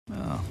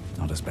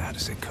not as bad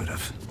as it could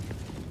have.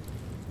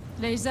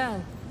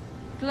 Lae'zel,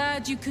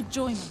 glad you could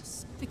join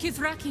us. The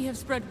Kithraki have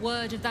spread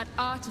word of that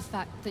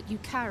artifact that you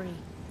carry.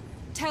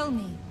 Tell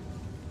me,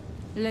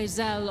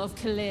 Lae'zel of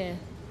Kalir,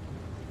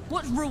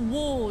 what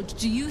reward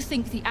do you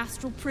think the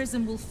astral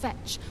prism will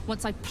fetch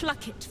once I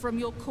pluck it from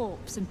your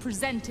corpse and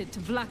present it to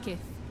Vlaakith?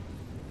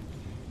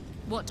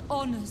 What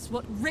honors,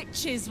 what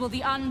riches will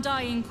the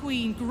Undying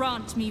Queen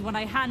grant me when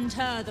I hand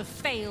her the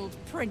failed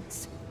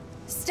prince?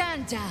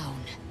 Stand down.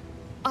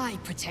 I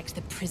protect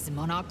the prism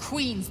on our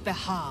queen's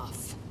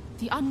behalf.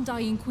 The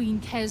Undying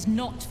Queen cares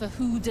not for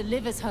who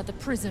delivers her the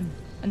prism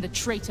and the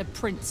traitor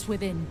prince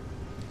within.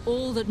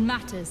 All that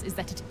matters is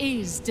that it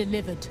is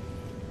delivered.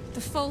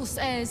 The false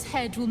heir's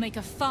head will make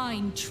a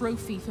fine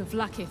trophy for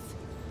Vlaakith.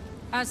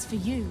 As for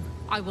you,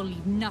 I will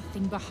leave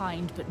nothing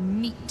behind but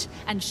meat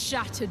and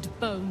shattered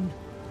bone.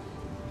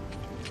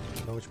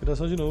 Dá uma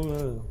inspiração de novo,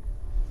 né?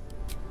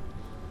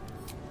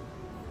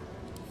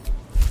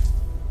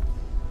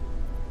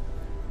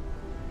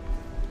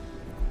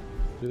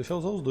 Podia deixar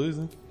usar os dois,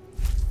 né?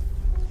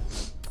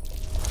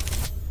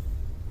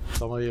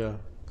 Calma aí, ó.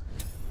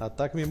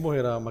 Ataque-me e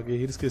morrerá, uma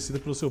guerreira esquecida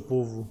pelo seu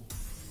povo.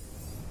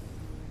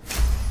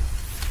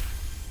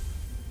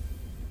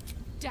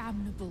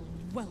 Damnable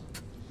whelp.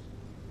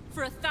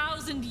 For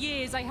 1,000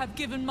 years I have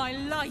given my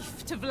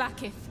life to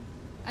Vlaakith.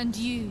 And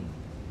you,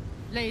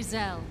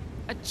 Lae'zel,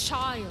 a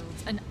child,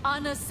 an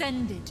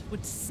unascended,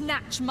 would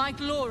snatch my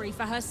glory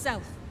for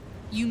herself.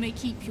 You may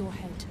keep your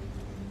head.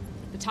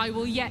 But I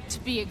will yet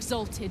be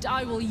exalted.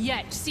 I will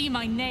yet see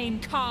my name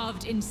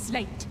carved in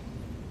slate.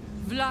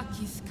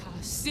 Vlaakith ka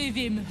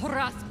sivim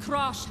hrath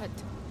krashat.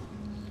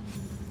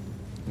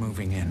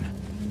 Moving in.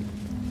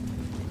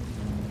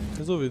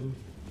 Resolvido.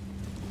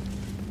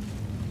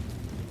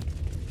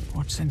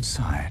 What's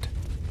inside?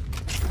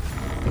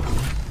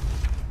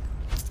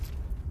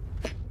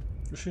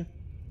 Oxi.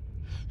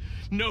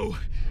 No,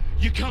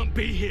 you can't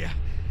be here.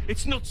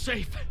 It's not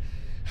safe.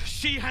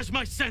 She has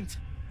my scent.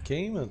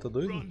 Quem, mano? Tá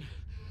doido? Run.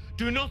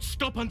 Do not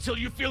stop until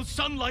you feel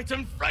sunlight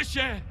and fresh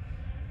air.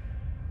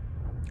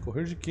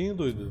 Correr de quem,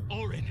 doido?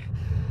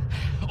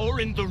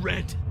 Orin the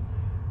Red.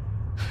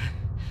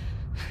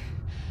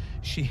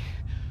 She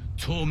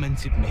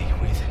tormented me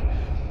with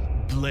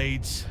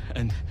blades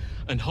and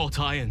hot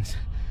irons.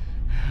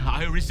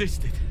 I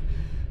resisted,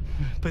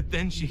 but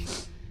then she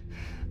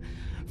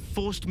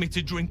forced me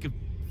to drink a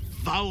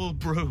foul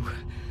brew.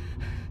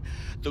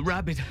 The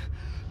rabid,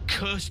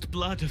 cursed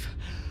blood of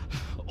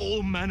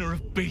all manner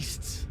of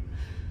beasts.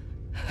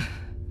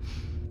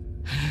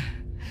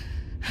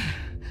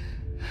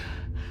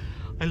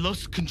 I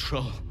lost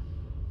control.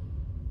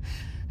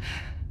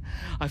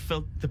 I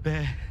felt the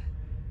bear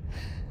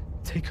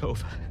take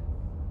over,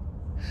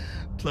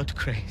 blood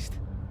crazed.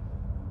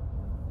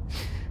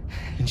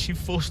 And she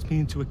forced me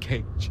into a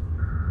cage,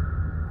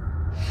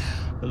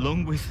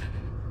 along with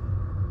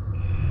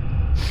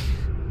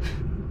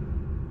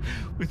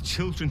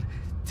children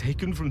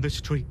taken from the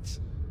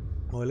streets.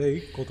 Olha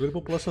aí, controle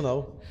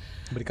populacional.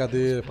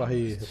 Brincadeira, é pra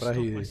rir, é pra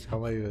rir.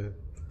 Calma aí, velho.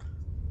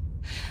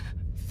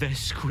 Their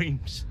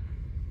screams,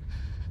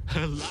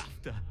 her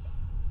laughter.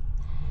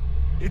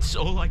 It's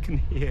all I can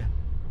hear.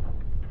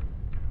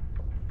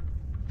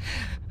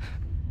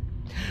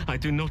 I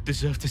do not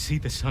deserve to see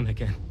the sun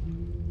again.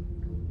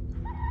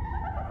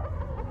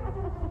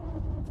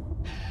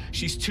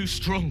 She's too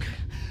strong.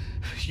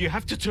 You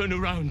have to turn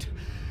around.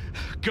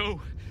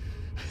 Go.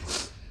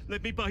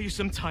 Let me buy you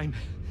some time.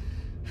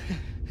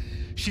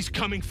 She's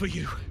coming for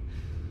you.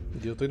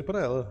 E eu tô indo pra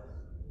ela.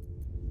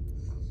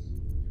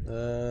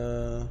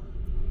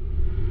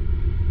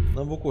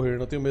 Não vou correr,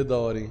 não tenho medo da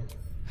Orin.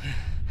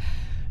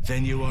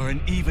 Then you are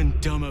an even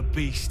dumber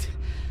beast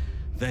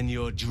than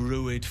your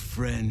druid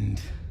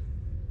friend.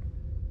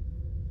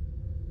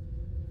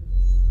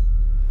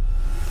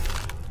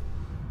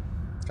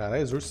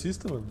 Caralho,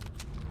 exorcista, mano.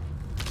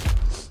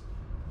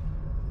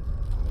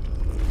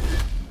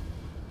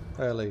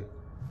 Olha ela aí.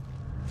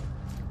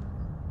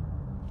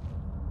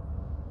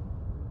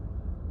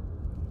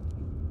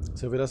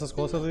 Se eu virar essas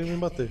costas, ela vai me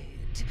bater.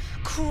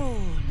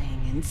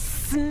 Crawling and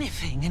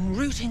sniffing and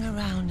rooting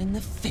around in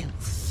the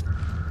filth.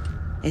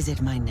 Is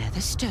it my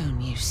netherstone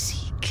you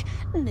seek,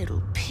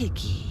 little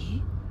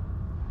piggy?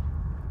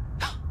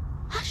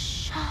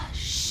 Hush,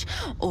 hush.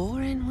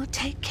 Orin will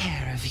take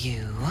care of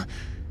you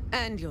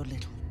and your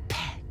little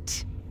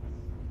pet.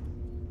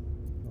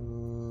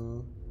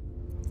 O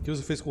que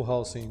você fez com o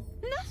Halsin?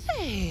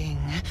 Nothing.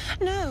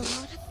 No,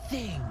 not a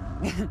thing.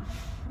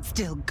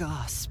 Still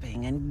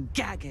gasping and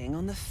gagging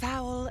on the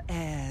foul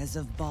airs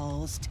of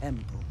Baal's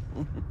temple.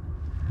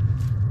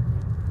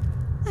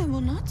 I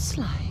will not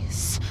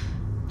slice.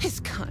 His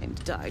kind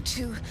die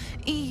too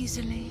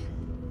easily.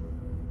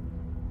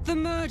 The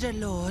Murder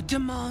Lord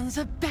demands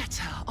a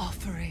better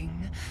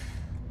offering.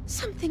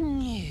 Something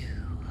new,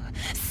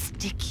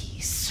 sticky,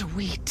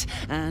 sweet,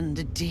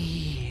 and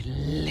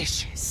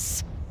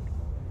delicious.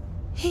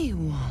 He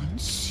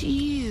wants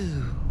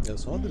you. É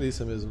só uma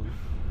delícia mesmo.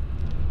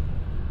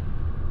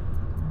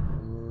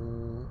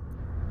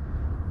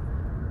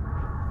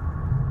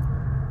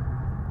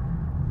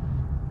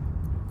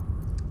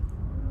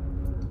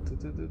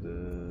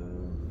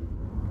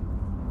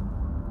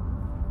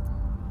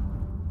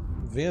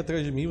 Vem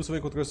atrás de mim, você vai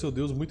encontrar seu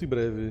Deus muito em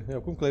breve. É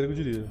o que um clérigo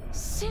diria.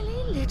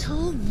 Silly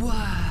little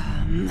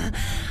worm.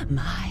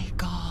 My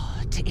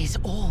God is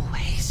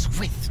always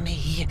with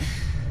me.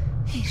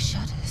 He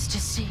shudders to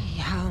see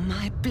how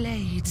my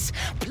blades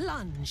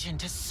plunge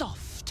into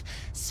soft,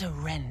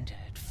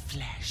 surrendered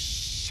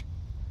flesh.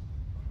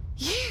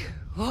 You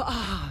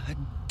are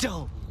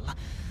dull.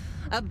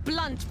 A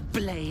blunt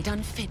blade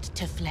unfit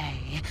to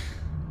flay.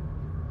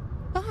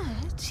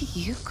 But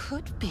you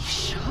could be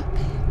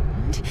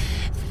sharpened,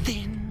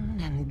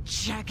 thin and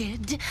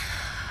jagged.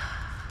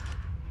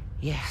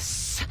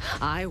 Yes,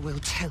 I will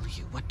tell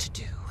you what to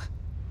do.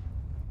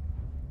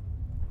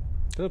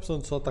 Tô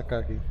precisando só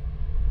atacar aqui.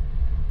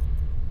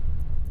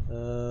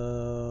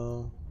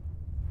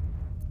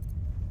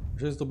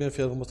 Já estou bem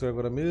afiado, vou mostrar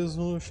agora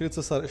mesmo. Chega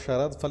de ser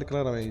charado, fale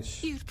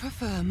claramente. You'd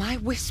prefer my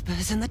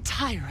whispers in the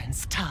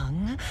tyrant's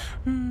tongue?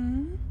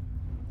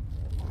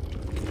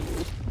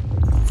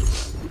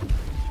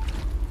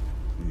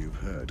 You've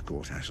heard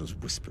Gortash's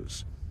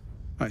whispers.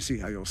 I see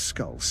how your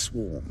skull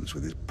swarms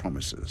with his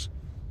promises.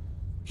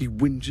 He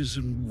whinges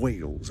and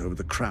wails over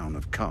the crown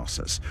of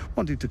Karsus,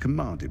 wanting to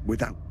command it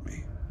without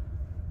me.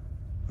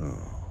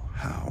 Oh,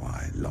 how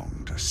I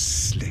long to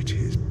slit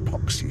his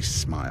poxy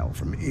smile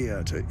from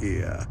ear to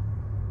ear.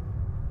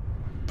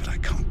 But I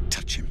can't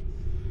touch him.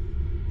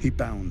 He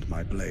bound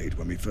my blade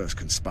when we first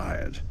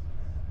conspired.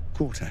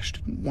 Gortash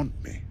didn't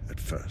want me at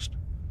first.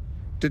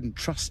 Didn't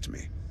trust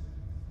me.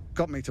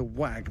 Got me to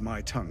wag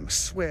my tongue,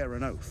 swear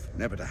an oath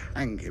never to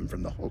hang him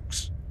from the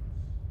hooks.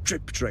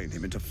 Drip drain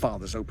him into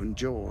father's open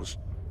jaws.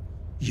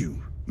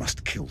 You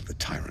must kill the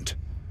tyrant.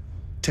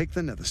 Take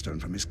the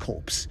netherstone from his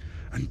corpse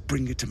and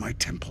bring it to my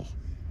temple.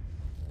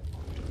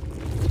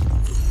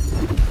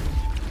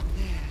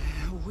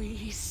 There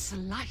we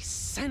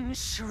slice and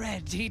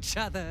shred each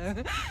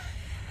other.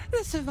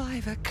 The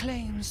survivor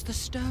claims the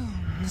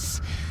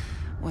stones.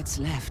 What's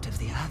left of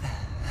the other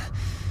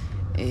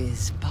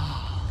is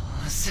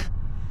bars.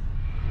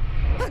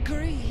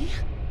 Agree,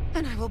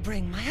 and I will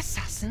bring my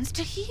assassins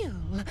to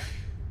heal.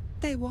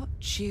 They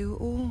watch you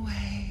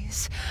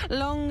always,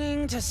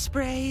 longing to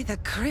spray the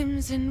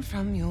crimson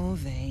from your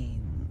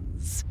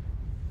veins.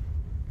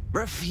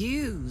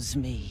 Refuse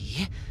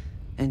me,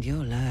 and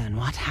you'll learn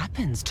what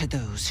happens to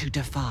those who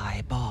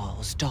defy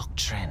Baal's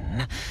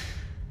doctrine.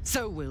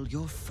 So will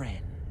your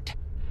friend.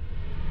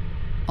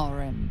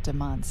 Orin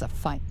demands a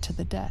fight to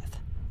the death.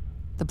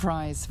 The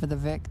prize for the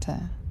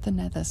victor, the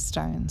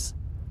Netherstones,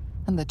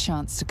 and the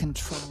chance to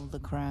control the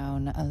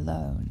crown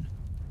alone.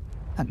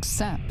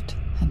 Accept,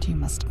 and you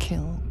must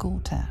kill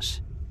Gortash.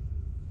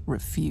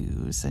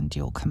 Refuse, and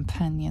your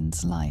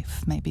companion's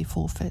life may be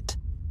forfeit,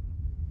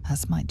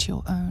 as might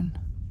your own.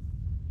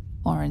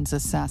 Orin's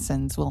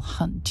assassins will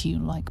hunt you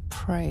like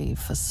prey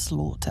for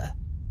slaughter.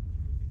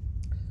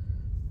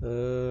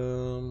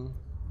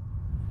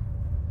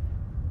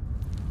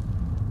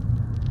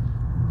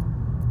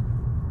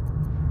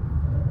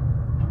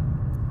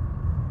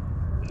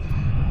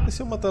 E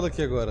se eu matar ela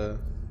aqui agora?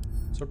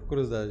 Só por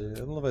curiosidade.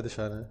 Ela não vai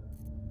deixar, né?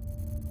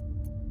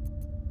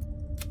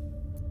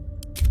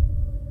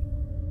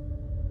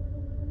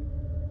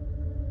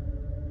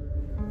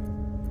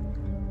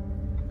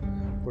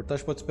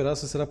 Gortash pode esperar,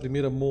 você será a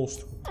primeira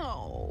monstro.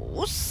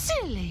 Oh,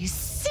 silly,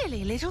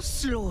 silly little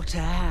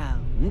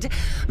slaughterhound.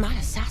 My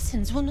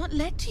assassins will not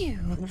let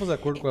you. Não vou fazer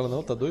acordo com ela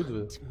não, tá doido,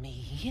 velho?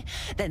 Me,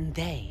 then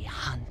they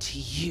hunt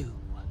you.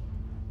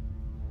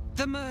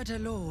 The murder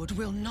lord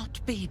will not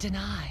be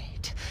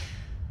denied.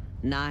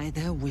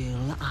 Neither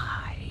will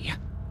I.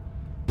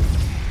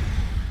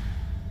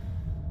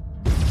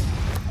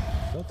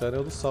 Não, tá, é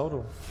o do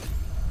Sauron.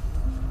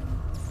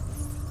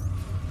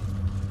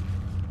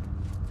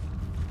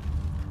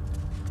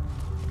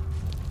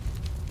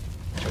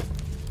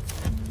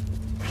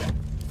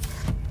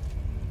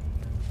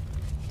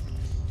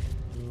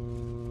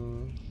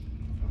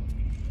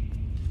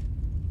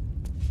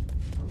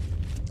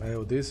 É,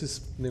 eu odeio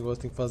esses negócios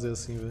que tem que fazer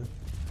assim, velho.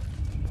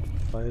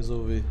 Pra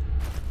resolver.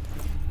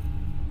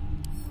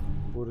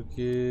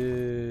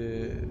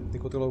 Porque tem que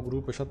controlar o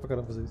grupo, é chato pra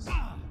caramba fazer isso.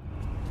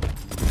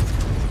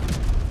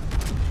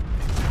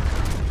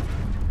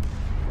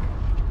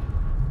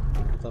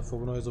 Botar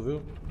fogo não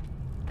resolveu?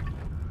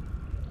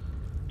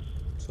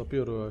 Só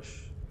piorou, eu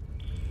acho.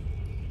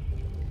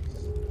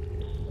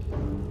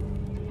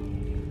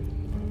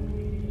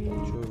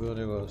 Deixa eu ver o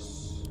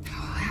negócio.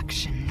 Oh,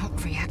 action,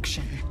 not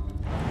reaction.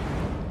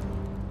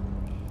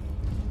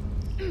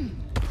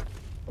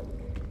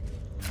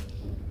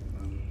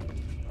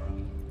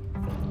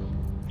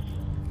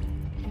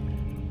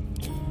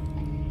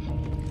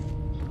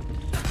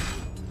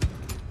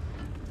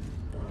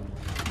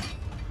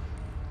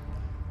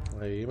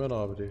 Aí, meu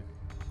nobre.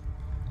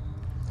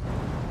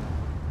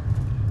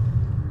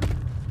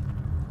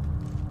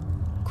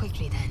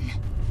 Quickly then.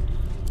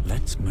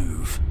 Let's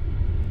move.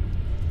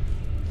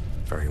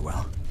 Very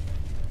well.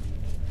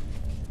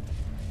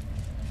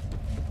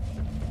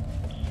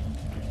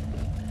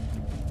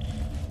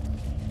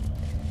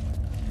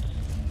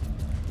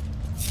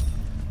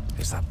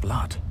 Is that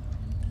blood?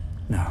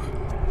 No,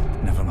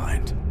 never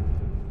mind.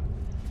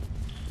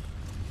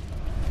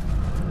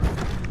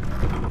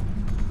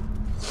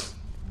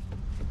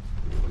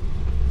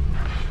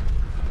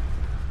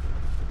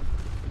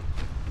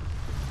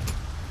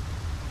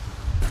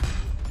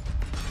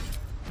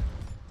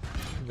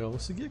 Legal, vou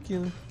seguir aqui,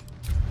 né?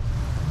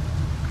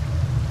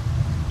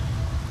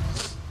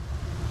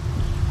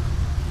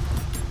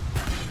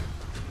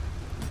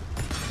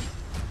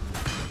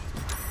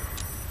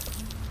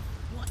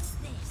 What's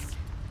this?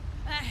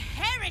 A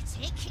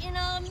heretic in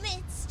our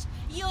midst?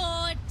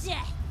 Your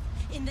death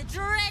in the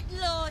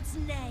Dreadlord's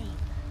name.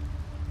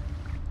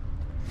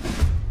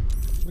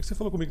 Como é que você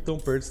falou comigo tão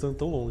perto, estando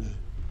tão longe?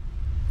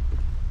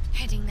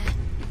 Heading there.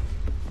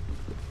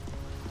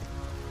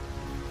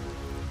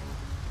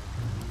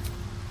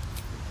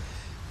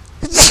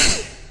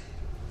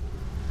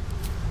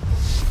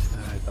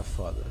 Ai, tá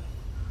foda.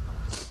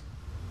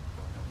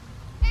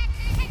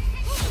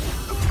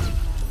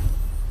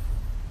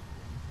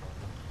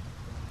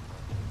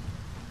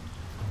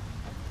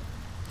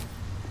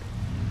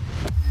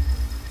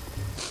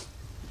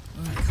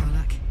 Alright,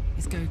 Karlak,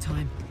 it's go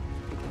time.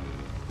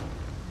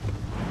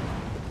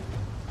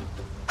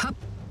 Hup.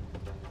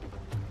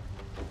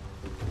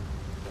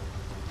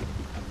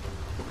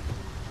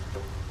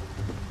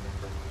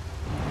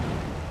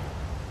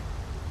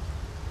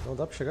 Não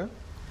dá pra chegar?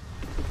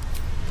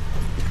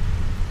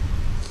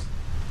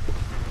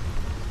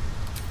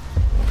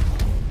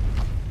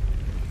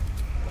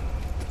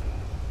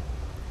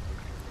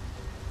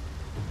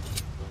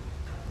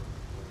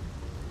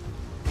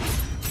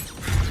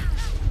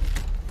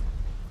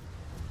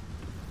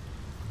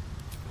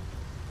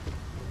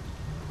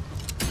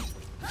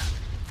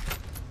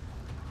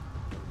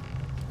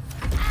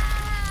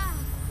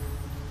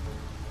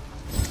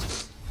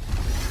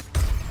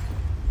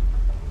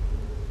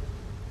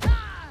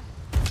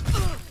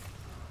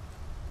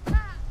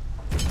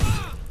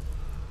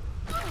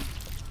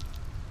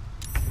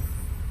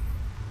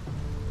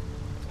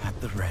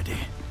 The ready.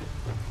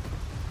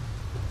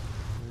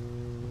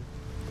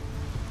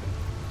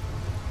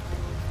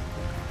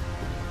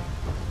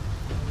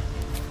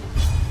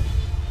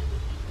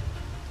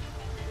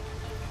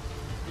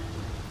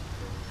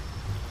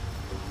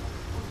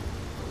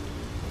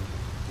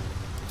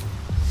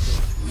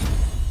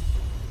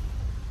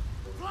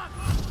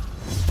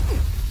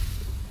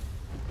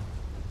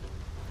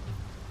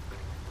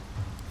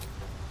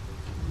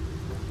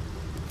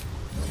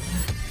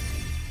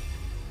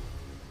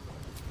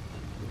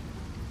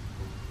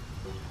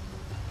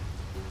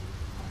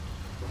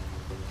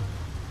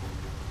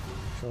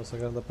 Nossa,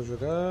 agora dá pra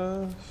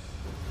jogar.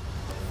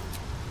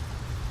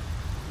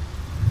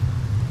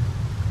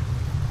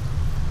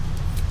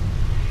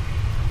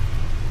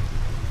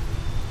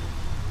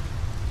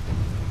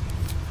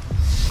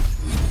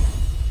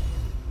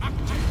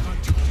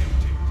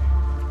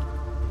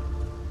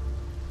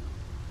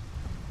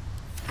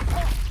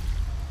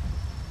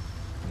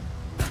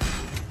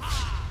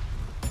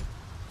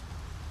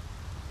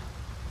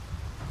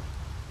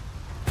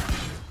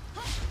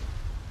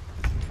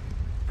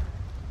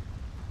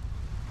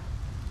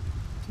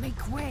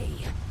 Make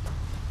way.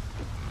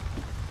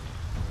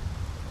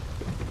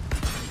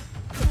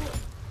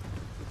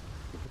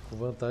 Com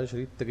vantagem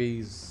ali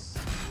 3.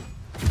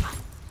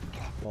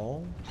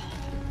 Bom.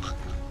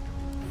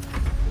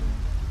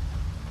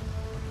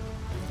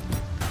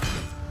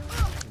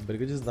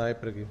 Briga de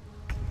sniper aqui.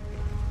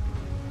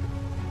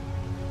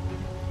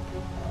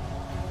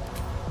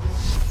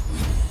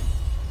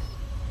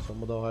 Só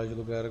mudar o raio de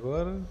lugar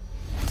agora.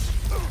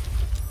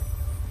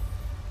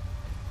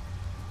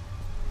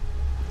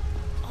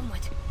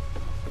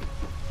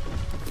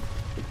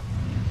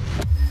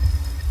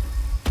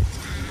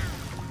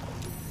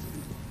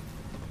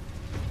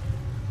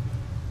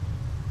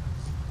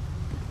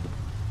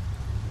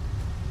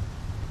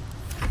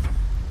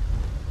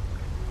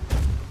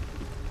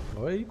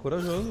 Olha aí,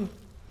 corajoso.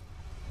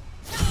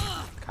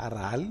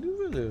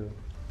 Caralho, velho.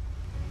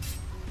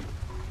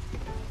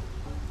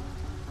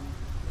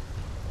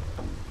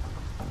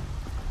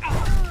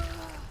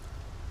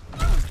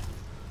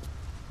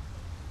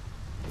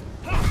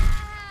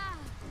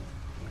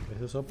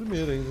 Esse é só o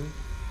primeiro ainda, hein?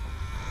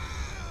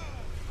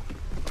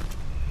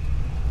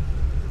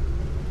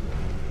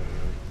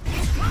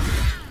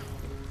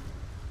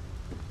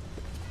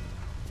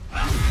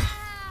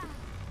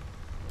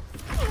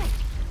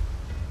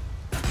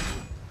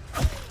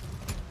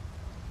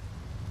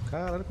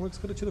 Caralho, como é que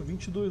esse cara tira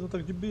 22 no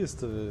ataque de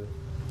besta, velho?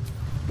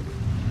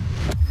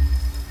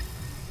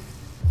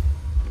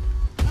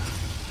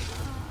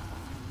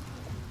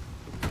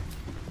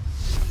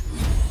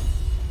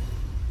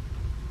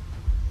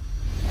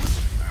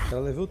 O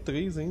cara level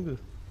 3 ainda.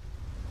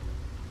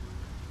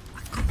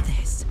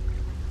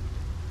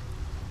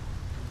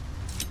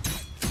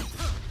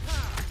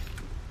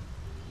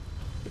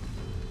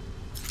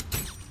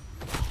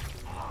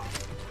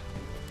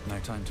 No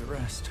time to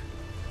rest.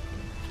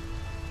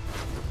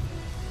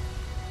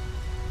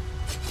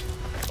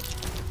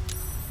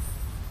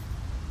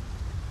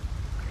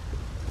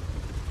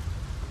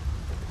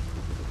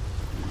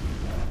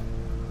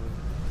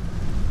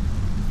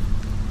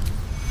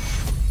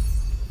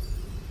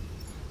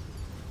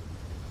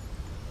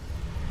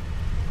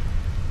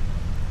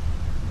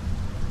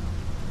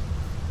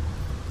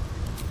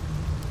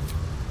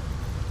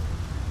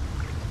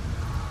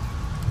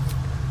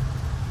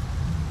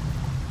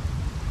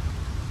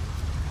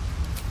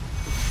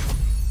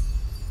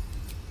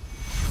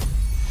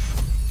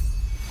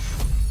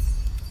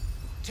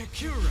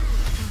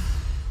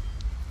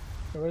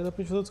 Agora dá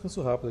pra gente fazer um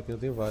descanso rápido aqui, eu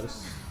tenho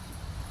vários.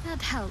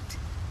 That helped.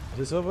 Não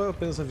sei se vai valer a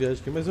pena essa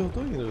viagem aqui, mas eu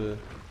tô indo, velho.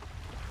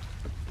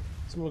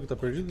 Esse maluco tá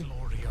perdido?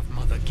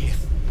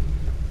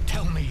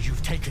 Tell me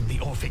you've taken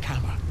the Orphic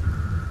Hammer.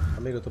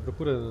 Amigo, eu tô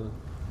procurando.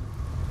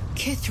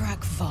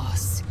 Kithrak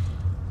Voss,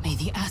 may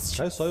the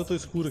Cai só, eu tô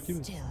escuro aqui.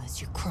 still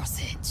as you cross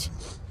it.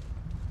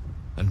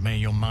 And may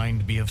your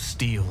mind be of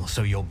steel,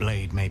 so your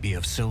blade may be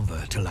of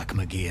silver to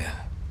Lakmagir.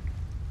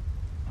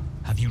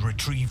 Have you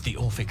retrieved the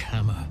Orphic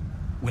Hammer?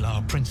 Will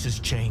our prince's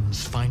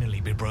chains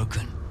finally be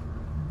broken?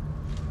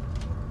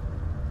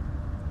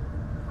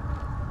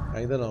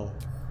 Ainda não.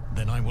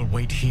 Then I will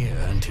wait here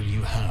until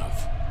you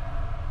have.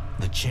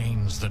 The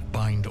chains that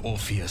bind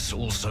Orpheus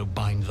also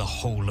bind the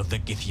whole of the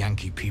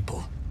Githyanki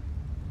people.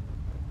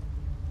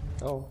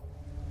 Oh.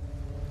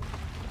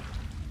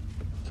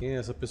 Quem é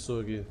essa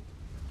pessoa aqui?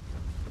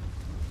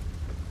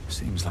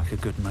 Seems like a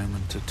good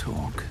moment to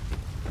talk.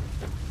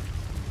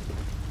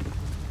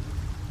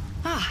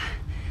 Ah,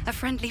 a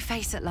friendly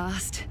face at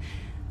last.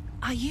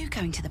 Are you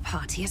going to the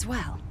party as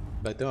well?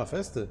 Vai ter uma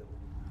festa?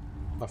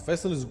 Uma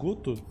festa no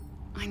esgoto?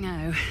 I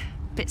know.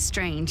 Bit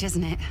strange,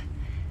 isn't it?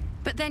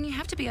 But then you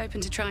have to be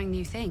open to trying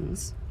new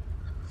things.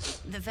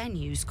 The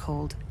venue's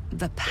called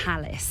The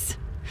Palace.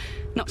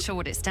 Not sure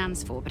what it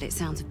stands for, but it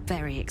sounds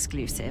very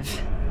exclusive.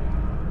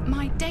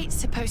 My date's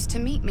supposed to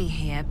meet me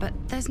here, but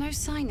there's no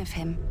sign of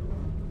him.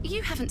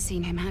 You haven't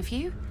seen him, have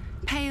you?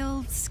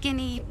 Pale,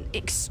 skinny,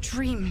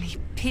 extremely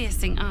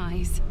piercing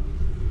eyes.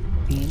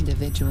 The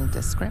individual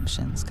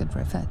descriptions could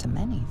refer to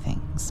many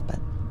things, but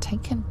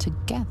taken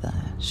together,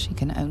 she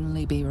can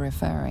only be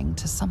referring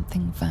to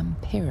something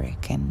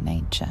vampiric in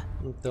nature.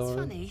 It's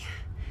funny.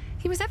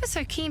 He was ever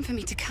so keen for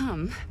me to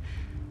come.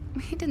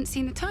 He didn't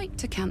seem the type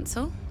to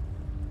cancel.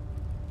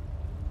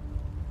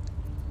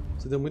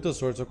 Você deu muita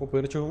sorte, seu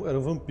companheiro era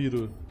um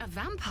vampiro. A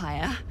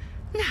vampire?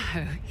 No,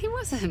 he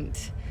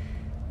wasn't.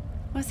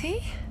 Was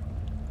he?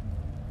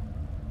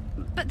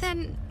 But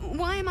then,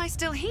 why am I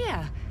still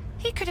here?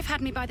 He could have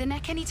had me by the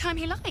neck any time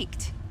he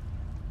liked.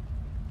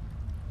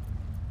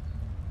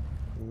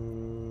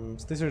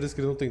 Você tem certeza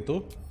que ele não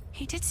tentou?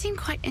 He did seem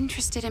quite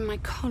interested in my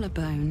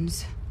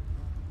collarbones.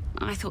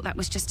 I thought that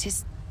was just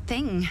his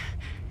thing,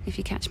 if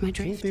you catch my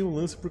Quem drift. tem um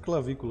lance por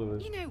clavícula,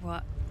 velho? You know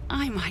what?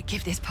 I might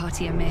give this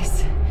party a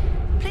miss.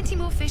 Plenty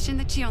more fish in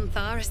the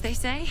Chionthar, as they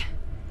say.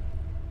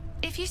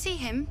 If you see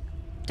him,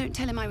 don't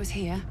tell him I was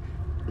here.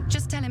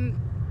 Just tell him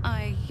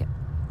I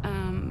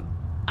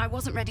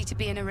wasn't ready to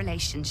be in a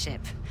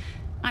relationship.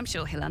 I'm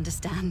sure he'll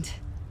understand.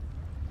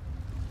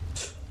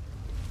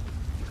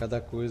 Cada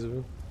coisa,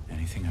 viu?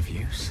 Anything of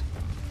use?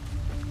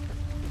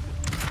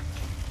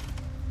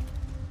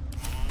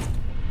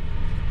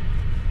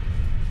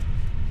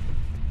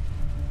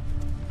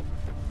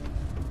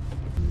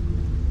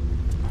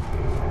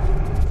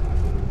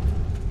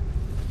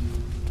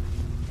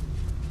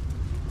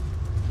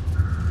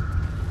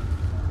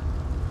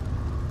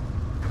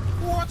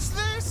 What's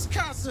this,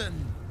 cousin?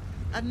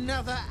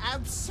 Another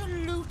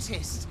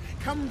absolutist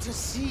come to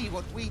see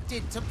what we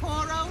did to poor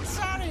old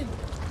Sarin.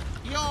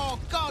 Your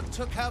god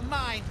took her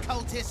mind,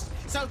 cultist,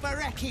 so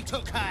Bereki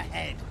took her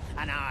head,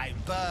 and I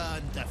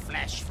burned the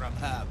flesh from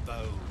her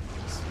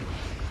bones.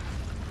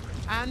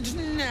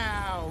 And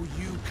now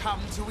you come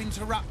to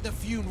interrupt the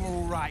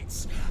funeral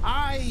rites.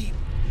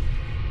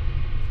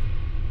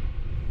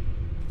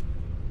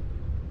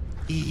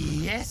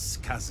 Yes,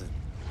 cousin.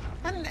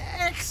 An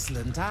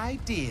excellent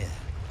idea.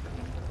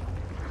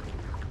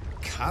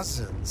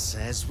 Cousin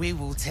says we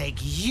will take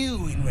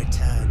you in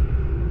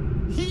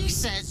return. He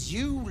says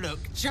you look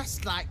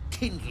just like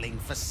kindling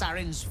for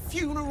Sarin's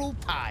funeral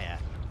pyre.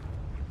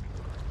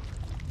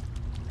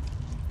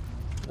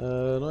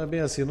 Não é bem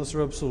assim, não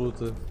serve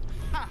absoluta.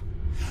 Ha!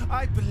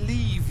 I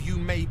believe you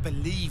may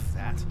believe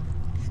that.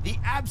 The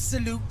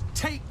Absolute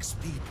takes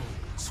people,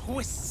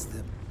 twists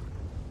them.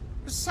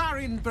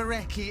 Sarin,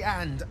 Bereki,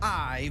 and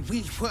I,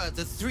 we were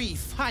the three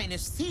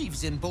finest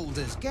thieves in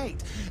Baldur's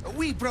Gate.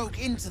 We broke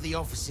into the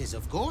offices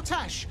of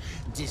Gortash,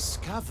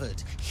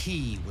 discovered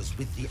he was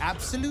with the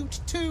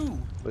Absolute too.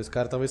 Pois,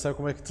 cara, talvez saiba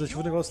como é que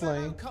desativa o negócio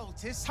lá, hein?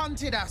 Cultists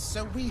hunted us,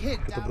 so we hid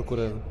Eu tô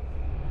procurando.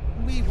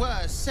 We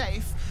were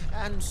safe,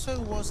 and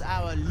so was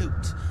our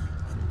loot,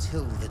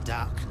 until the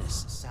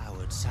darkness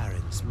soured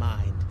Sarin's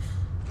mind.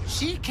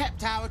 She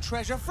kept our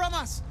treasure from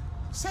us.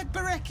 Said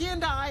Bereki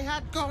and I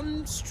had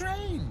gone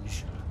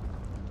strange.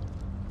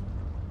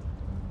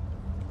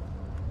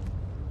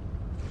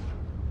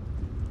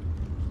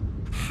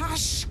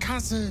 Hush,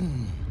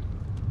 cousin.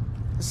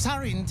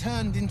 Sarin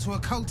turned into a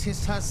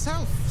cultist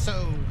herself,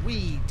 so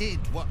we did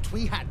what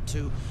we had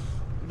to.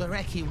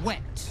 Bereki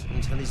wept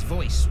until his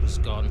voice was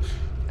gone,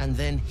 and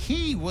then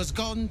he was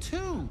gone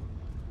too,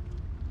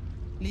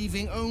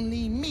 leaving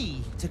only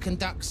me to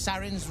conduct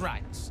Sarin's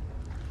rites.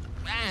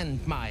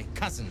 And my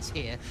cousins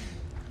here.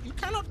 You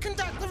cannot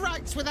conduct the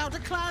rites without a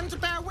clan to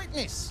bear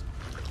witness.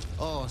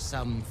 Or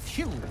some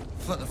fuel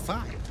for the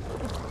fire.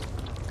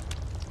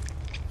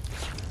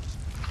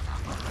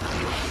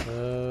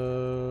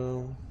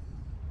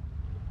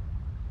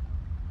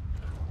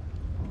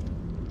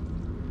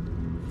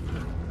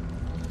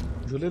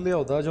 Jurar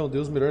lealdade a um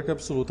Deus melhor que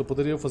absoluta.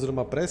 Poderia eu fazer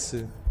uma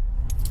prece?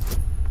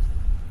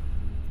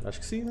 Acho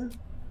que sim, né?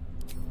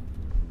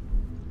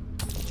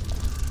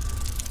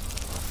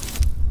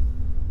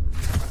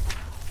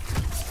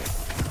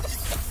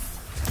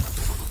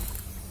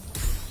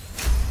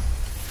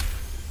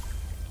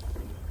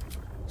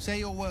 Say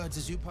your words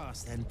as you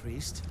pass, then,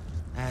 priest,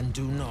 and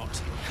do not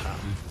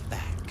come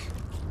back.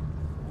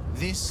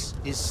 This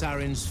is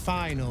Saren's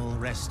final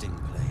resting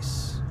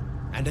place,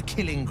 and a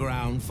killing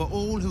ground for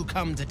all who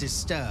come to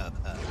disturb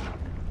her.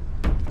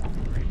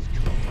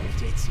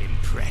 And it's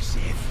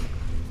impressive.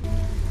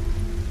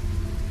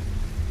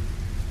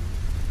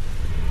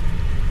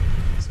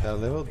 Esse cara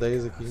level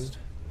 10 aqui.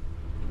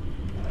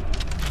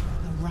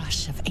 A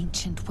rush of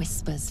ancient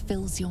whispers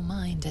fills your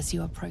mind as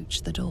you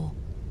approach the door.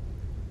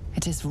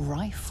 It is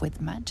rife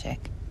with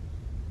magic.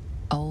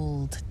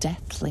 Old,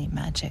 deathly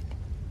magic.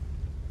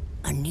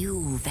 A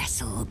new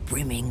vessel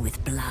brimming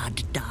with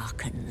blood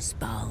darkens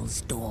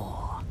Baal's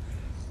door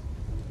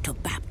to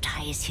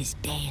baptize his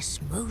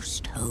deus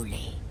most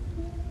holy.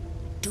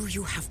 Do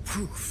you have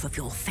proof of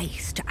your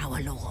faith to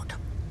our Lord?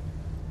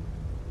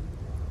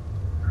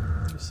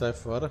 Sai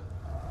fora.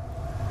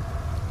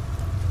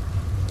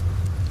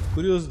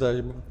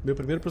 Curiosidade, meu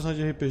primeiro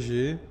personagem de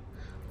RPG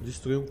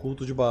destruiu um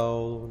culto de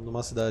Baal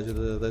numa cidade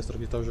da história que a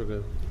gente tava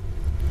jogando.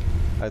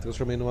 Aí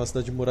transformei numa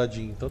cidade de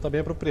Moradin, então tá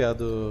bem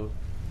apropriado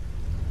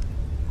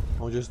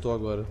onde eu estou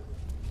agora.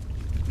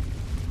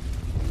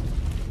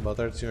 Boa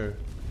tarde, senhor.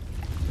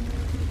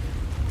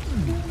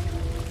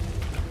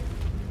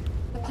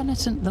 The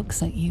penitent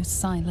looks at you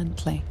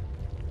silently,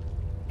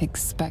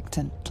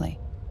 expectantly.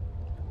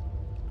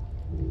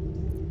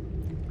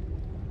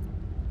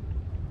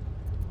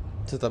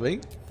 Você tá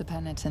bem? The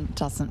penitent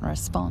doesn't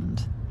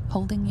respond,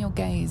 holding your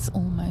gaze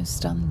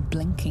almost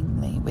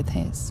unblinkingly with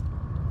his.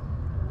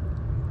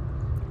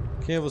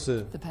 Quem é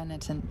você? The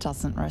penitent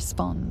doesn't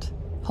respond,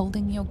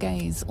 holding your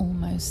gaze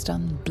almost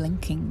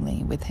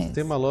unblinkingly with his.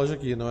 Tem uma loja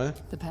aqui, não é?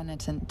 The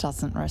penitent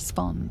doesn't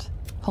respond,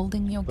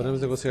 holding your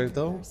Podemos negociar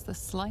então? gaze the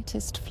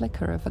slightest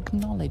flicker of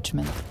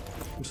acknowledgement.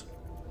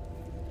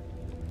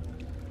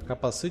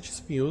 Capacete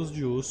espinhoso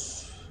de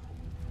osso.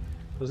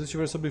 Se você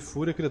estiver sob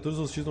fúria, criaturas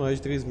hostis no raio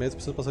de 3 metros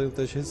precisam passar em um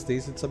teste de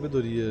resistência e de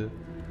sabedoria.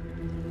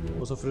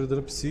 Ou sofrer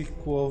dano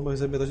psíquico, o alvo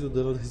recebe metade do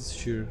dano a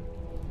resistir.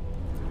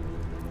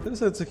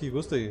 Interessante isso aqui,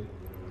 gostei.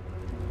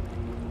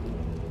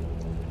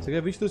 Você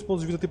ganha 22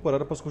 pontos de vida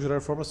temporária após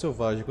conjurar forma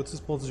selvagem. Enquanto esses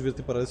pontos de vida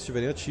temporária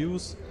estiverem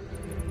ativos,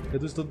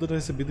 reduz todo o dano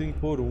recebido em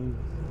por 1.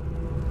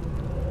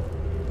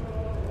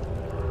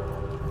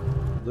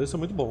 Os dois são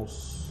muito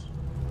bons.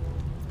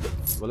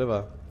 Vou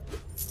levar.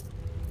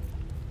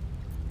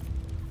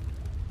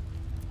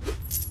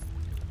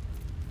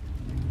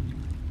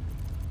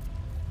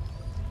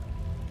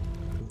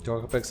 Então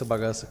eu pego essa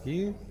bagaça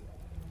aqui.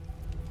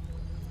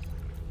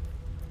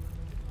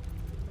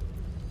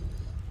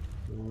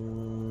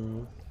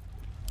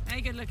 Hey,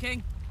 good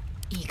looking.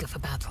 Eager for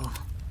battle.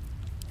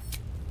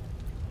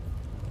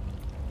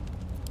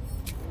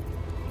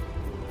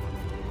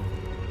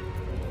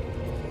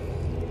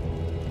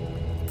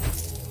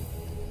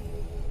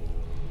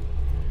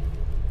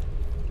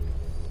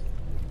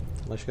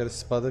 Acho que era essa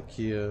espada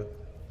aqui,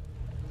 ó.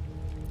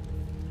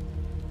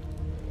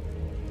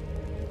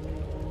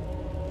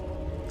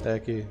 É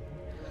aqui.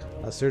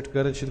 Acerto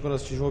garantido quando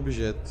atinge um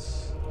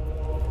objeto.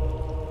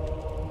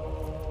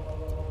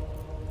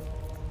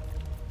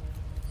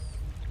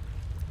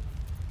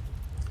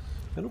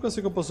 Eu nunca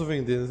sei o que eu posso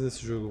vender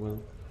nesse jogo,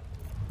 mano.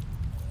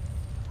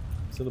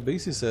 Sendo bem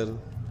sincero.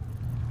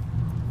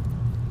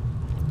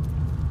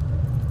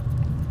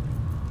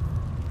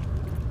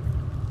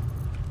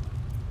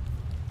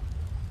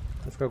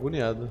 Vou ficar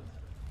agoniado.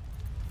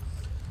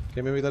 Porque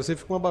a minha inventário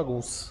sempre fica uma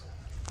bagunça.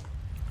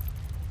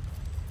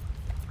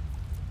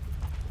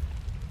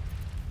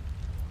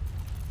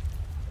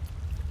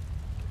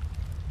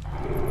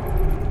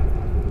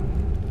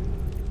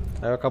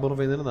 Aí eu acabo não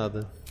vendendo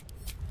nada.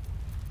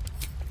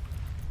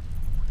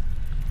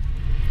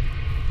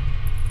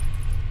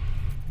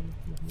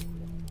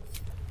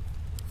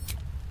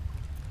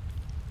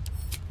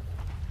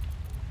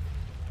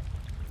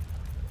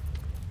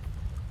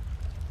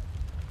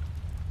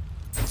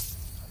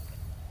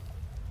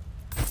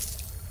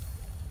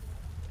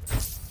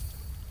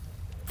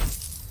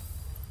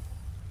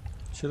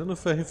 Tirando o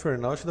ferro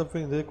infernal, acho que dá pra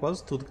vender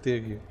quase tudo que tem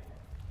aqui.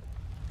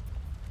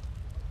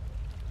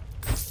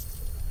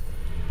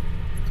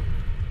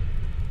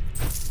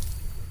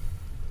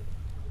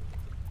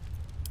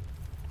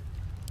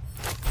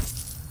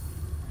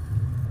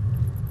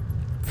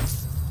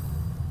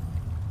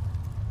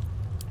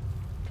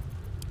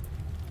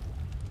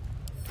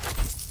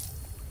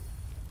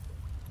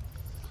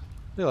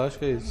 Eu acho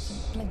que é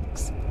isso.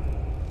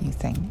 You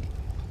think?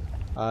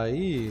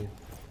 Aí,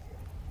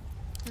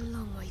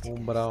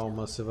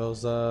 Umbralma, você vai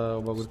usar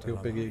o bagulho que eu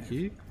peguei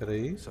aqui. Pera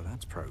aí. So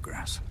that's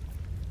progress.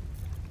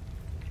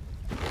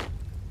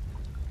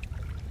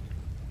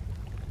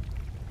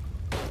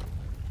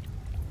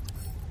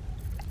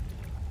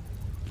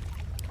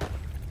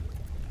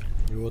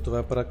 E o outro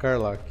vai para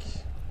Karlak.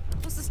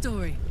 What's the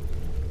story?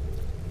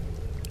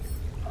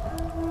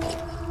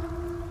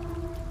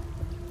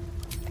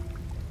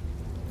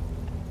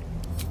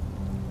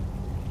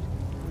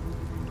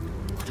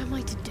 What am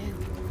I to do?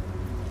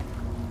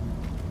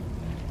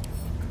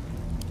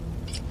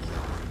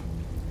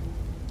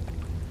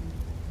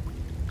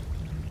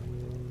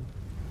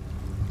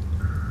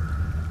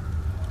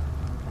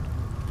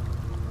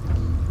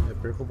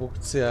 Perco um pouco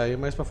de CA aí,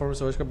 mas pra forma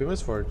você vai ficar bem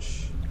mais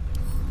forte.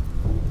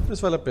 Mas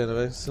vale a pena,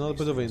 velho. Senão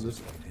depois eu vendo.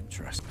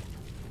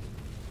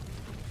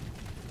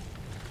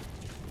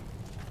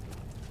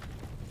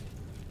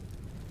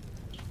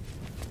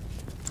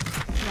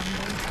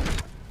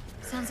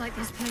 Sounds like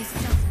this place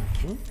doesn't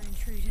care for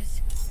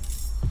intruders.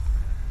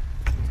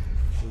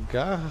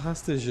 Garra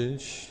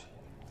rastejante.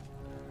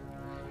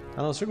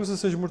 A não ser que você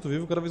seja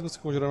morto-vivo, cada vez que você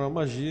conjurar uma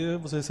magia,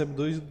 você recebe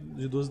 2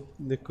 de 12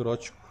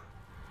 necrótico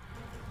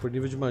por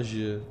nível de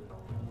magia.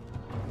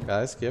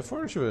 Cara, esse aqui é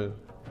forte, velho.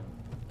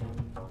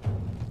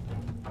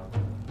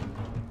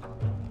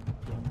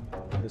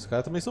 Esses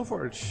caras também são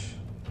fortes.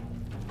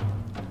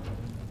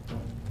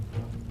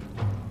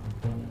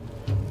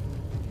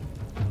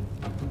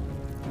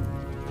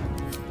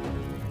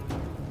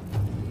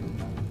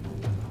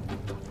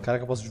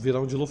 Caraca, eu posso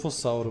virar um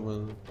dilofossauro,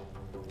 mano.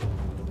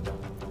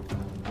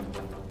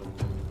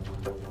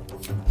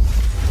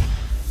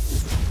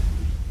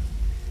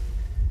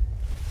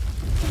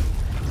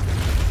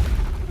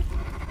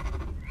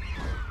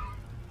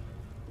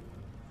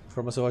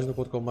 Forma selvagem não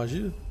conta como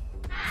magia?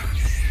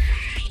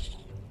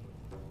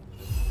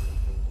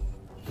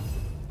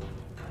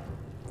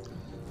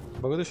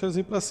 O bagulho deixar eles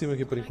ir pra cima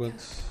aqui por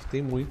enquanto.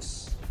 Tem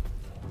muitos.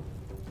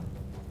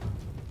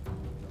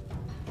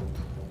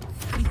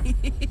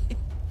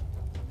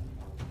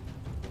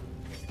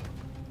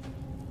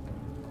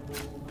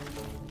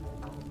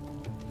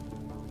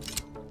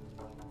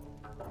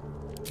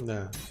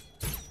 Não.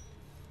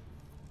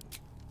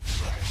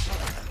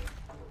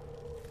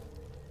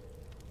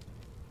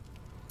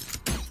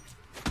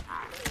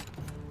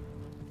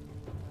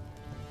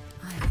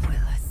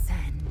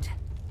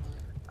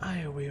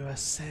 I will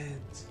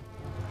ascend.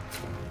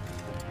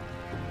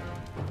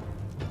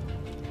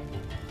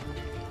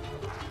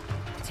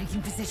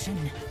 Taking position.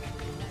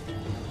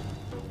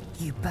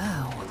 You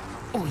bow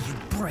or you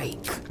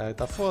break. O cara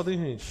tá foda, hein,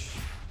 gente.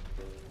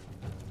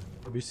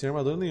 O bicho sem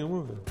armadura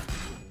nenhuma, velho.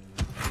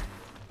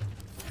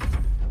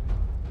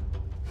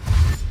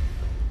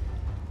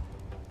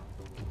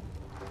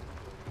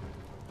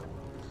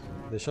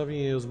 Deixa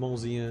vir aí os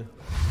mãozinha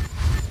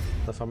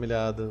da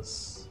família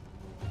Adams.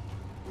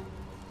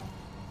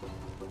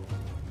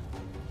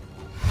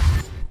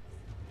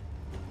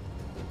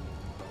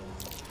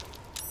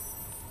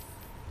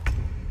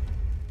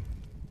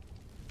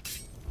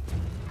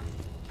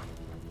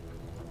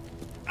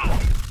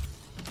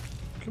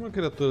 O que uma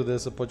criatura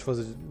dessa pode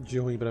fazer de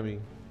ruim pra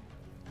mim?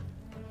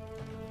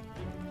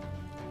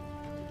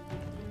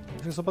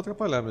 Acho que é só pra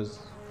atrapalhar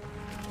mesmo.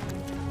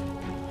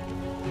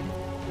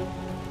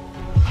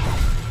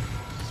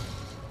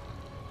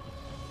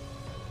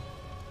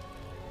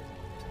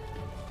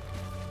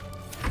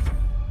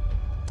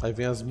 Aí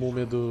vem as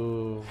múmias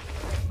do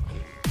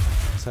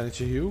Silent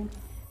Hill.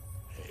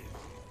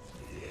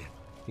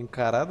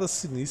 Encarada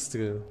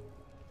sinistra.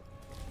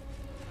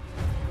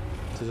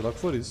 Seja lá o que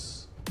for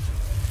isso.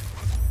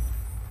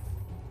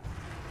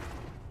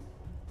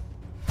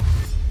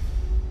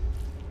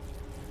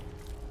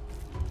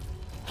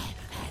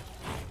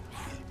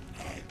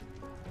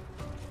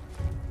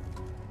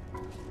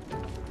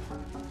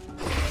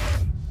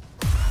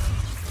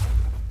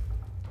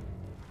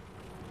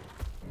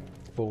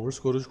 Pô, um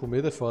urso coruja com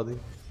medo é foda, hein?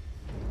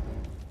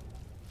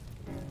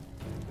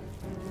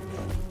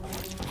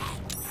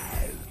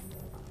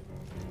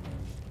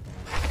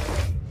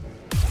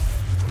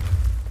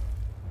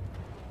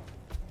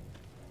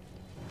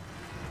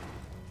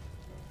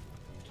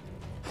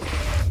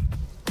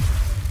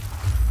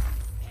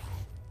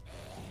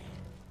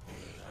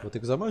 Vou ter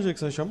que usar magia, que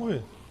senão a gente vai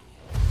morrer.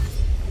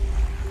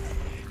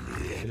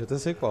 Eu já até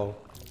sei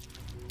qual.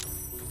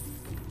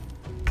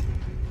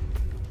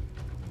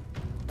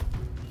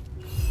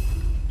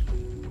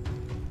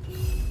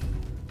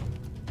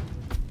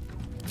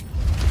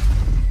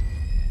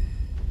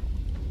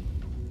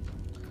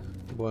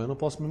 Bom, eu não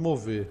posso me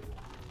mover.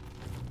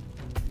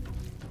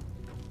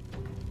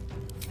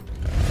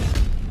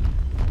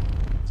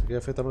 Isso aqui vai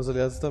afetar meus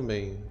aliados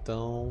também,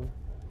 então...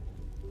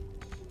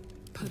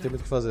 Não tem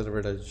muito o que fazer, na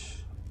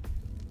verdade.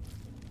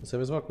 Isso é a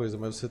mesma coisa,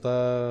 mas você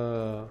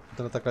tá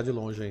tentando atacar de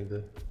longe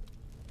ainda.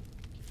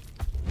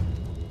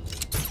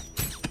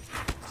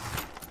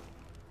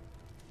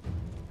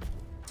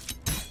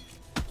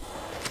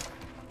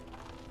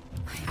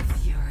 I am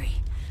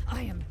fury.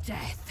 I am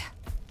death.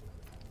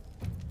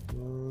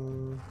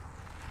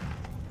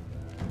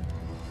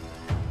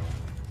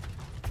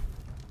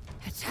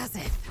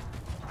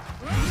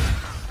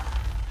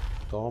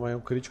 Toma aí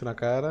um crítico na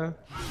cara.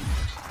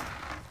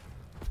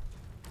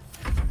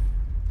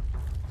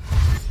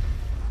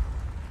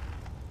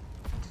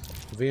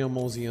 Venham,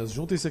 mãozinhas,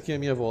 juntem-se aqui à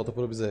minha volta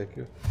por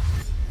obséquio.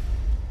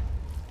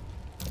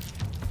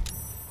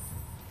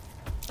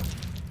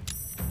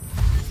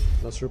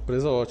 Uma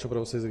surpresa ótima pra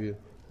vocês aqui.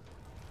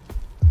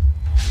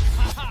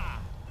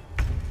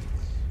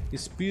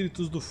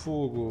 Espíritos do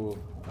fogo,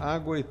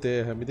 água e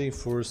terra, me deem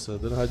força,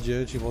 dano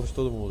radiante em volta de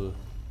todo mundo.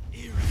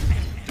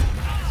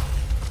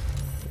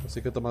 Eu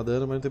sei que eu tomar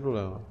dano, mas não tem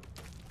problema.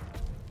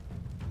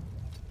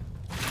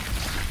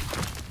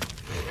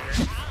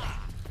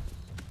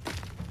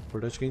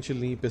 Importante que a gente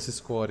limpe essa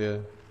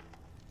escória.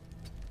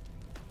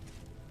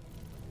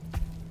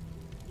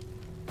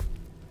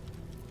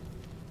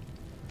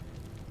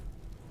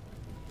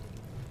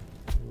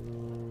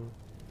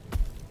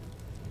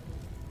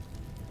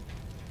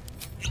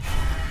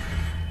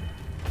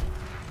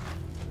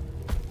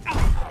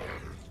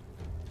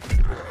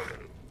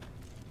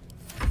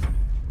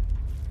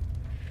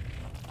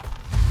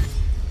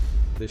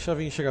 Deixa eu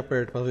vir chegar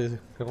perto pra ver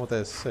o que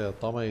acontece. Isso aí,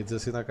 toma aí, diz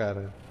assim na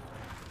cara.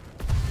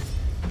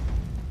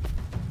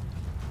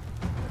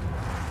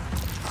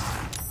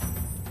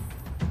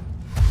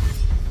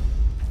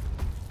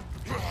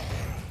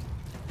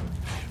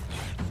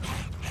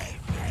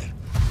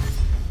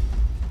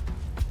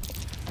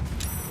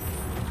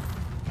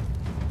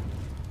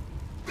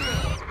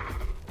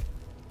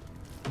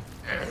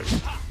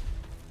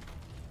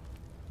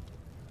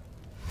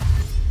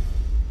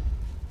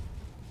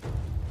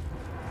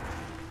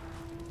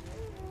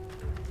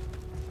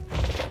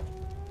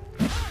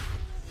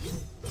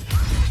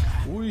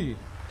 Ui,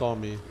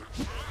 tome.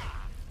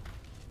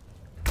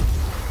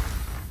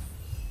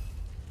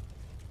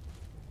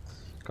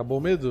 Acabou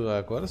o medo? Ah,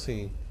 agora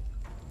sim.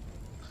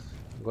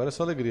 Agora é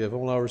só alegria.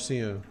 Vamos lá,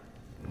 ursinho.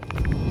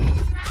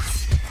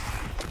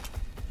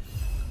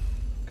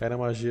 Cai na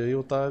magia aí,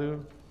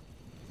 otário.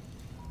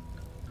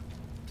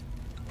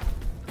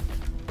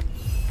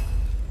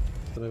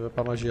 Também vai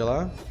pra magia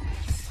lá.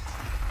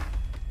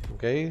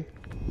 Ok.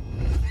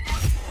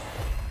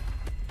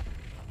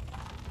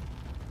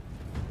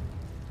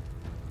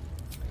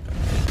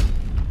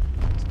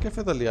 Quer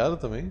afeta aliado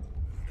também?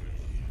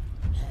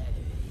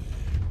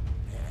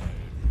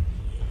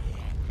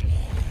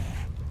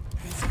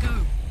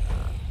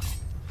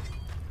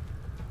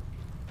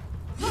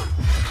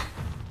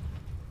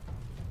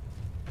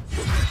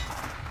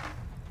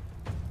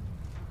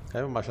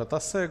 Cara, o machado tá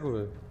cego,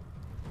 velho.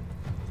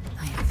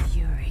 I am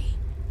fury.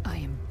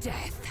 I am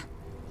death.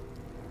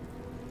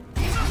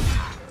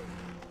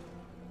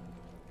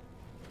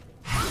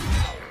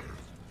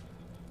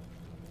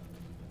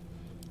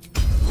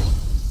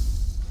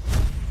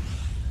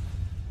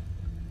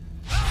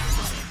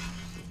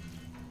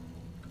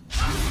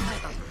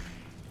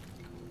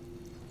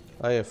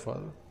 Aí é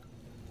foda.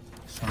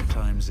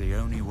 Sometimes the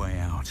only way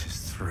out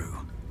is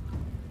through.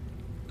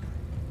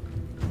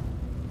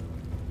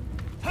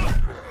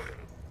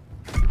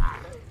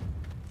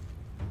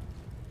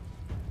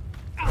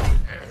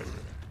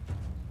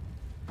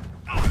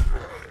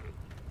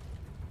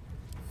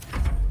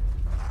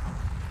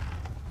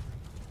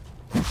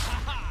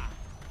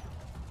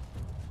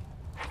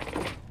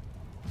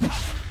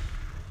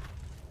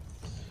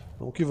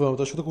 Vamos que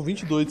vamos, acho que eu tô com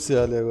 22 de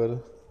CA ali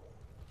agora.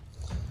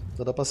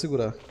 Então dá pra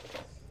segurar.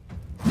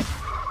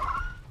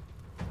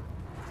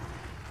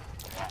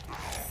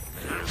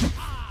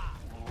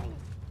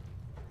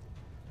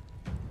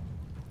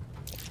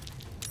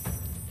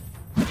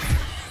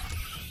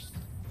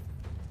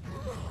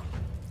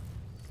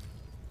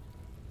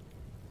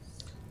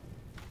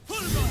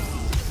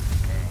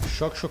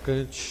 Choque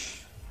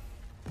chocante.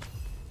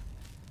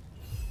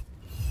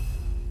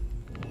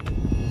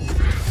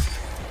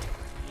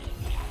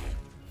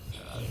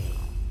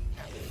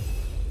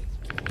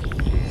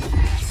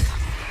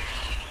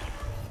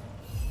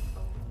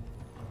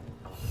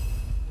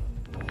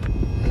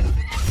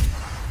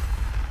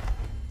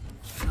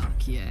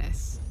 Fuck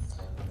yes.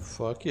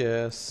 Fuck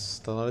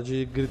yes. Tá na hora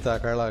de gritar,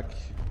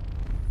 Karlak.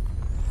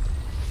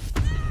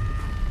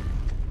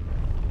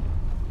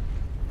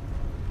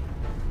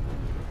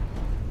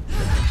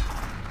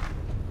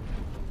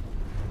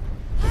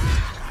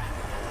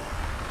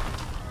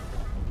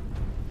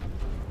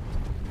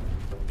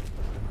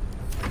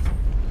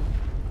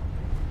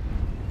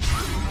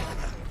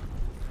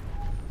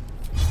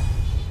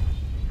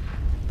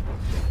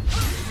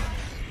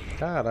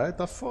 Caralho,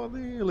 tá foda,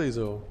 hein,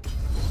 Laser?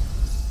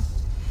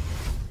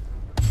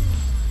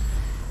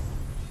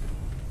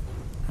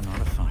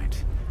 Another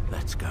fight.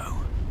 Let's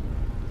go.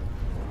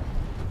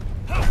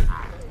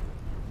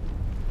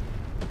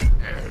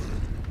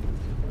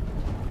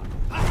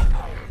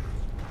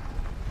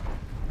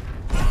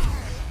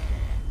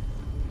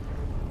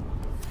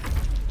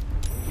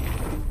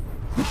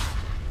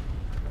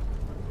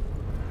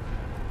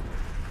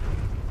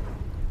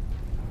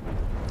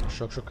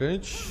 Choque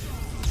chocante.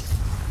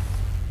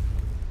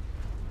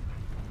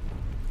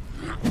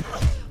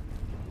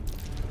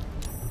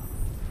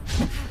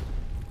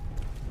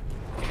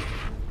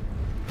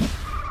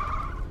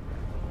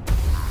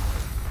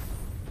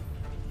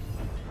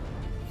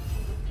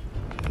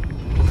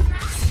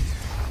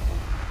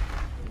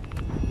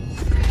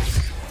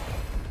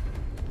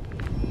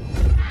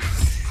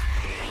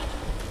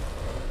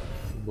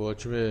 Boa,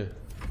 time.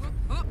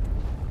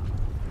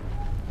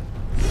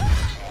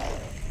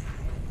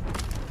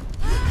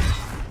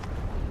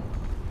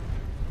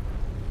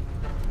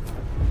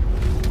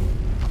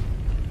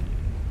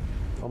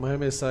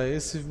 arremessar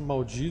esse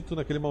maldito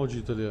naquele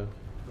maldito ali, ó.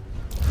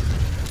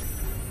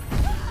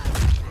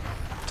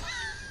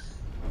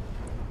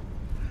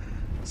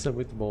 Isso é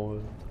muito bom,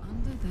 velho.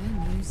 Under their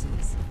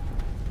noses.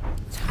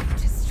 Time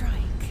to strike.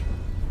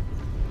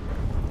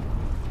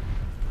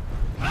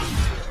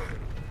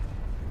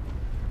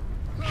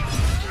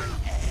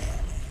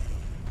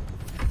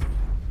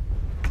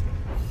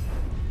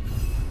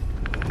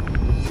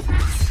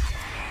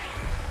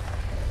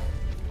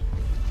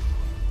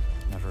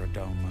 Never a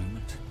dull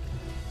moment.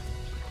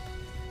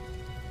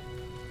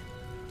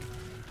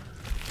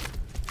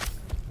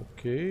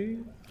 Ok.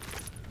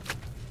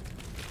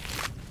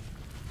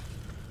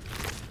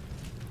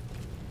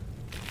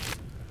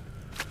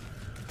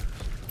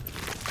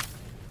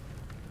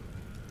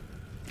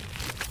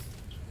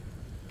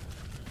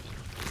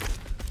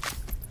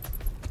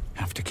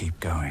 Have to keep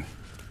going.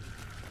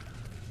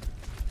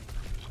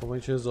 Como a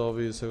gente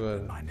resolve isso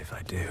agora? Mind if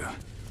I do?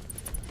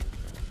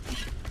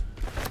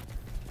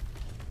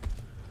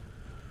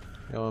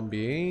 É o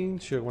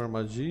ambiente, alguma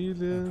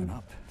armadilha. Open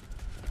up.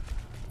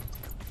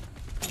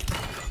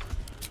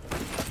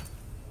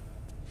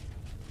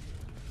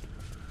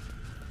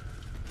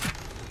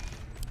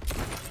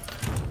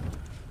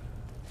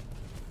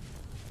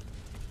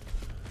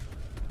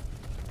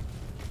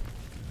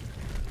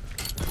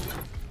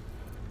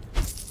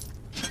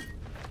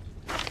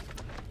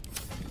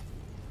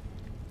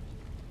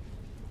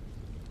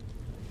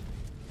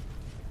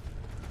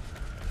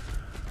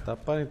 Tá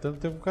aparentando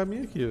ter um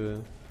caminho aqui,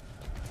 velho.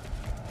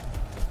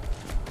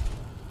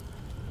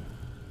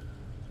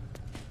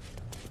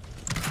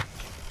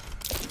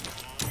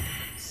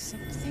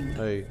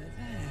 Aí.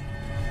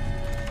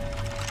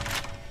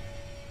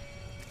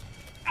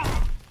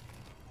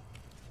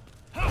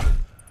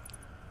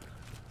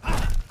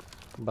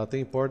 Bater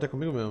em porta é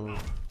comigo mesmo.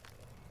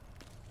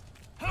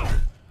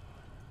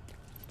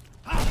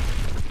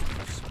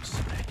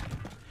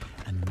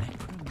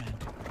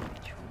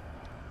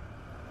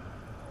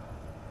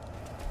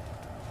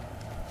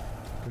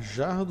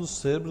 Jarro do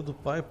cérebro do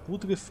pai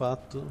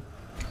putrefato.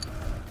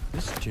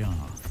 This jar,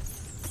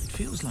 it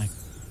feels like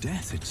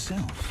death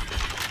itself.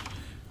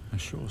 A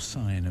sure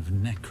sign of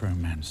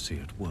necromancy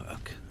at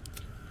work.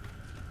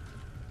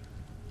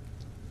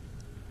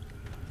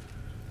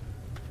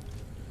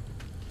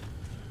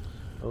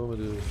 Oh meu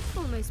Deus.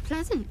 Almost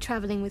pleasant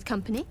traveling with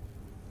company.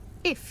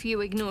 If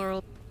you ignore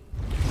all.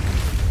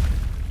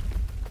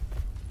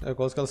 É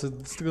quase que ela se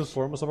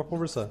transforma só pra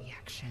conversar.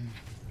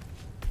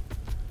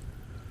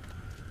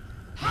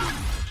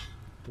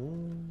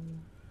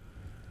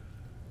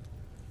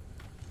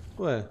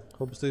 Ué,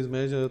 robustez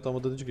média tá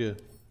mudando de quê?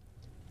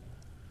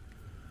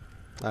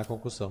 Ah,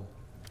 concussão.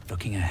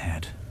 Looking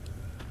ahead.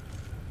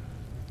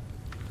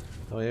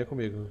 Então aí é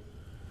comigo.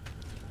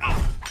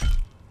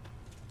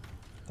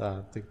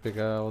 Tá, tem que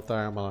pegar outra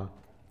arma lá.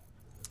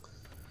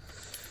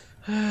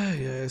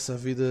 Ai, essa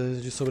vida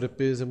de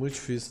sobrepeso é muito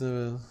difícil, né,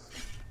 velho?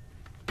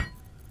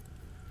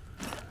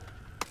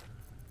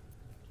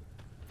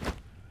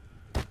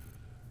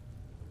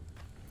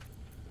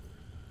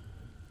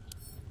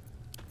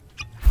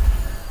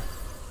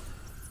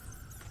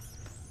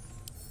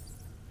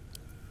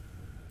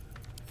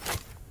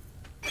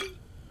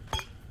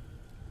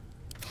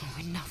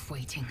 Enough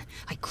waiting.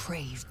 I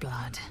crave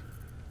blood.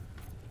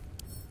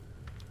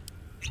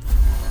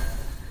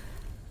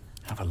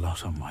 Have a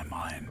lot on my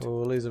mind.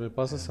 Ô, Laser, me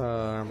passa essa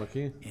arma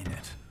aqui. In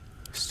it.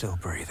 Still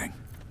breathing.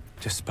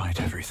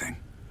 Despite everything.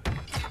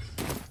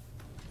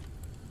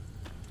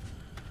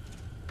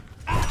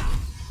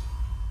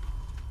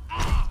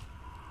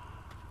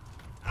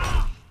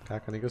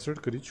 Caraca, nem que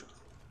acerto crítico.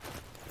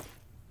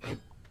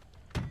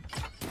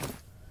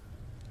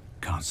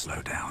 Can't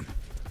slow down.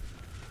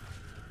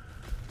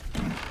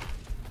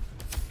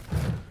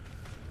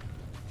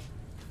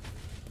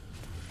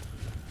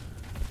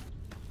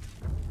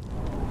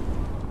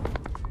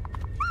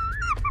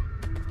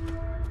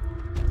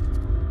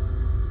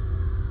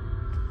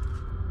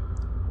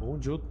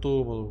 Onde eu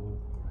tô, maluco?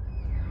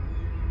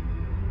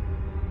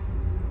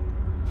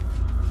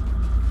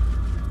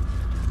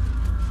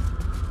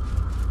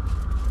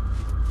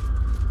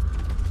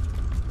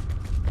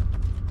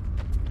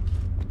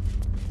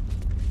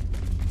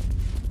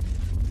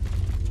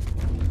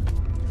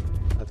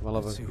 Ah, tem uma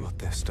alavanca. Let's see what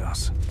this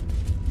does.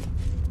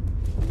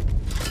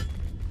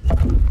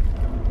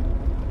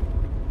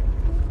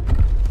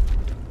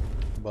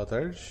 Boa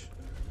tarde.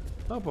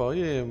 Ah, pô,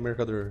 e aí,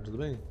 mercador, tudo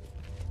bem?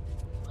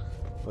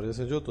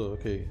 Parece onde eu tô,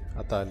 ok.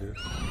 Atalho.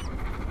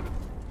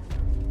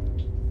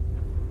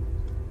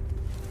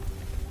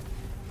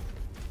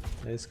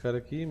 É esse cara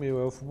aqui, meio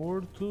elfo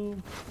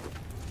morto.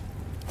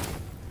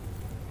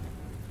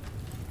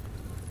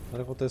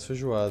 Agora acontece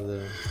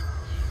feijoada.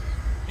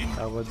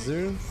 Ah, vou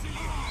dizer.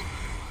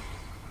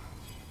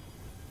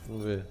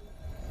 Vamos ver.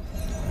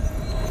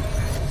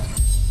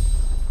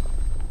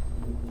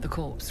 The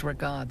corpse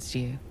regards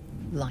you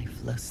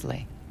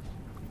lifelessly.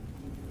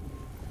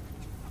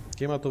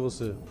 Quem matou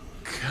você?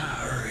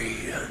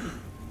 Carrion.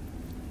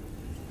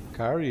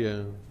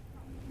 Carrion?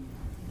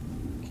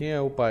 Quem é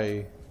o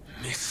pai?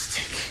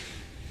 Mystic.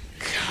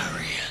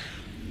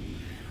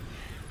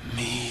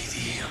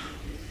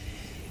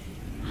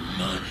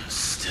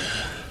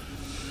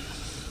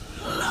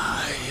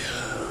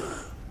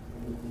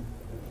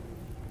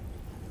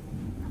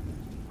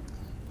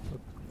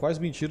 Quais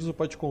mentiras o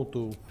pai te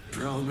contou?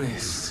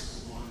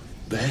 Promise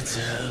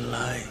better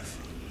life,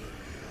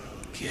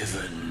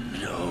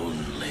 given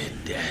only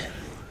death.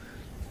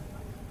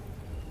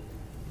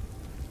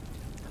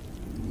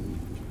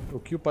 O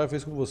que o pai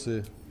fez com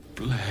você?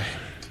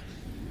 Black,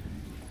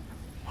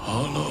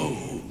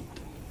 hollow,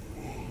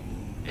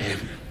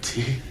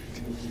 empty,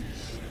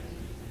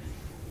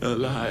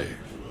 alive,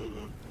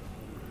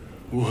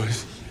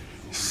 was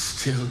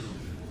still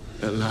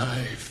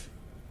alive.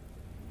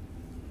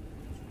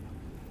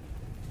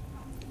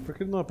 Por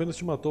que ele não apenas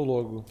te matou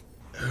logo?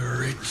 A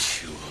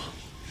ritual,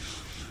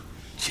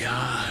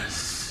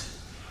 jars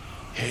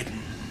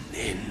hidden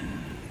in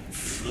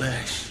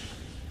flesh.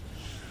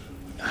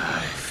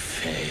 I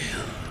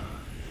fail.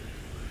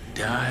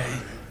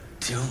 Die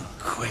too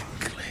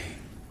quickly.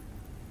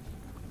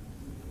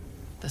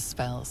 The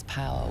spell's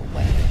power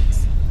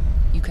wanes.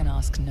 You can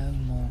ask no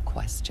more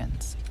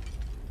questions.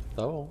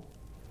 Tá bom.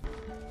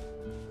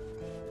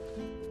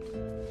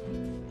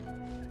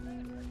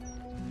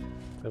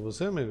 É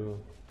você, amigo?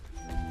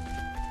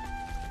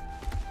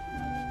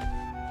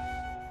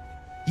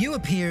 You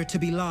appear to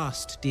be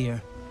lost,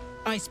 dear.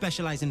 I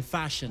specialize in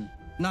fashion,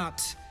 not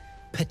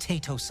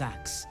potato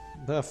sacks.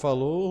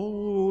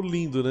 Falou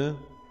lindo, né?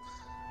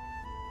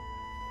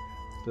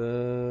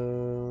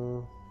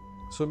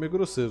 Sou meio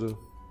grosseiro.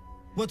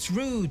 What's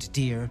rude,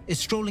 dear, is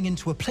strolling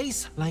into a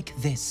place like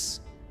this,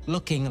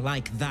 looking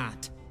like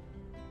that.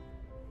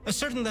 A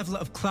certain level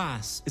of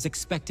class is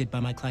expected by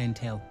my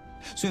clientele.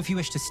 So if you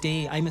wish to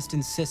stay, I must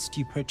insist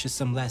you purchase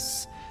some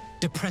less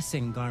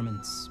depressing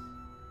garments.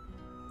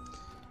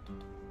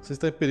 Você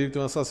está em perigo,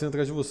 tem um assassino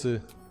atrás de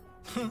você.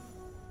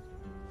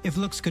 If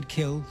looks could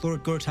kill,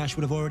 Lord Gortash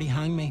would have already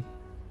hanged me.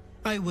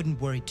 I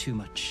wouldn't worry too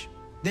much.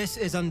 This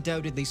is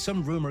undoubtedly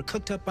some rumor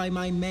cooked up by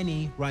my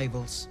many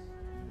rivals.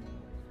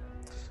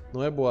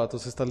 Não é boato,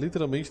 você está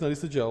literalmente na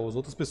lista de alvos.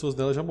 Outras pessoas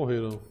dela já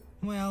morreram.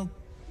 Well,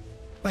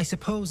 I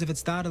suppose if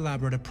it's that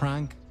elaborate a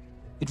prank,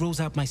 it rules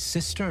out my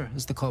sister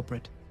as the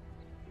culprit.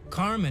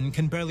 Carmen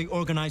can barely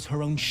organize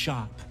her own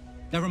shop.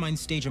 Never mind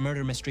stage a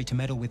murder mystery to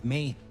meddle with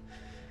me.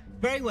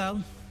 Very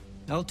well.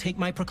 I'll take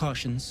my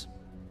precautions.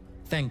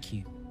 Thank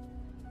you.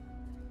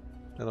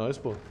 É nóis,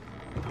 pô.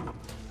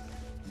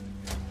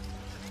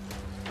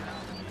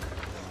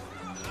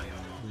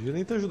 Não devia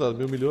nem ter ajudado,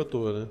 me humilhou à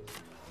toa, né?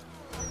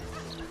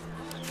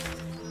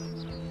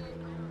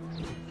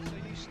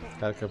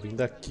 Cara, que eu vim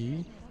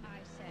daqui.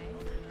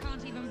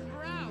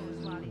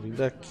 Vim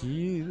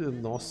daqui.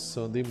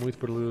 Nossa, eu andei muito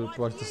por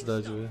baixo da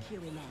cidade, velho.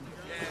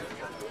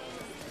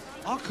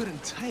 I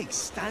couldn't take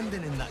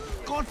standing in that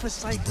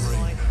godforsaken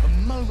line a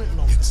moment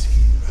longer.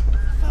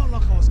 Felt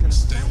like I was gonna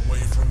stay away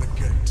from the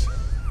gate.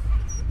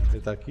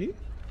 Ele tá aqui?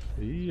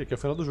 Ih, aqui é o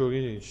final do jogo,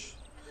 hein, gente.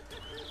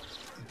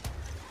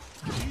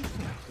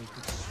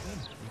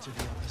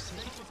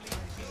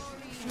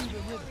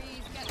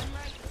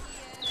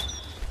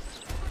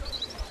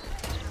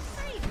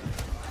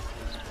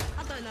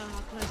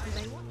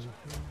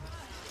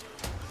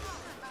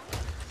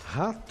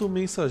 Rato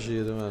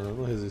mensageiro, mano, eu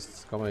não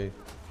resisto. Calma aí.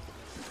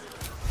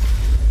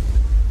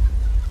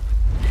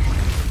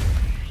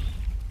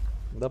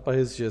 Não dá pra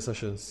resistir a essa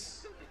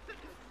chance.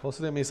 Qual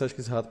seria a mensagem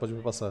que esse rato pode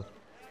me passar?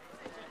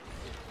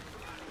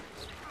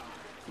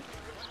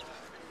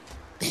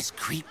 There's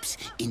creeps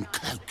in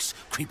cloaks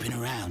creeping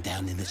around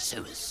down in the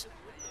sewers.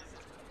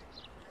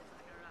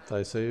 Tá,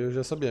 isso aí eu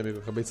já sabia, amigo.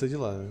 Eu acabei de sair de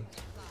lá, né?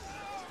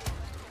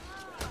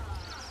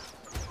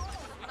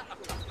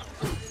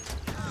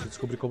 Deixa eu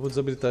descobrir como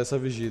desabilitar essa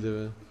vigília,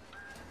 velho.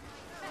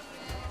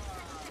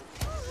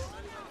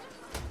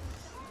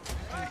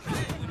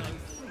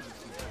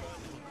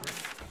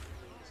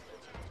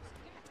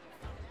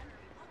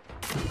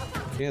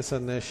 Quem é essa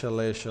Nesha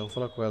Lesha? Vamos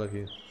falar com ela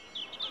aqui.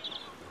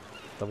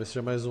 Talvez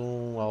seja mais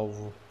um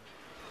alvo.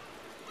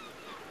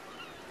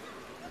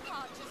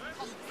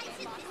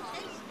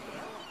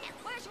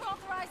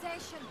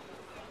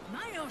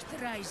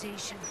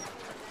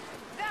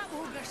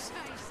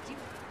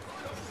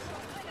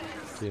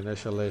 Aqui,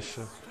 Nesha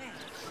Lesha.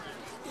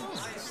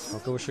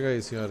 Como que eu vou chegar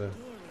aí, senhora?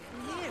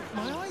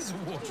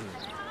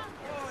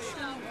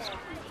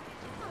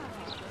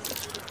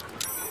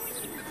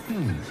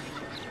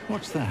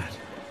 What's that?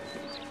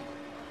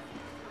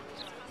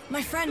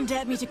 My friend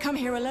dared me to come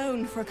here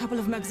alone for a couple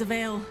of mugs of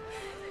ale.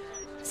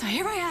 So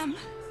here I am.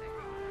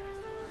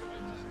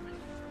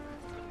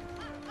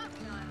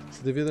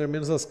 Você devia dar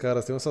menos as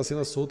caras. Tem um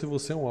assassino solto e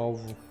você é um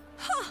alvo.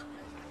 Huh.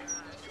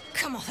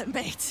 Come on,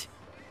 mate.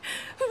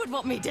 Who would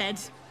want me dead?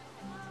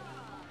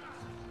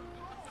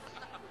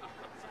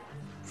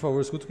 Por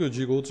favor, escuta o que eu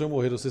digo. Outros já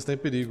morreram. Você está em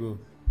perigo.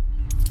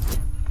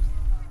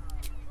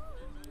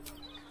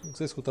 Não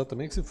precisa escutar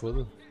também, que se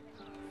foda.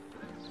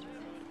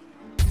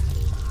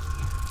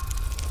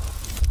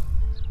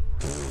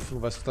 Não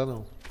vai escutar,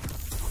 não.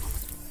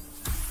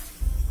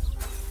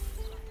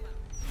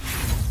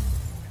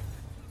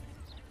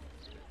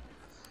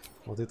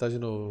 Vamos tentar de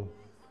novo.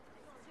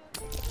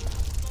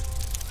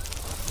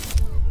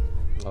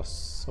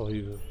 Nossa,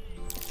 horrível.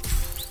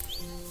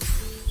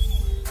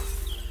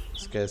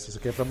 Esquece, isso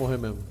aqui é pra morrer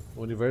mesmo.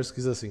 O universo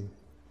quis assim.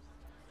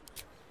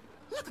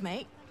 Look,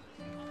 mate.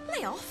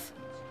 Lay off.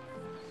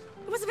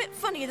 It was a bit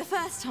funny the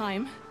first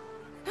time.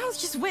 That was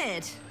just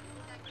weird.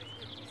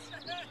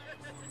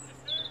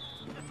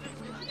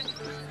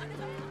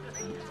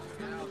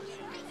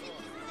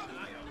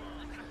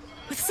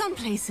 With some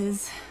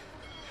places,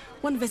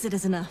 one visit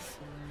is enough.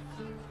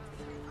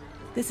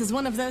 This is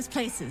one of those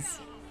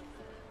places.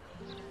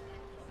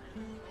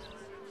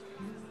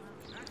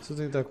 Se eu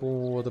tentar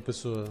com outra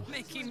pessoa.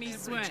 Making me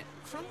sweat.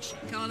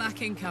 Can't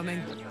hack incoming.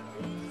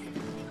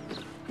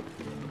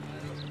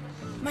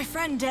 My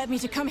friend dared me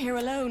to come here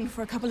alone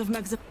for a couple of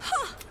mugs of...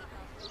 Ha!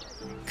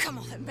 Come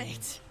on then,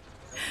 mate.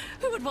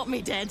 Who would want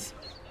me dead?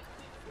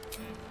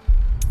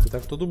 Tentar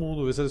com todo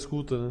mundo, ver se ela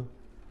escuta, né?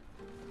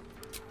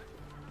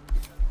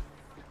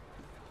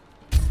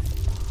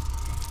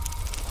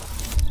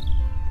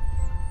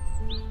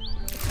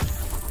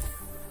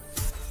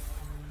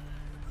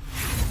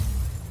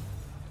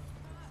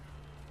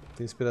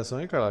 Tem inspiração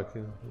aí, Carlac?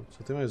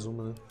 Só tem mais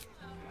uma, né?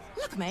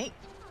 Look, mate.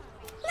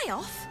 Lay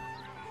off.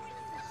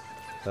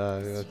 Tá,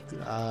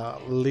 a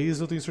Liz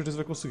eu tenho certeza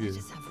que vai conseguir.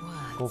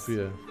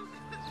 Confia.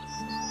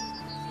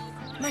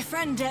 My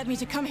friend dared me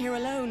to come here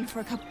alone for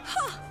a couple...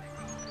 Ha!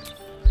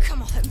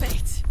 Come on then,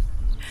 mate.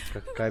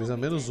 Carisma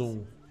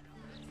 -1.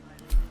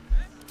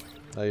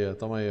 Aí, ó,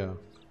 toma aí, ó.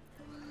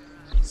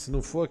 Se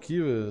não for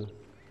aqui, velho.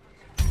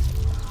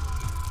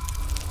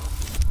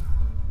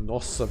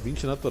 Nossa,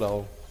 20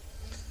 natural.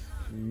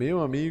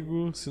 Meu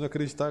amigo, se não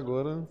acreditar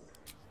agora.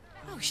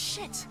 Oh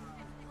shit!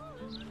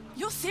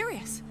 You're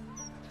serious?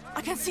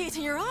 I can see it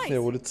in your eyes. É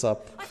o olho de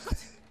sapo.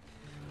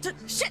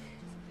 Shit!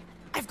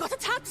 I've got a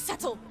tab to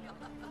settle.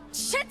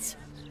 Shit!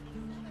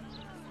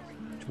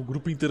 Tipo, o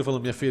grupo inteiro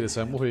falando, minha filha,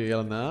 você vai morrer. E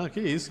ela, não, que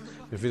isso?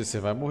 Minha filha, você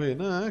vai morrer.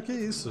 Não, que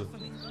isso?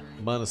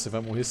 Mano, você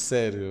vai morrer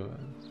sério.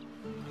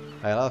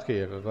 Aí ela,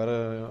 ok, agora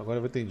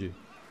eu entendi.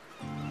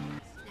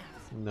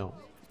 Não.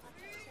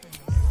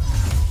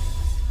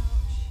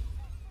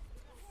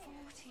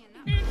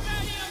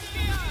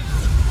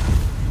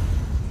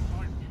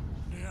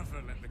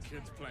 Never let the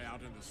kids play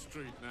out in the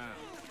street now.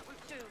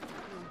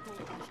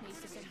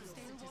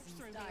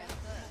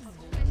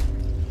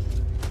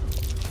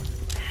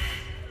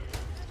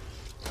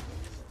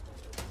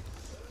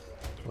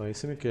 Aí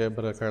você me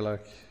quebra,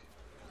 Carlac.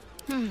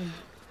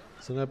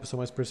 Você não é a pessoa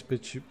mais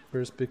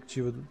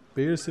perceptível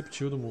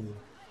do mundo.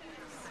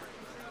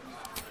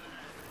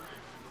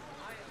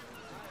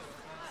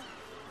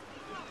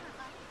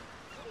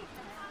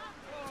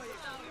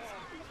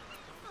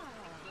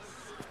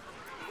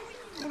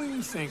 What do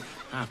you think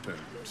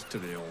happened to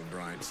the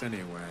Albrights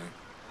anyway?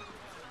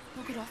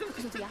 Knock it off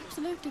because of the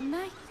absolute, didn't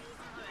they?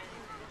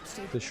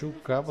 Deixou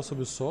cava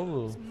sob o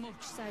solo?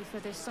 Much safer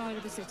this side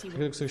of the city.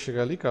 Você consegue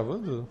chegar ali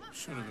cavando?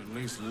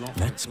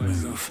 Let's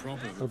move.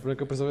 O problema é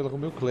que eu precisava ir lá com o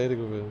meu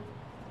clérigo, velho.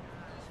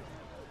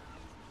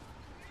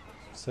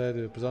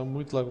 Sério, eu precisava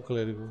muito ir lá com o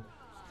clérigo.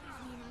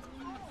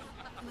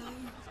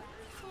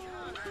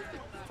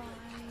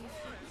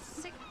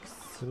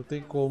 Não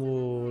tem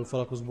como eu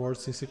falar com os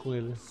mortos sem ser com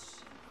ele.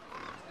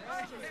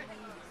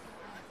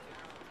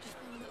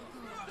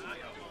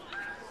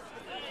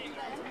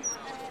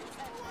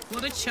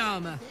 What a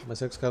charmer. Mas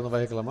será que os caras não vão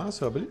reclamar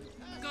se eu abrir?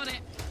 Got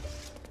it.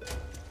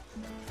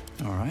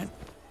 All right.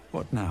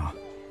 What now?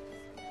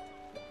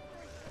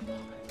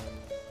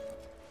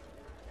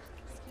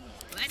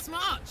 Let's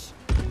march.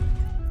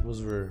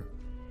 Vamos ver.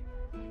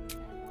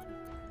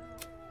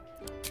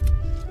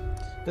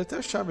 Deve ter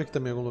a chave aqui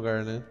também em algum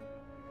lugar, né?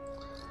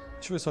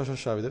 Deixa eu ver se eu acho a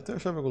chave. Deve ter a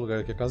chave em algum lugar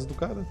aqui. É a casa do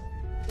cara.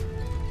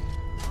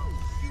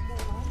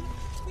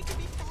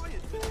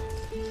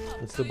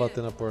 Antes de eu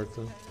bater na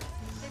porta.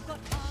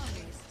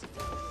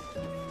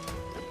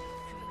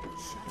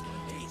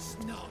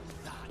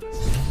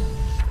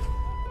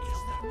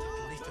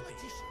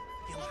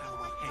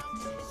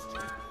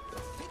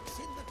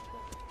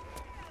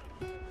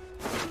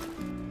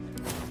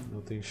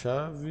 Não tem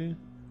chave.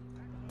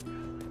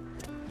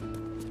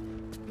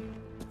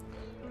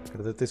 O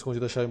cara deve ter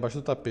escondido a chave embaixo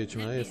do tapete,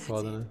 mas aí é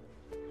foda, né?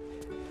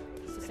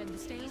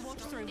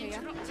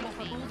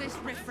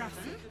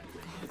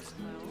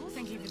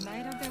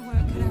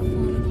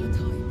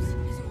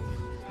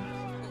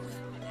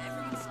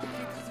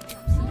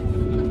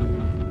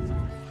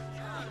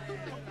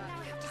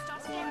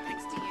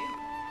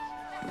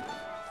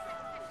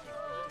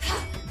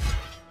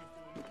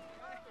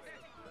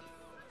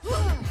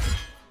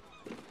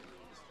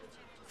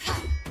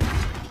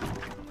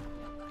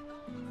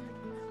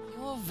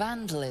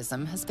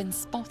 Vandalism has been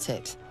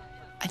spotted.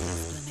 An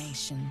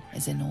explanation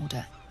is in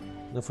order.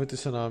 Não foi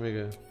intencional,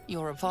 amiga.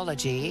 Your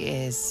apology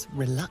is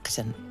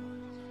reluctant.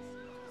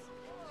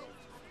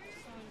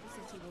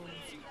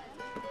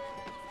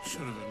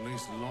 Should have at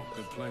least locked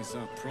the place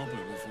up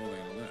properly before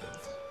they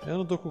left. Eu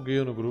não tô com o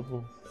Gale no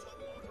grupo.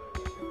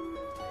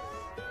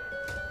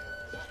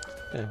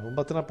 É, vamos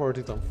bater na porta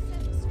então.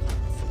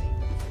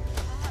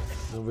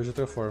 Não vejo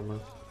outra forma.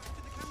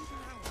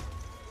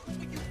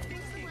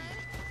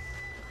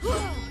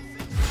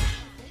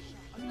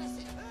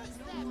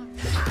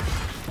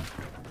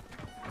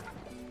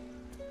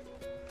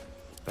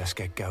 Let's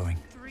get going.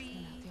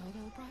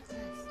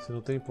 Se não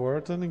tem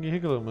porta, ninguém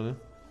reclama, né?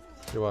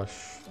 Eu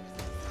acho.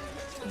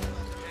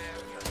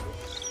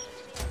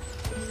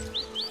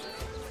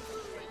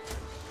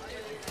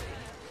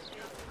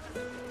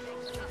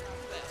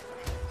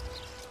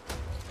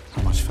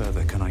 How much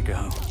further can I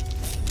go?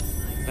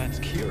 That's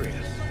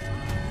curious.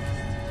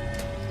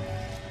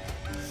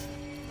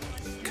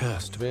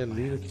 Cursed.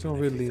 Velino, o que é um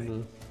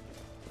velino?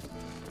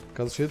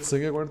 Casa cheia de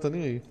sangue agora não tá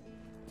nem aí.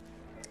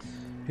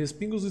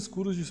 Respingos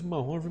escuros de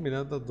marrom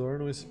avermelhado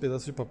adornam esse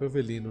pedaço de papel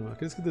velino.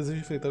 Aqueles que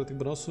desejam enfrentar o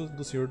templo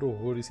do Senhor do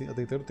Horror e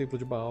adentrar o templo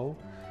de Baal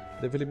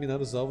devem eliminar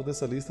os alvos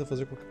dessa lista e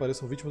fazer com que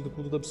pareçam vítimas do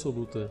culto da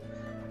absoluta.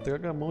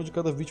 Traga a mão de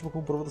cada vítima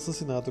como prova do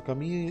assassinato.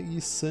 Caminhe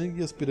e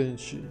sangue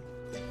aspirante.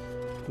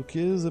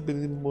 Duquesa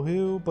Belino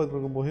morreu, Padre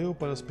Dragão morreu,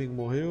 Palhaço Pingo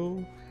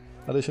morreu,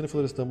 Alexandre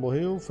Florestan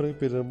morreu, Frank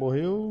Pereira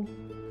morreu.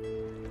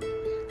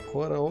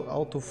 Cora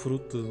Alto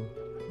Fruto.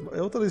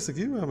 É outra lista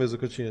aqui ou é a mesma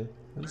que eu tinha?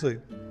 Eu não sei.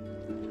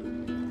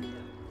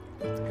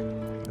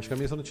 Acho que a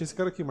minha só não tinha esse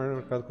cara aqui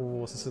marcado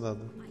como assassinado.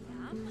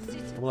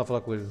 Vamos lá falar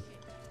com ele.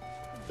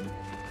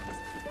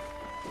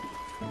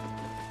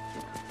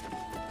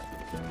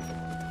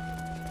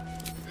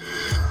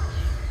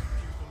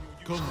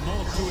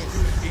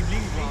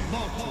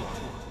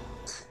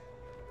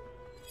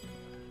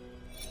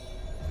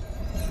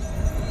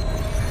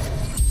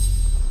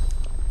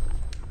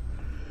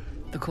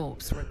 The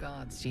corpse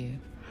regards you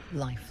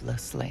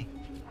lifelessly.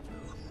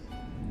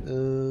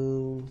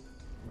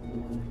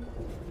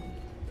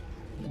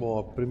 Bom,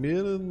 a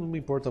primeira não me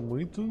importa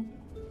muito.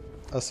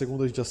 A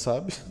segunda a gente já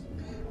sabe.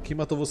 Quem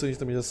matou você a gente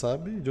também já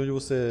sabe. De onde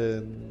você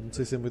é, não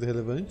sei se é muito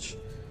relevante.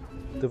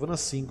 Então eu vou na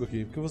 5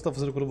 aqui. O que você está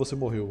fazendo quando você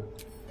morreu?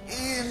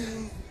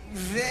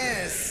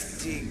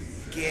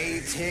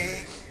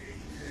 Investigating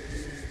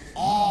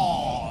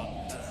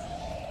odd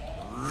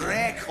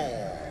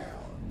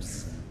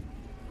records.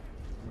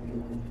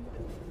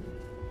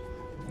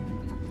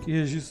 Que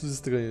registros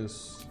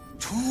estranhos?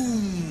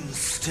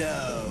 Tombstone.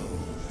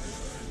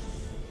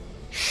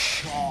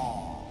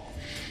 Shaw.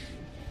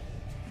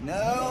 No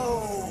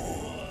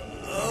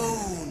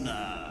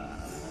owner.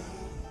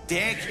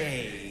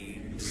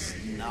 Decades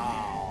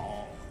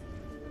now.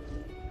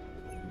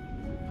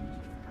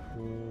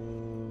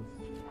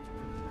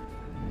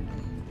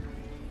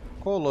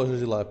 Qual loja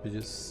de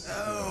lápides?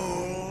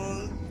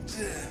 Old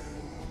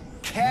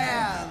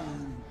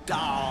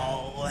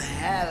Candle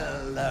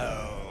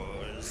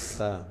Hellos.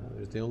 Tá,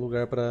 eu tenho um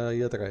lugar pra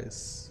ir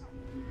atrás.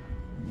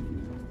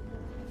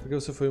 Porque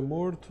você foi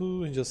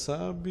morto, a gente já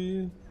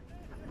sabe.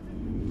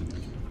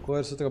 Qual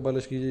era o seu trabalho?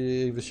 Acho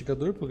que é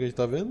investigador, pelo que a gente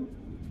tá vendo. O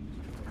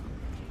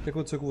que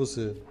aconteceu com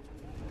você?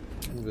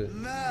 Vamos ver.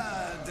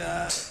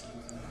 Murder.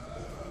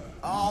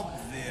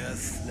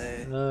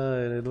 Obviously.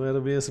 Ah, não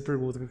era bem essa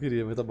pergunta que eu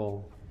queria, mas tá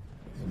bom.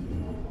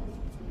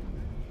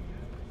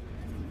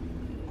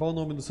 Qual o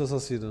nome do seu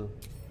assassino?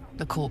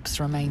 The corpse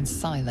remains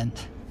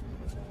silent.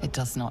 It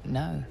does not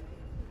know.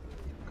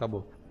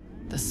 Acabou.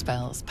 The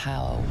spell's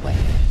power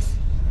wanes.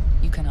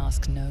 You can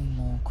ask no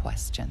more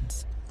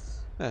questions.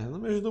 Não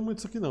me ajudou muito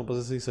isso aqui não, pra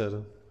ser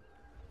sincero.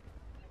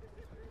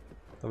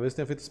 Talvez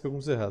tenha feito as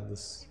perguntas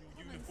erradas.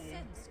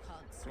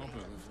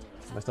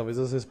 Mas talvez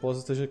as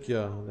respostas estejam aqui,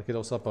 ó, naquele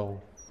alçapão.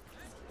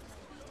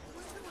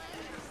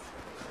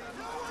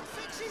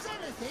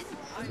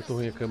 Muito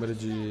ruim a câmera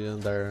de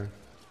andar.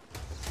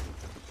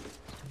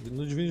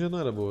 No Divino já não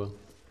era boa.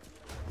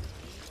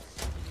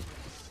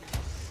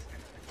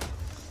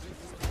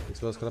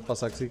 Se os caras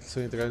passar aqui, se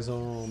eu entrar eles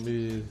vão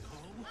me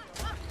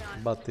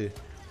bater.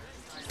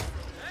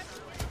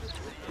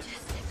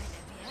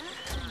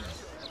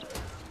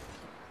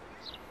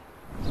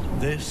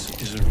 This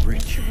is a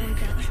ritual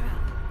killing,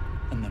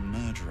 and the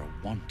murderer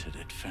wanted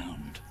it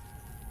found.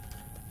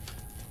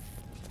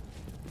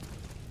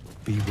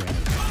 Beware,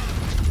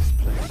 this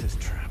place is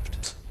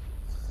trapped.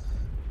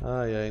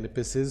 Ai,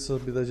 NPCs e sua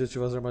habilidade de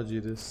ativar as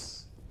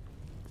armadilhas.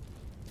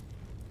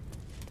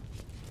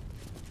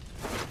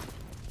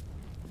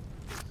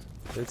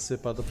 Pede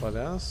separar do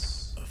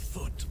palhaço. A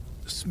foot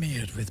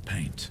smeared with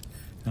paint,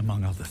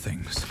 among other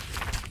things.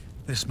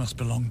 This must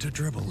belong to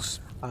Dribbles.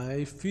 A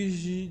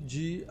efígie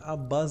de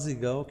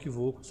Abazigal que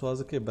voou com sua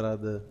asa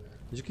quebrada.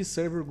 De que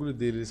serve o orgulho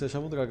dele? Ele se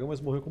achava um dragão,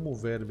 mas morreu como um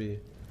verme.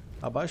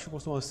 Abaixo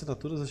constam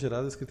assinaturas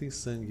exageradas que tem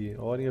sangue.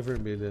 A Ordem é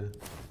vermelha.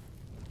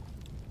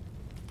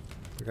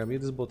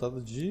 Pergaminho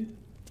desbotado de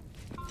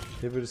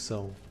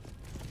reversão.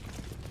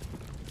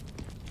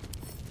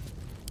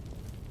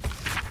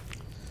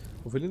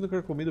 O velino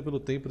carcomido pelo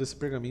tempo desse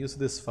pergaminho se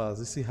desfaz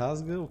e se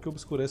rasga, o que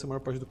obscurece a maior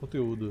parte do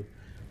conteúdo.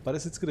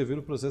 Parece descrever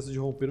o processo de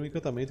romper um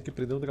encantamento que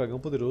prendeu um dragão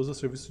poderoso a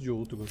serviço de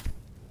outro.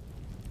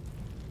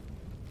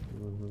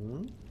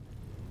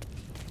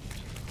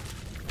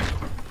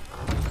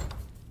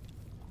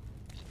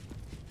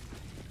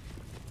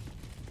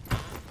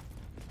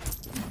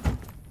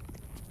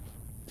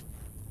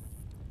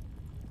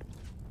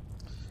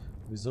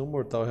 Visão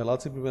Mortal,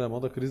 relatos em primeira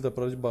mão da crise da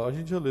prova de Baal. A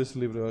gente já leu esse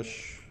livro, eu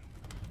acho.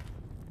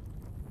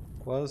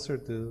 Quase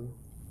certeza.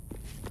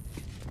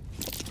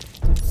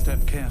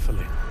 Step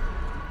carefully.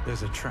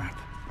 There's a trap.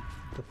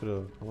 Tá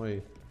pronto, vamos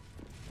aí.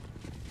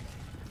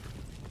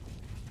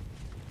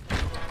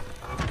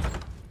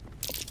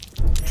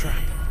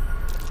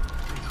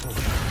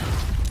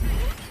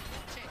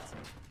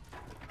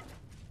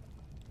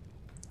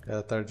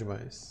 Era tarde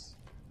demais.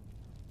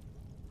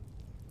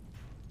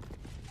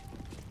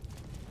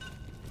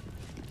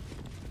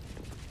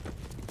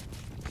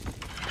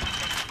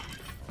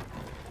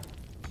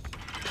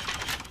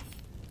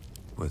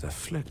 With a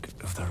flick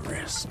of the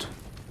wrist.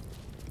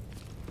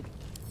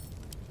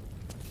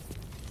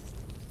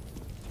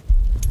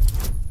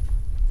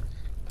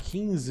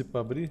 $15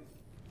 pra abrir?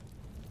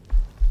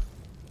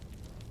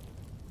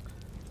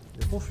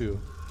 Eu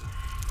confio.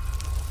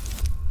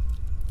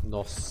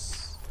 Nossa.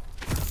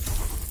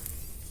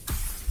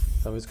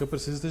 Talvez o que eu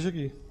preciso esteja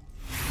aqui.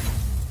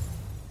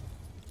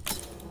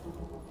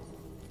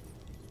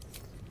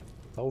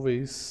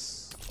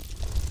 Talvez.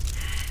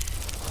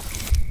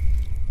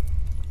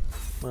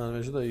 Mano, me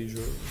ajuda aí,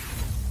 jogo.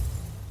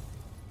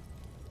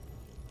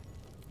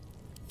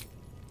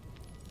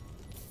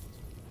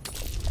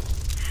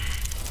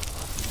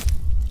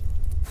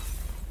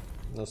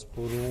 Nossa,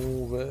 por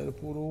um, velho,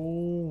 por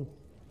um.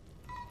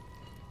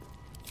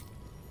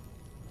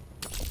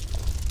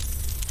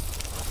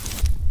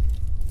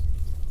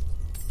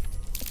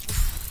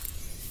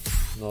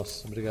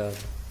 Nossa, obrigado.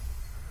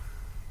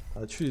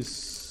 Tá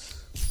difícil.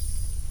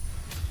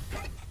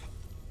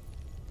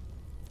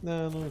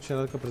 Não tinha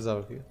nada que eu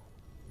precisava aqui.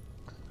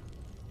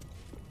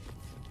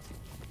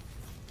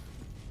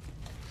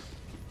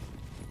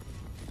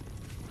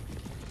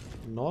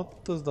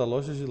 Notas da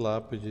loja de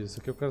lápides. Isso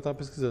aqui o cara tava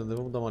pesquisando,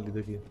 vamos dar uma lida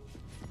aqui.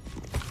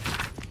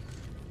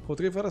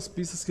 Encontrei várias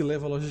pistas que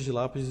levam a loja de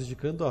lápides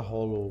indicando a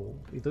Hollow.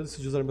 Então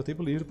decidi usar meu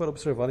tempo livre para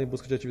observar em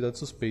busca de atividades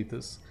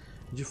suspeitas.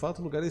 De fato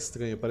o lugar é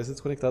estranho, parece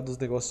desconectado dos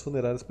negócios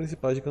funerários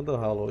principais de Candle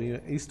Hollow, em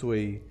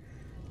Eastway.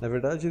 Na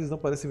verdade eles não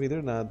parecem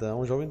vender nada, há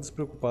um jovem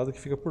despreocupado que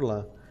fica por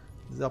lá,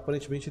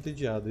 aparentemente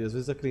entediado, e às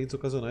vezes há clientes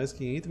ocasionais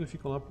que entram e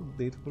ficam lá por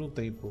dentro por um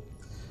tempo.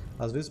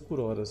 Às vezes por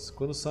horas.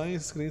 Quando saem,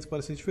 esses clientes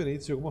parecem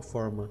diferentes de alguma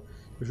forma.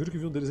 Eu juro que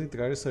vi um deles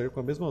entrar e sair com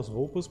as mesmas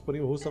roupas,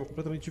 porém o rosto estava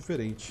completamente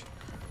diferente.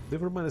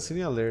 Devo permanecer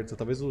em alerta,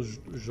 talvez o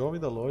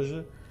jovem da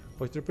loja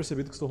pode ter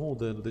percebido que estou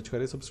rondando.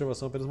 Dedicarei essa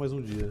observação apenas mais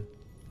um dia.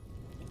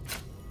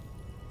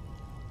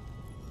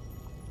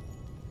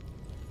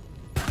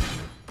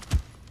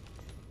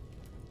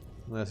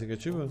 Não é assim que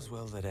ativa?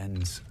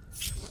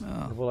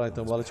 Eu vou lá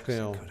então, bala de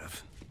canhão.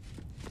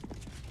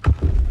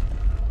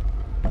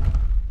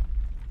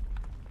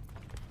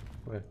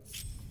 Ué.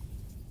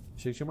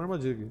 Achei que tinha uma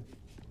armadilha aqui.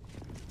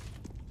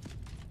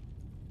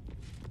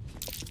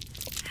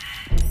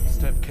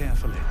 Step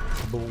carefully.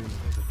 Boom.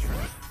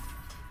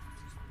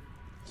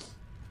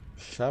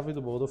 Chave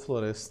do baú da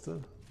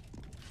floresta.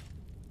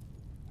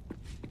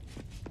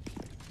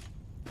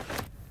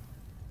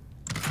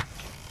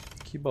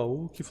 Que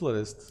baú, que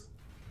floresta.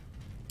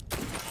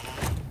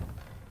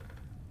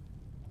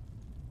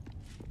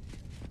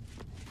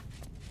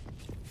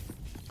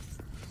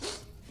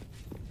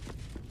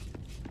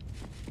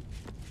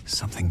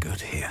 Something good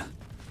here.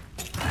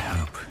 I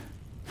hope.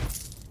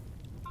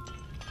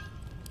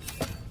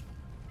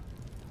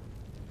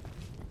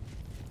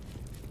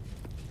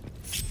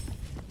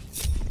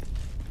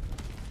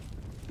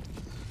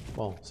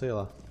 Bom, sei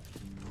lá.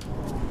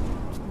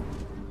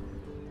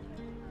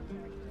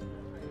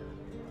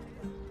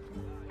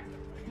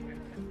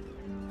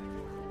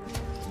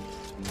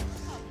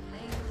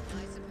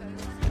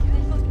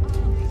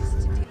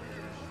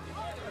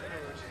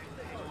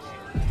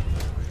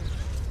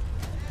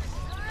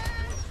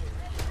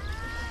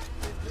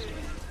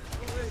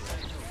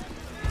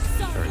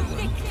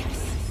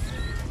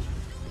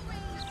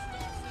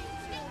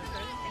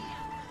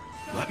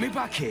 Let me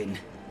back in,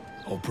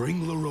 or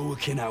bring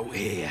Leroykin out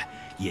here,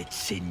 you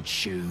tin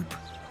tube.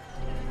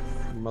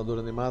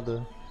 Armadura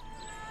animada.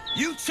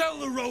 You tell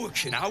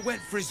Leroykin I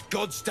went for his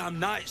goddamn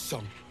night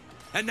song,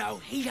 and now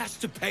he has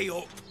to pay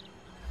up.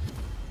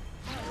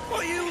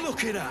 What are you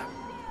looking at?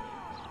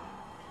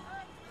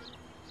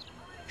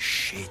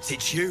 Shit,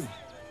 it's you.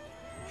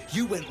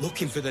 You went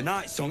looking for the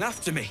night song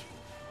after me.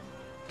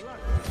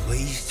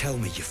 Please tell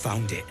me you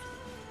found it.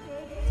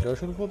 Eu acho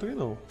que eu não encontrei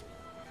não.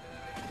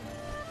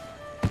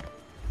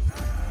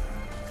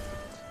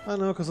 Ah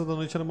não, a Canção da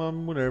Noite era uma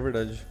mulher, é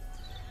verdade.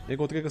 Eu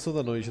encontrei a Canção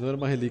da Noite, não era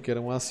uma relíquia, era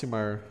um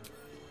Aasimar.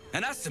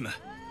 Anathema?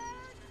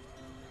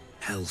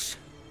 Hells.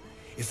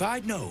 If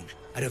I'd known,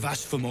 I'd have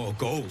asked for more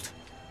gold.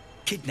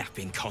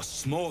 Kidnapping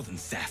costs more than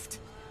theft.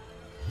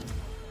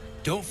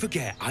 Don't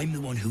forget, I'm the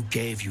one who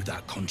gave you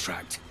that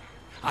contract.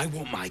 I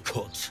want my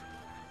cut.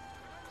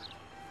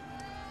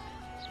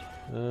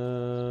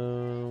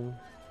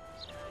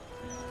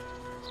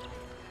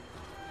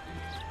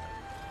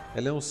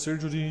 Ela é um ser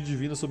de origem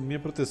divina sob minha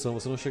proteção,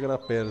 você não chegará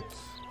perto.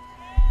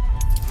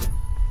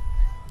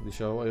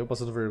 Deixa eu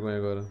passando vergonha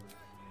agora.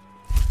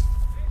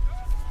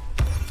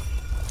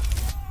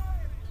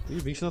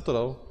 Ih, 20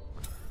 natural.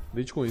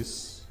 Leite com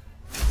isso.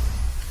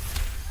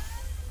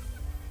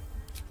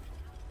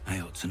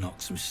 I ought to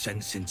knock some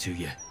sense into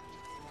you.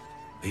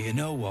 But you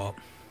know what?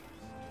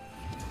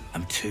 I'm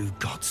I'm too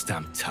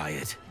goddamn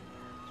tired.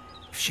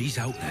 If she's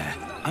out there,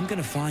 I'm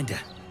gonna find her.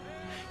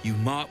 You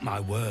mark my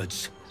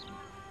words.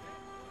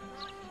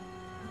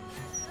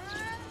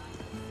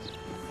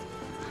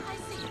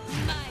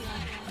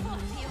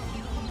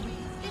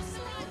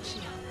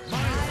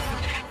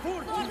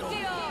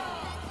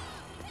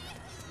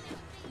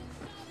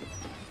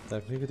 Tá,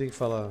 o que eu tenho que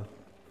falar?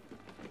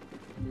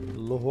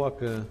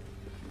 Lohuacan.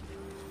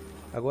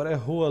 Agora é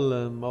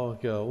Roalam, ó,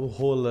 aqui ó, o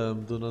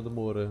Roalam do Nando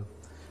Moura.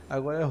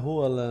 Agora é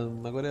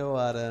Roalam, agora é o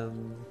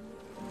Aram.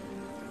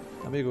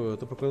 Amigo, eu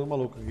tô procurando um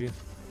maluco aqui.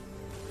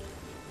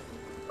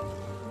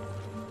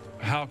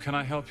 How can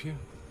I help you?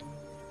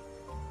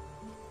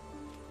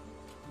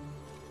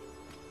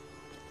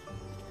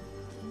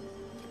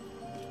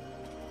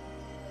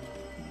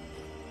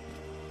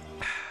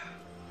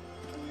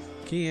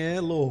 Quem é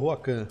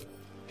Lohuacan?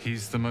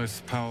 He's the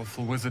most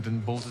powerful wizard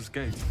in Baldur's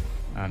Gate,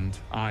 and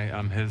I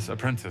am his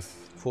apprentice.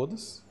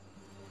 Foda-se.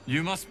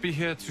 You must be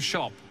here to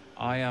shop.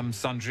 I am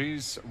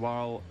Sundries,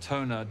 while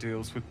Tona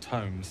deals with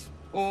tomes.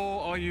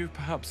 Or are you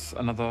perhaps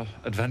another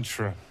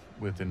adventurer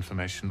with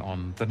information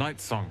on the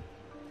Night Song?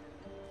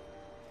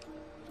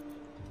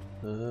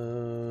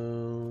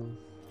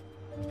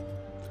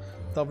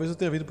 Talvez eu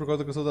tenha vindo por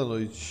causa da Canção da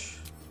Noite.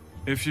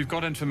 If you've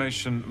got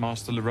information,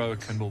 Master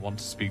Leroican will want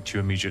to speak to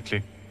you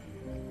immediately.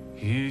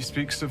 He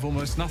speaks of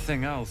almost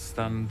nothing else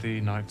than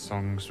the Night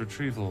Song's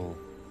retrieval.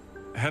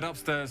 Head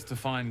upstairs to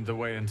find the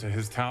way into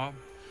his tower,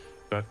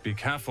 but be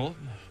careful.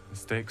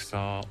 Mistakes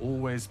are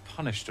always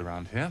punished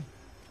around here.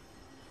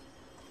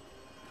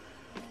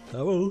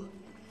 Tá bom.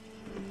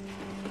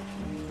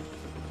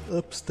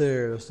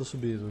 Upstairs, tô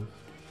subindo.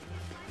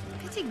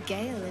 Pity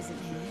Gale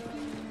isn't here.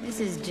 This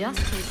is just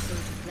his sort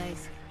of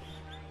place.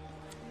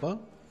 What?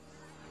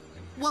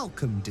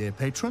 Welcome, dear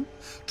patron,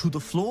 to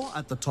the floor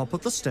at the top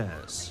of the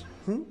stairs.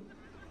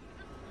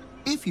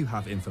 If you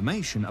have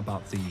information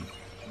about the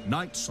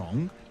Night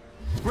Song,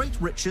 great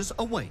riches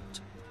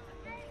await.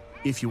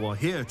 If you are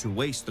here to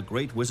waste the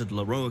great wizard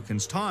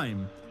Leroican's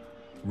time,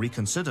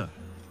 reconsider.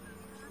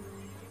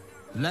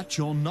 Let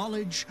your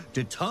knowledge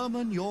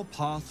determine your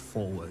path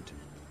forward.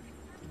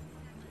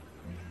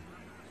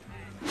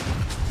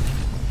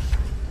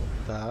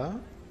 Tá.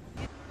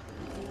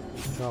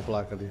 Tem uma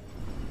placa ali.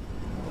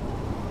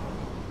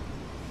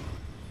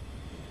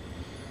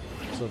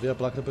 Só vi a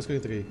placa depois que eu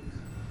entrei.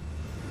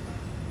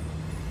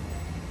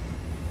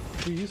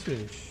 Que isso,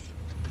 gente?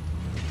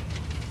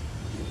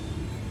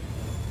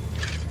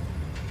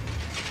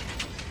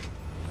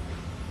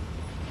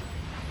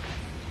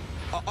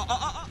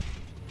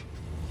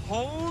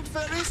 Hold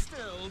very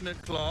still,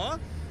 Nicklaw.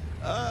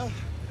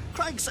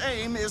 Craig's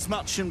aim is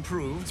much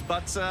improved,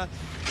 but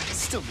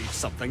still leaves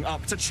something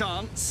up to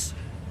chance.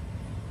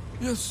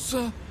 Yes,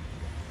 sir.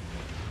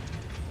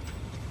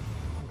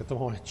 Vai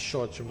tomar um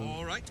headshot, mano.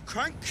 All right,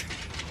 Crank.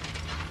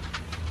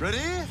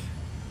 Ready?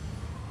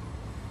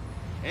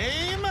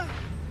 Aim.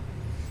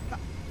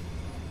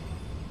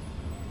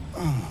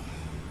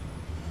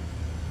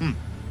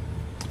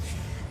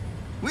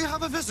 We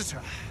have a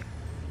visitor.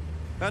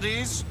 At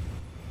ease.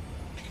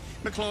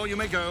 McClaw, you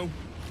may go.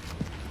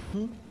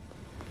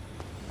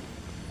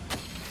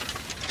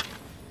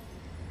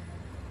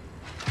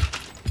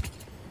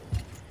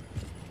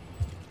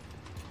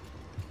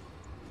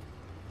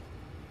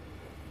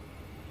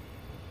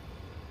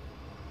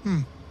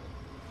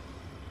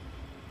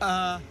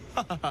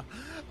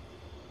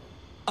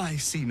 I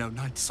see no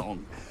Night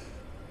Song.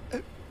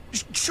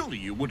 Surely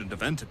you wouldn't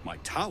have entered my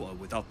tower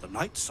without the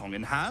Night Song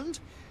in hand?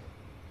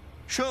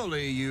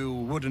 Surely you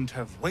wouldn't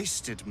have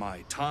wasted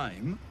my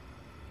time?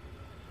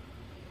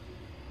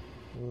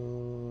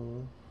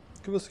 O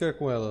que você quer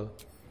com ela?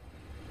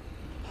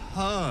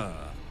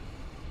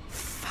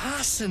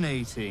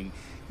 Fascinating.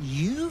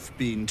 You've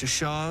been to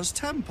Shah's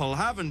temple,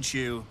 haven't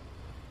you?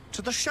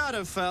 To the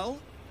Shadowfell?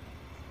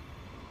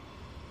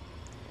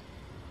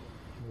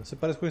 Você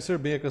parece conhecer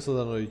bem a Canção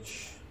da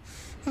Noite.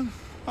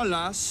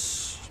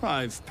 Alas,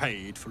 I've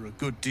paid for a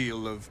good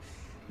deal of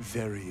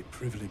very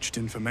privileged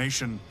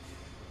information.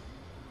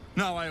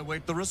 Now I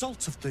await the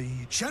results of the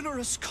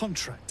generous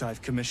contract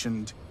I've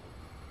commissioned.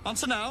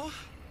 Answer now,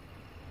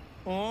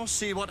 or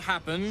see what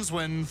happens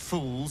when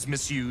fools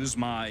misuse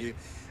my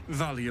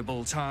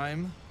valuable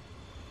time.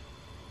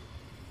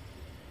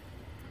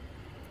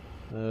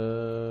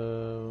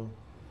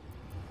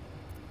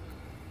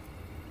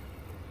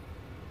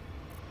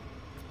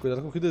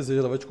 Cuidado com o que deseja,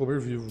 ela vai te comer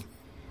vivo.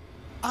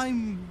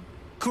 I'm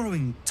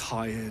growing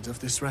tired of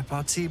this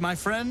repartee, my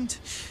friend.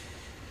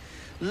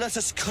 Let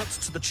us cut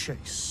to the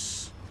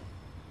chase.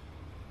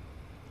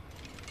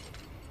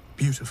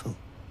 Beautiful,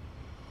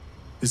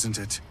 isn't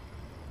it?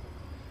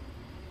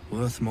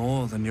 Worth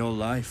more than your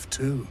life,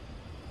 too.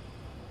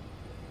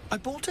 I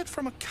bought it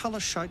from a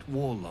Kalashite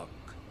warlock.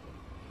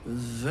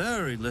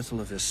 Very little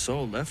of his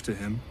soul left to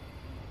him.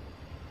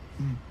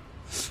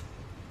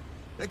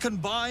 It can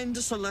bind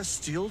a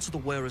celestial to the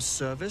wearer's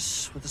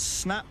service with a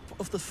snap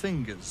of the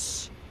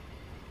fingers.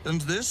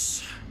 And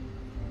this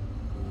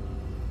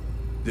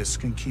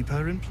can keep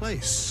her in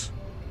place.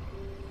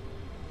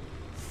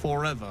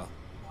 Forever.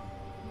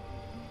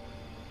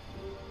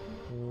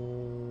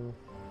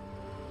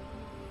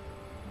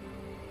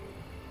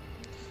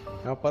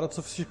 É uma parada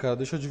sofisticada,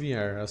 deixa eu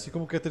adivinhar. Assim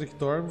como Ketherick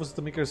Thorn, você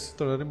também quer se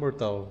tornar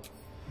imortal.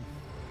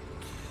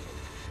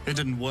 It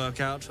didn't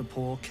work out for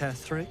poor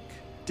Ketherick,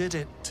 did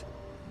it?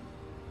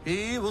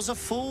 He was a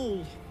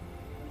fool.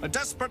 A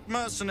desperate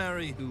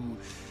mercenary who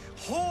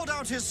poured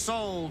out his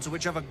soul to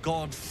whichever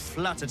god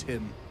flattered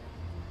him.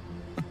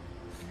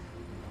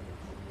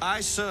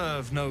 I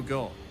serve no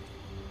god,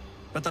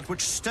 but that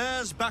which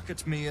stares back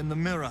at me in the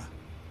mirror.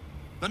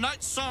 The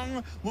Night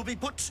Song will be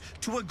put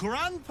to a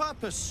grand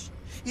purpose,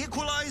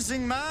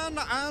 equalizing man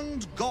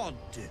and god.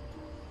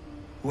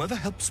 Whoever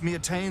helps me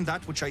attain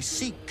that which I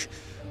seek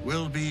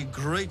will be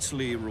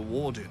greatly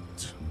rewarded.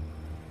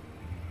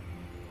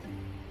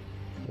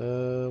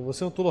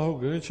 Você é um tolo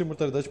arrogante e a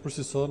imortalidade por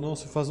si só não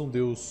se faz um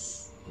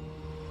deus.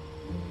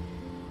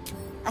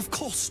 Of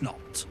course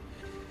not.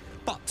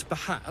 But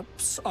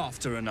perhaps,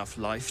 after enough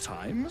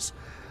lifetimes,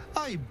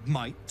 I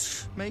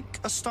might make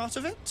a start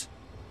of it.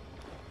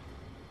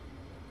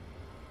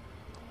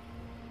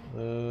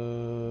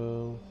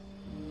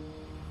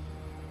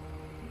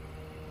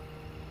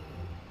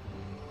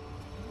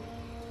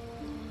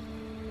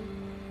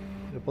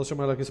 Eu posso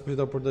chamar ela aqui só pra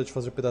dar a oportunidade de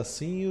fazer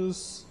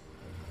pedacinhos.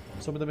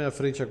 Some da minha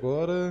frente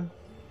agora.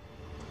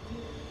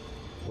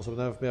 O some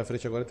da minha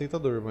frente agora é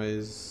tentador,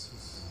 mas...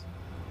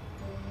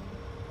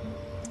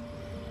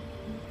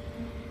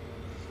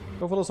 Eu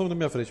vou falar o some da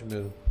minha frente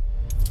primeiro.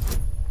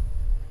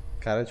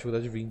 Cara,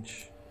 dificuldade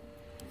 20.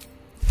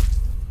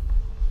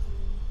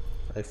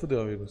 Aí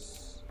fudeu,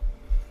 amigos.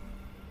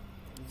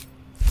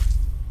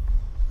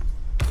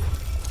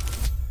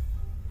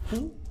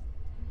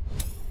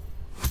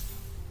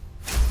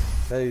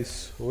 É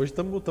isso. Hoje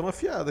tamo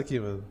afiado aqui,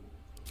 mano.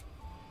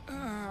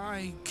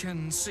 I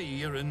can see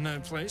you're in no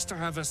place to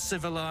have a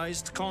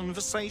civilized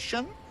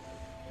conversation.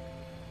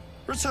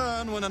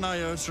 Return when an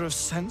iota of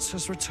sense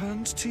has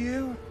returned to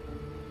you.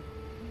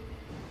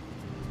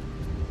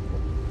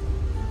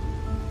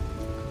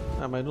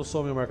 Ah, mas não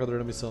some o marcador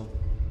da missão.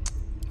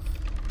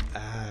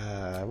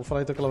 Ah, vou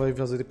falar então que ela vai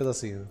fazer de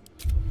pedacinho.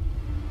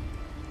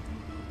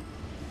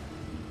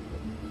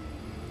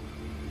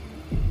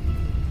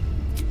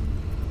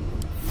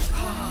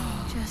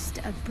 Just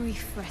a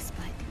brief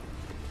respite.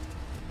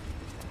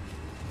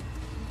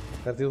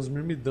 Cara, tem uns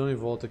mirmidão em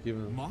volta aqui,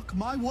 mano. Mark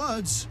my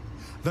words.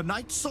 The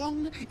Night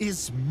Song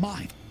is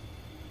mine.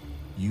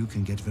 You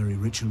can get very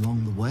rich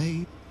along the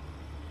way.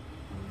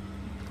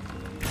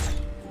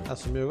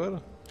 Assumiu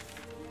agora?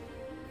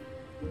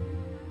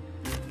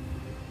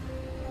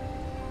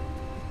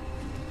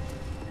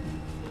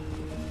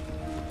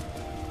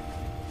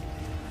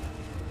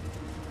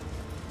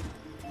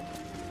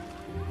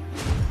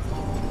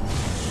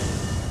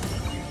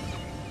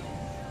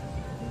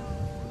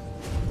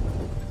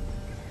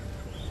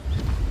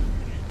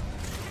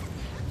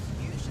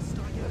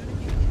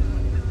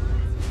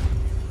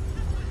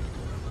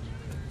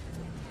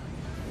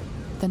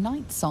 The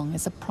Night Song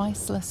is a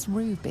priceless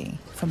ruby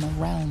from a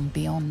realm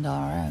beyond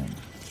our own.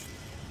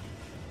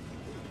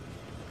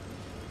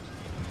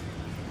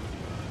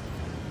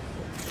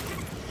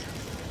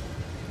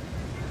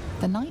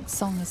 The Night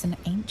Song is an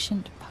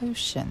ancient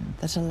potion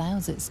that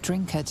allows its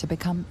drinker to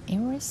become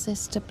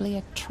irresistibly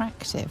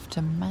attractive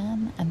to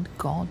man and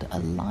god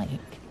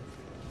alike.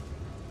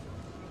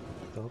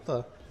 Então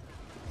tá.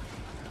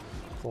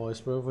 Bom,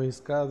 esse problema foi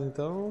arriscado,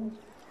 então...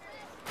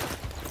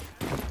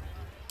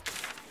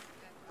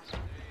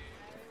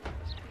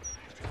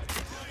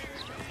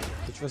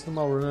 Se tivesse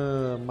numa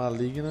urna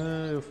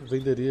maligna, eu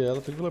venderia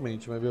ela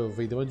tranquilamente, mas meu,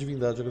 vender uma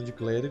divindade jogando de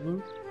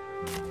clérigo,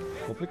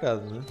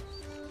 complicado, né?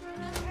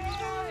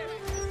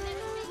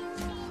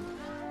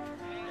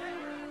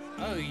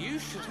 Oh, you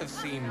should have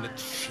seen the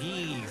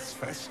cheese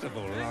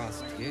festival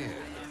last year.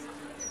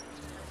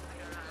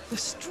 The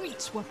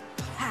streets were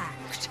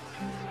packed.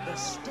 The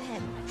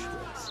stench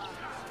was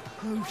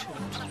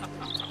potent.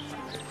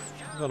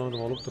 Qual é o nome do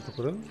maluco que tá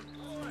procurando?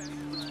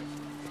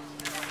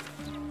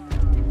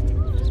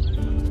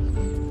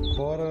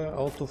 Fora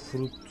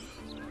Autofruto.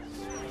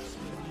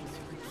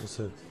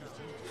 Você.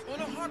 On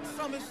a hot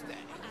summer's day.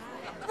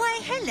 Why,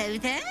 hello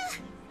there.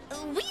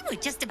 We were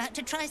just about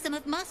to try some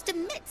of Master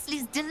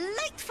Metzley's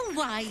delightful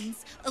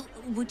wines.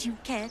 Would you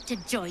care to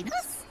join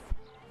us?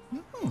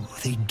 Oh,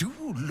 they do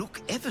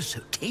look ever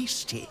so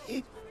tasty.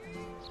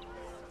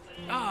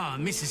 Ah,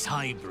 Mrs.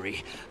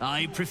 Highbury,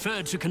 I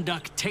prefer to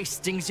conduct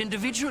tastings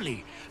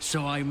individually,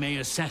 so I may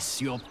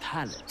assess your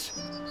palate.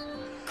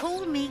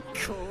 Call me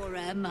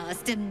Cora,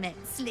 Master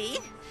Metzley.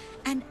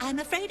 And I'm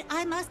afraid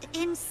I must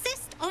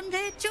insist on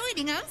their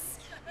joining us.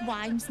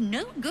 Wine's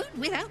no good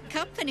without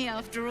company,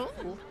 after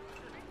all.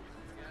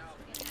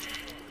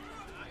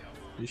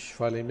 Ixi,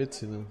 falei em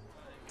medicina.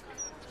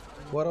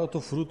 Fora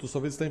Autofruto,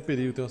 sua vida está em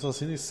perigo. Tem um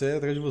assassino em série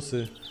atrás de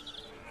você.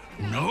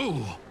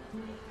 No!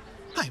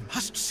 I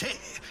must say,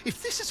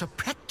 if this is a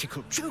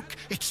practical joke,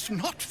 it's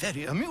not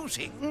very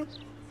amusing.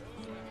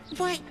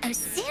 Why, a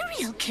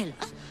serial killer?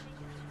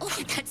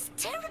 Oh, that's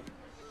terrible.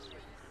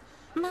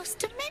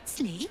 Master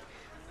Metzley,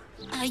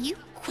 are you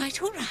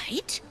quite all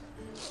right?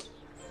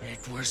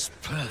 It was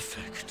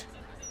perfect.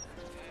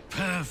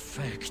 Perfect.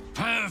 Perfect,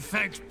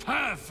 perfect,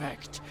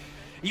 perfect.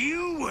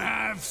 You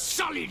have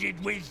sullied it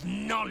with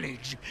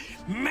knowledge,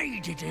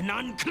 made it an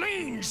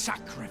unclean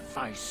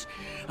sacrifice.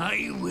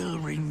 I will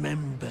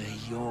remember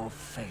your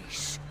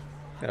face.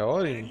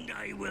 And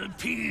I will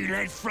peel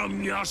it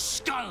from your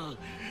skull,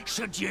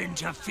 should you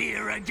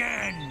interfere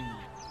again.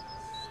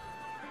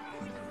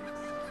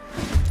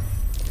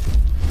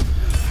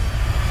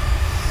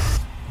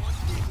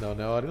 Não,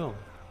 não é hora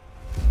não.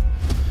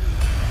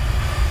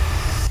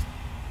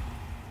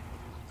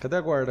 Cadê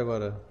a guarda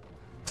agora?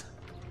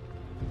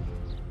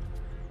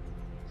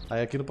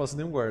 Aí aqui não passa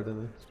nenhum guarda,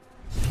 né?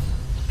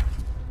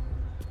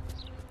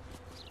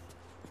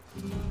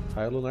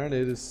 Raio lunar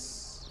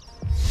neles.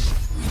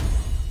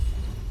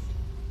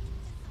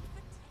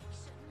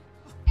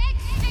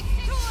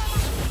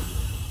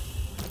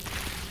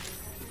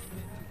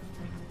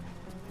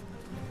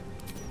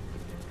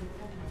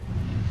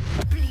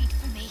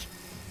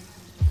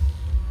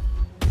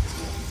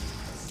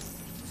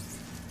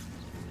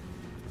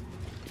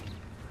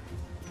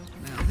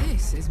 Now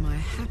this is my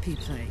happy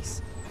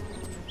place.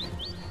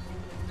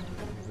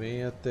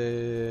 Vem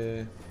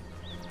até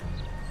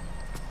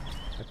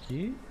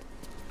aqui,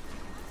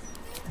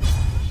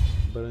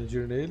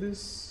 brandir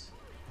neles.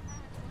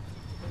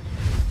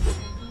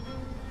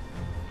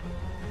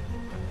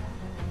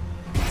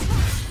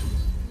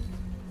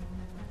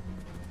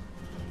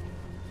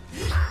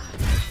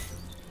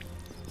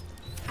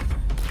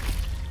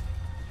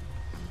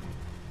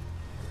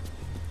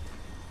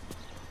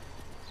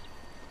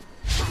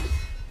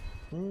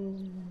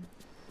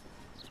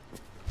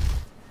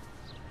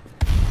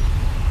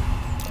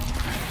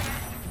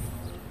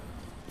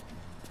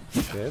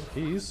 Que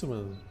isso,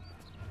 mano?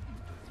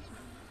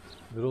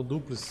 Virou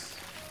duplis.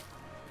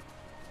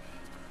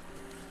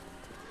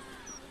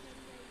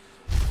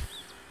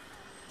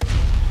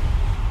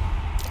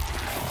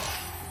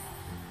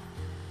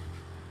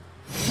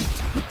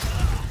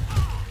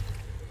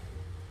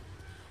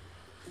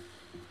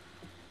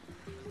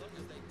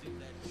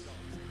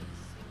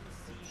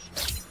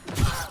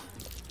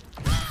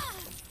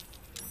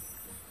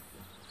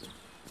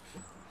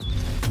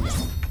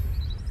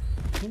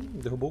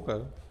 Derrubou o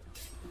cara.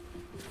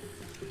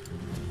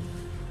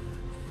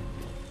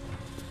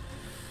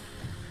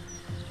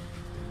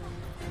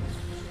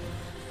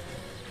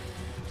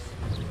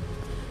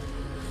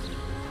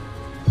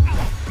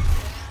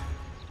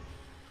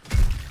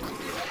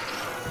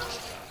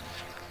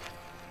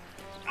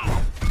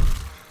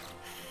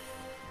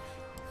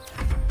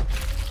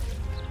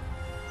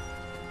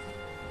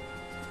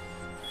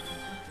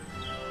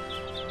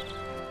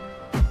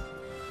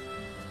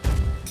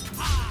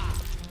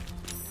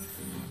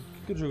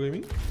 O que ele jogou em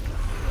mim?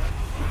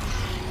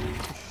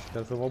 O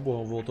cara foi mal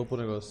burrão, voltou pro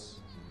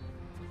negócio.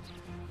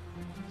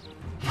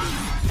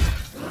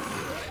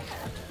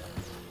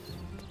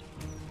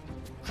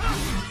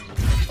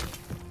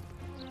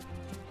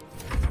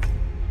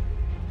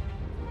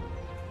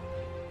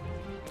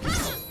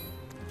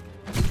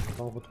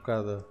 Dá uma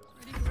cutucada.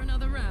 Ready for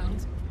another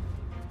round?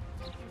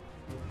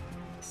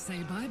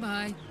 Say bye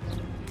bye.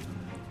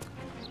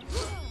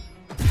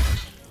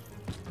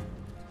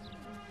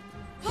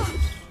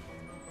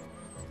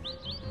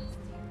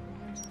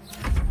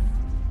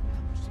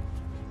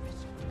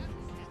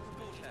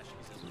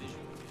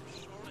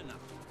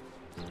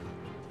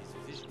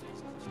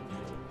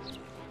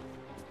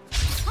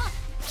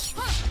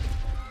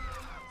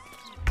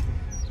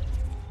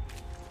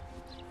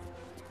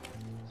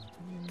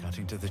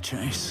 Cutting to the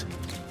chase.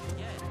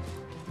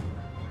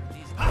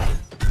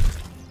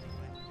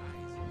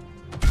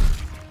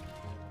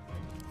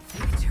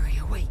 Victory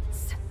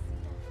awaits.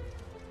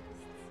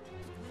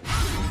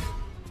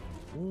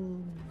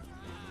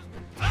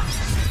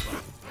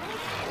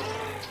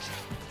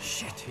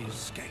 Shit, he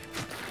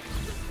escaped.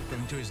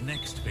 Going to his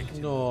next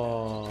victim.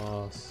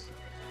 Nossa.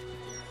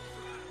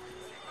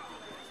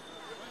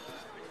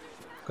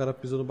 O cara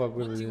pisou no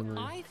bagulho ali, mano.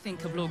 I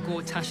think of Lord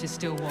Gortash's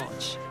still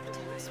watch.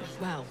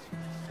 Well,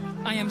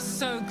 I am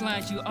so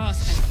glad you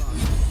asked, Edvard.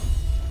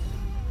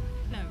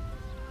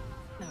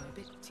 No, a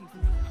bit too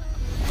far.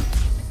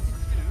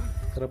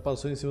 O cara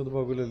passou em cima do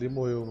bagulho ali e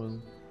morreu,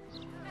 mano.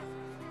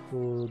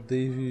 O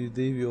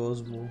Dave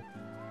Osmo.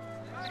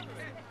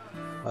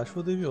 Acho que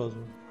foi o Dave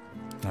Osmo.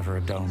 Never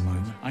a dull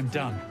moment. I'm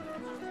done.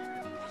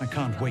 I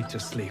can't wait to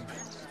sleep.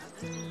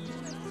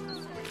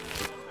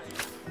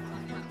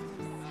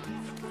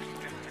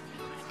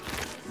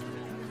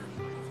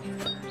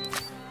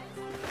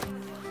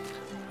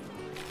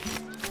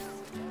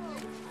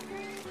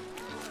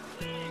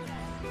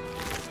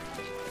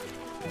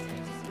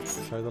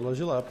 Sai da loja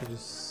de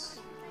lápides.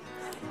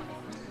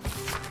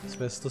 As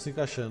peças estão se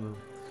encaixando.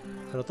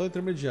 Relatório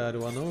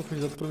intermediário. O anão é um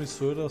candidato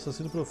promissor ao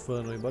assassino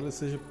profano. Embora ele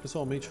seja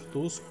pessoalmente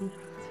tosco,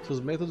 seus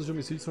métodos de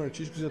homicídio são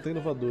artísticos e até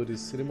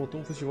inovadores. Ele montou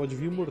um festival de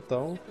vinho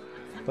mortal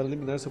para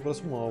eliminar seu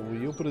próximo alvo.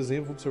 E eu, por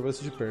exemplo, vou observar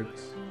isso de perto.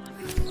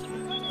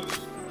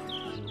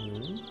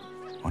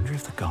 Wonder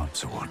if the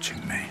gods are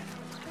watching me.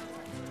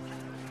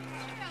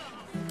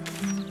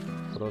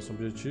 Próximo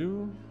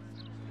objetivo.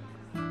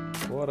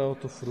 Ora,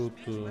 alto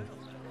fruto.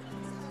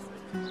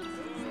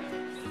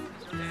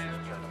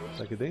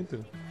 Tá aqui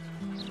dentro?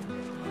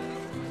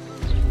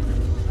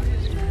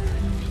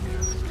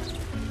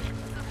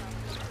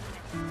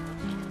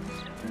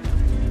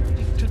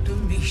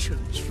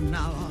 Donations from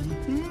now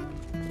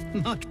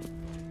on. Not.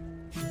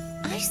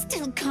 I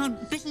still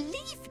can't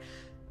believe.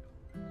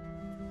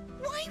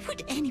 Why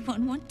would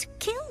anyone want to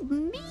kill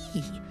me?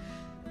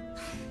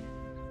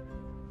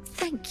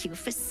 Thank you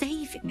for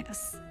saving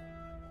us.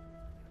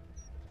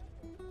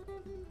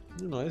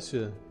 Nice,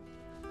 filha.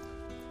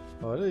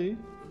 Olha aí.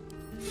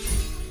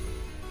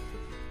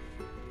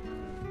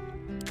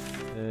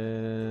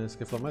 Você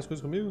quer falar mais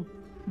coisas comigo?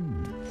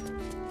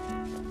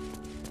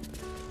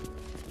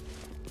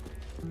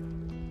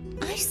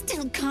 I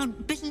still can't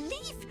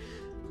believe.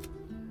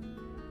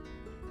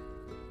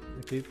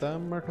 Aqui tá a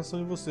marcação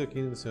em você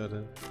aqui,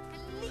 senhora.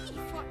 Believe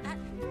what that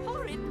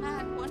horrid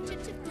man wanted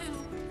to do.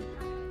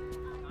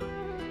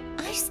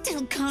 I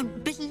still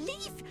can't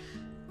believe.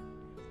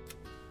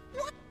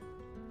 What?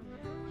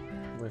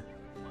 Ué.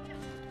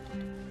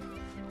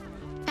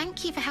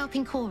 Thank you for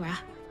helping Cora.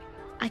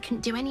 I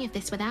couldn't do any of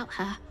this without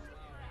her.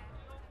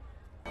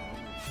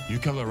 You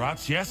kill the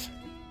rats, yes?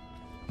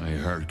 I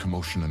heard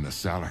commotion in the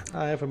cellar.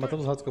 Foi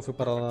matando os ratos que eu fui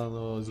parar lá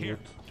no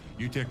esgoto.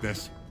 You take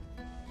this.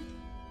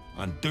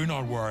 And do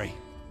not worry.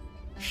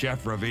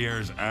 Chef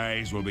Revere's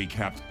eyes will be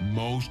kept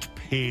most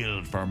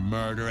peeled for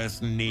murderous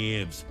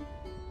knaves.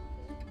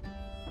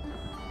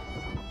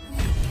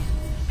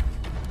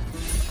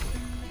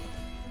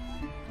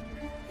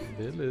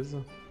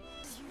 Beleza.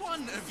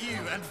 One of you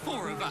and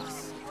 4 of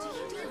us.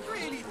 Do you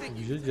really think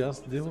Dia de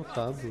aço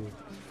derrotado.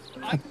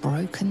 A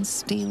broken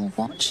steel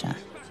watcher.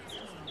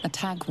 A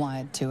tag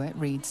wired to it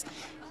reads,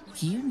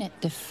 Unit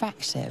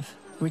defective.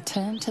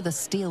 Return to the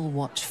Steel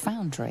Watch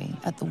Foundry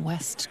at the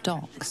West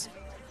Docks.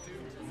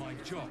 My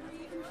job,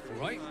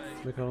 alright?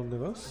 Como é que é o nome do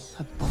negócio?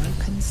 A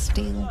broken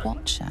steel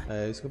watcher.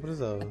 É isso que eu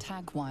precisava. A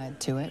tag wired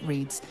to it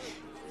reads,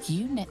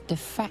 Unit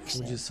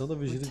defective. Condição da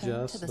vigília de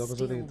aço da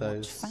Docas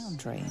Orientais.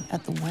 Foundry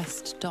at the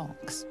West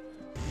Docks.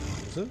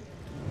 Você?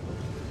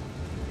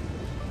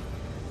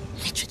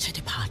 Literature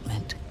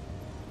department.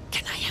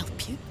 Can I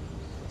help you?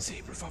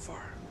 Sim, por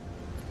favor.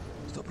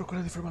 Estou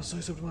procurando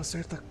informações sobre uma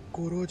certa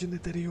coroa de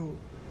Netheril.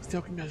 Você tem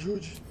alguém que me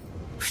ajude?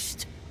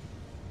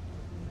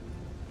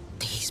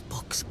 These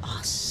books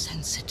are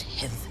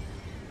sensitive.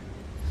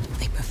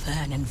 They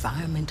prefer an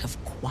environment of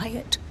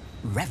quiet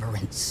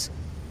reverence.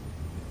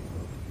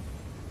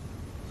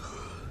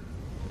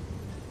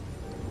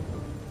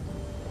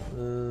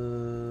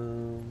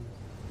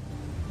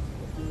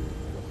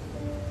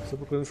 Estou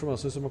procurando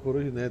informações sobre uma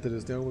coroa de Netheril.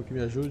 Você tem alguém que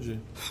me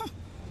ajude?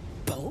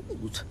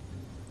 Bold.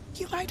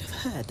 You might have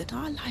heard that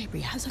our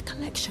library has a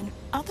collection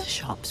other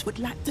shops would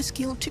lack the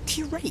skill to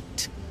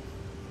curate.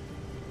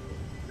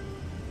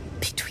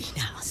 Between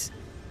us,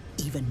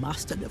 even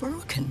Master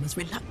Leveroken was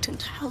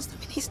reluctant to house them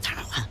in his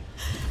tower.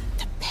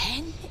 The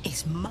pen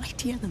is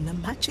mightier than the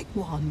magic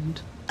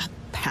wand,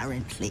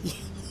 apparently.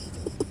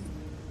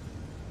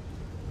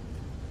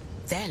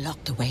 They're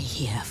locked away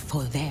here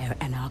for their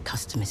and our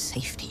customers'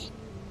 safety.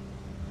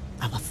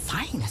 Our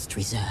finest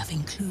reserve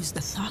includes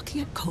the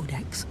Tharkiot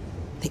Codex,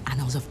 the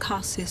Annals of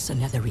Karsus and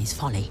Nethery's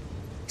Folly,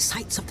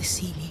 Sights of the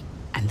Seelie,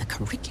 and the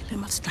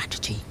Curriculum of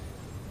Strategy.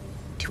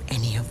 Do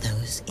any of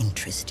those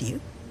interest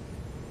you?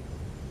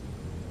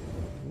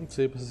 Não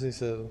sei, pra ser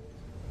sincero.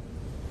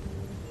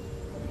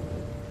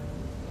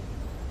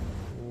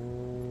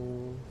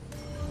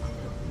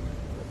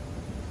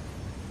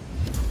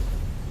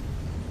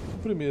 O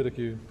primeiro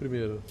aqui,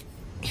 primeiro.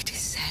 It is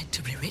said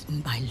to be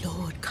written by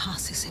Lord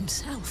Karsus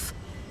himself,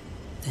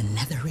 the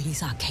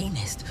Netherese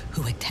arcanist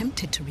who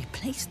attempted to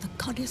replace the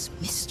goddess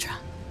Mystra,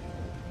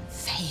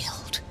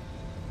 failed,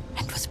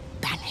 and was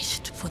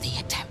banished for the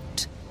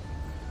attempt.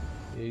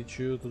 E aí,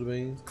 tio, tudo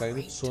bem?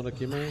 Caindo de sono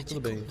aqui, mas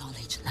tudo bem.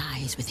 Knowledge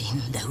lies within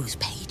those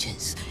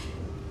pages,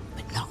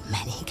 but not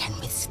many can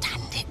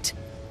withstand it.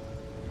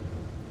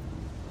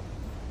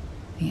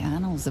 The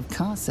Annals of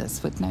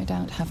Karsus would no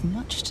doubt have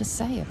much to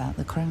say about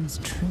the crown's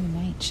true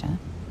nature.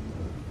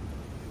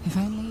 If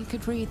only you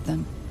could read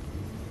them.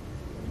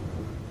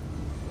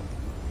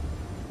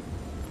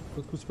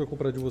 Quanto custa pra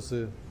comprar de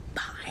você?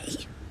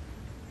 Buy?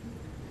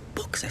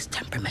 Books as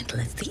temperamental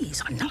as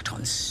these are not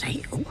on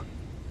sale.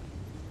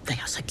 They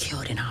are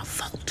secured in our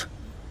vault,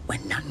 where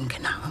none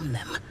can harm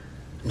them,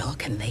 nor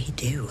can they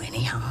do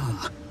any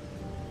harm.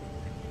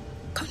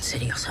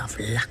 Consider yourself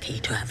lucky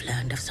to have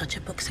learned of such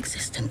a book's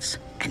existence,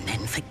 and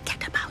then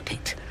forget about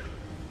it.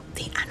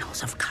 The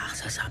Annals of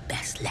Karsus are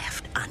best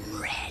left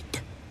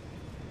unread.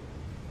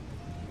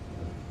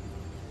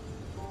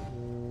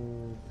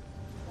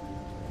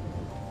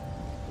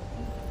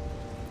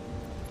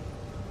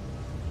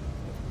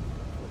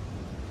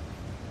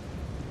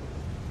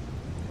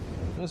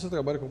 Mas se eu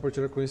trabalho com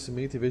compartilhar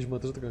conhecimento em vez de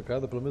manter outra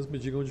trancada, pelo menos me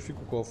diga onde fica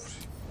o cofre.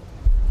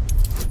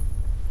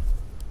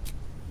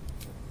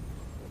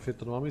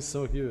 Feito numa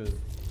missão aqui,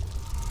 velho.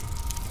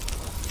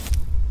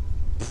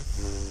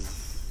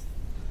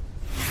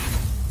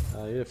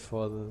 Aí é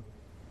foda.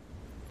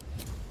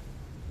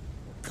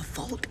 The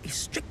vault is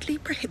strictly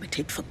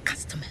prohibited for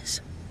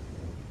customers.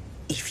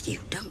 If you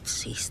don't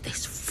cease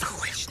this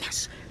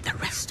foolishness, the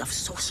rest of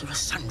Sorcerer's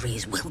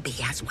Sundries will be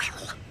as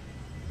well.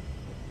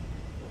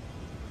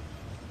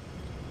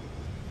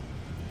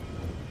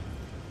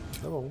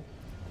 Tá bom.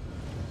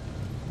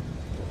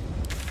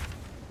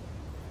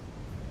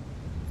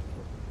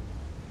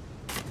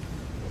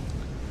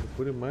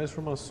 Procure mais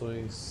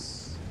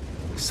informações.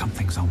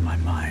 Something's on my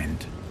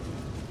mind.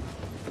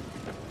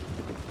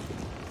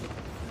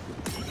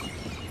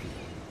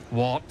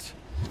 What?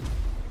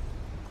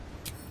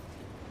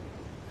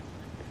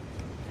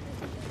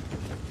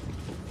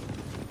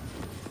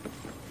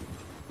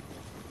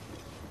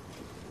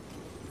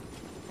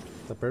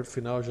 Tá perto do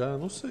final já?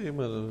 Não sei,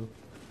 mano.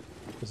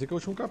 Eu sei que é o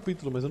último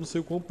capítulo, mas eu não sei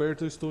o quão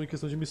perto eu estou em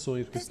questão de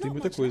missões, porque tem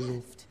muita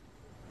coisa.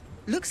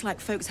 Looks like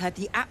folks heard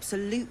the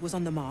Absolute was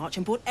on the march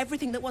and bought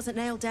everything that wasn't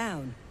nailed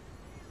down.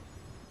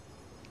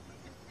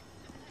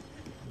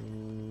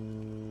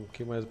 O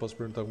que mais eu posso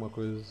perguntar alguma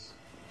coisa?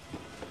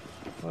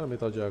 Ah,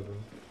 metal de água.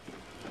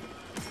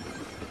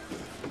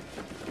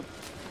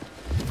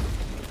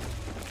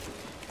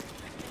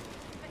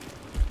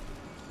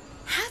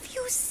 Have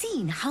you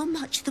seen how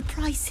much the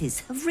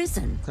prices have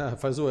risen? Ah,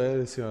 faz o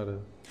L, senhora.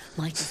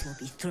 Might as well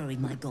be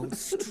throwing my gold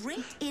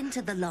straight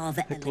into the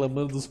lava.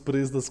 Reclamando dos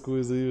preços das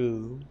coisas aí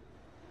mesmo.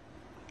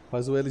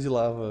 Faz o L de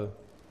lava.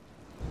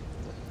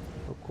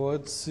 O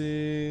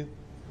códice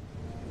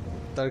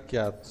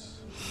Tarquiato.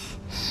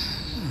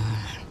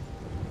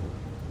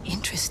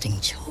 Interesting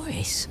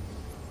choice.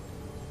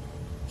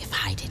 If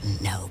I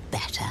didn't know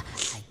better,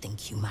 I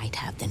think you might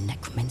have the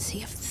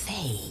necromancy of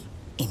Thay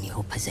in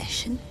your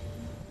possession.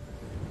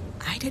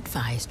 I'd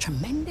advise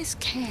tremendous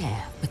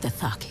care with the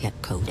Tarquiat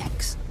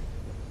Codex.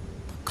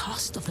 The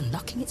cost of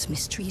unlocking its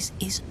mysteries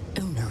is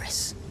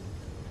onerous.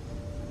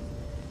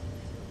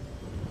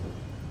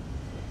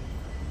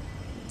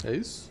 É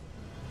isso?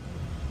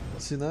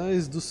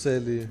 Sinais do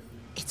Celi.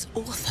 Its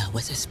author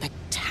was a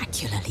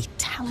spectacularly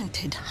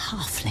talented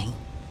halfling.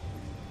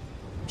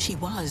 She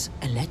was,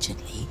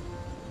 allegedly,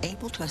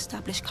 able to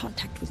establish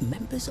contact with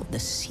members of the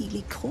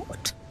Sealy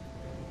court.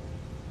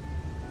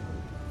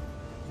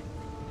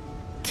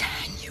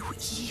 Can you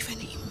even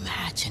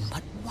imagine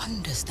what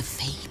wonders the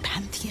Fey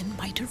Pantheon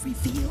might have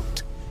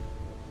revealed?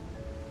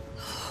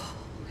 Oh,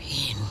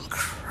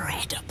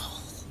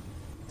 incredible.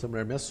 Essa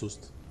mulher me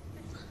assusta.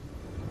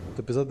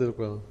 Tô pesadelo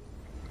com ela.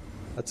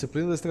 A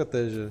disciplina da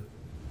estratégia.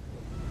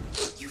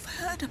 You've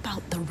heard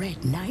about the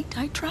Red Knight,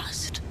 I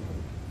trust?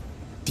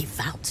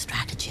 Devout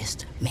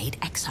strategist made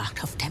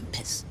Exarch of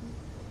Tempest.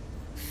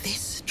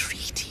 This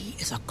treaty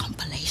is a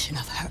compilation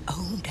of her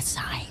own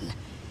design,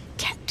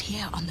 kept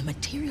here on the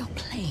material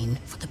plane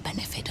for the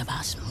benefit of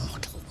us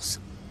mortals.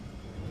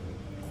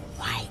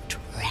 Quite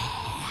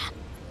rare.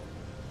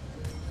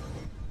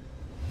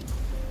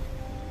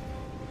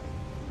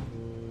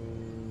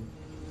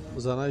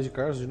 Os Anais de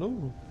Carlos de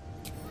novo?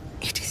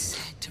 It is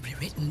said to be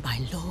written by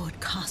Lord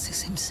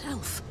Carsus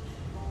himself,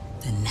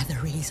 the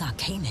Netherese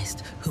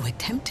arcanist who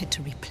attempted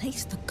to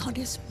replace the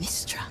goddess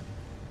Mystra,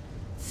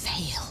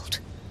 failed,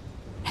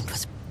 and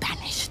was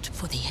banished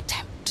for the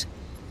attempt.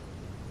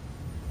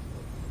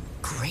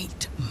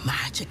 Great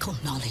magical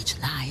knowledge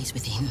lies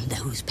within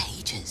those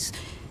pages,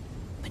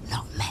 but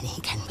not many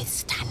can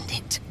withstand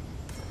it.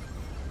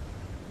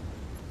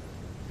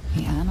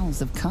 The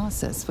annals of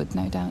Carsus would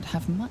no doubt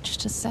have much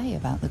to say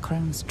about the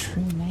crone's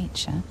true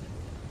nature.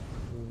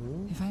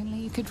 If only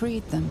you could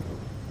read them.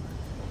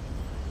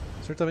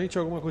 Certamente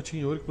alguma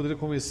gotinha de ouro que poderia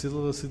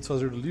convencê-la a se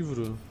desfazer do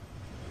livro.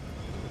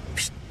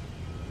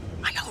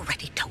 I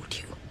already told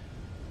you.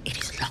 It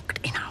is locked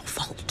in our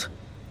vault.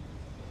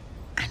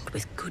 And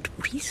with good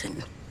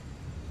reason.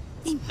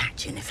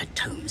 Imagine if a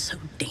tome so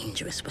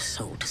dangerous was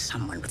sold to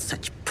someone with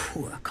such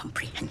poor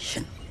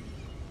comprehension.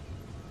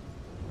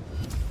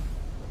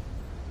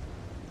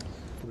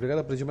 Obrigado,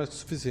 aprendi mais que o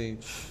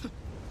suficiente.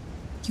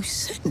 You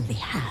certainly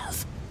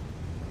have.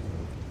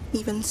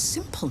 Even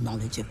simple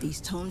knowledge of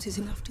these tomes is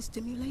enough to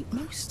stimulate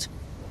most.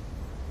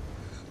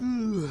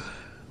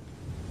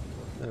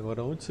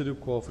 Agora, onde seria o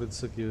cofre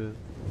disso aqui, velho?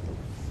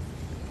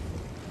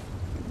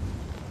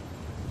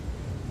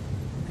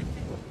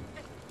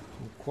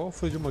 O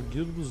cofre de uma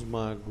guilda dos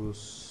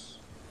magos.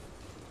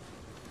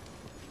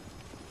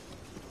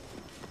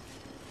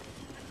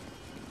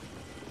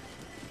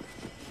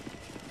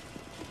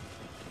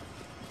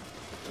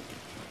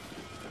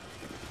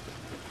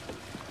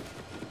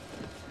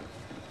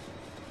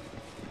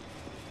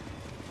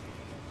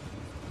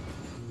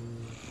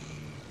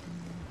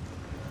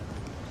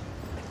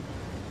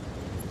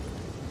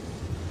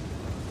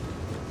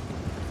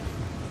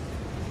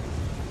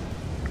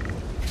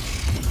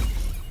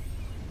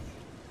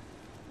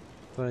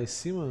 Lá em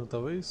cima,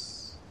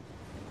 talvez?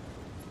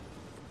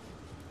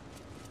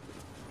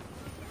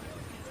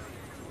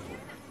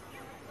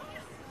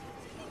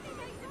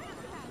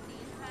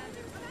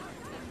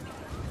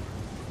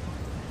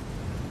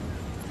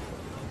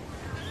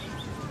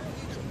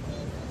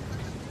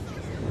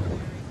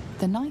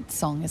 The Night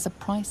Song is a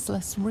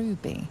priceless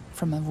ruby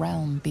from a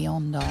realm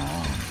beyond our own.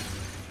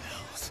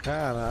 Hells.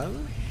 Caralho.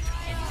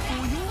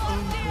 For your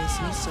own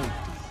personal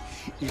safety,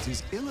 it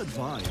is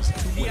ill-advised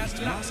to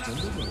waste Master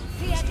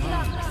Leroy's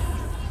time.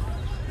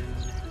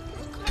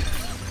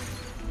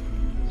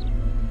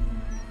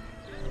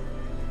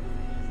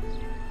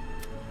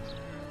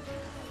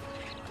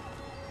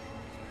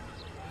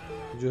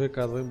 Pedi o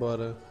recado, vai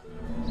embora.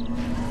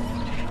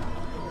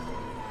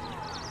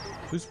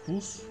 Fui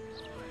expulso.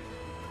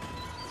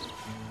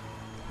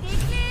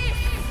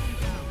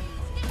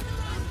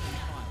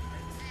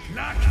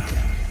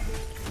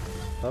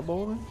 Tá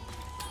bom, né?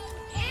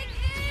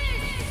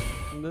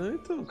 Não,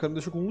 então, o cara me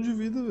deixou com 1 de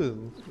vida,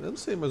 velho. Eu não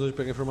sei mais onde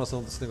pegar a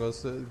informação desse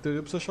negócio. Em teoria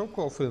eu preciso achar o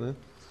cofre, né?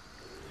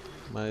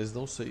 Mas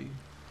não sei.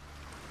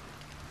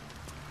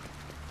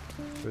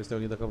 Deixa eu ver se tem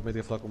alguém da acampamento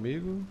que quer falar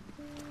comigo.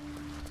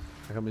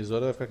 A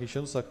camisola vai ficar aqui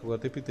enchendo o saco agora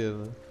o tempo inteiro,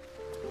 né?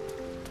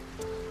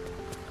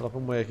 Fala pra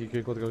mulher aqui que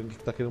eu encontrei alguém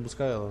que tá querendo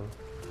buscar ela.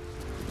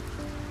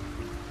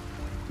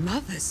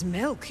 Mother's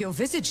milk, your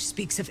visage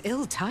speaks of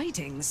ill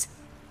tidings.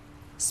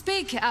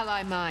 Speak,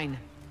 ally mine.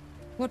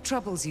 What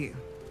troubles you?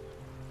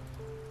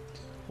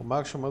 O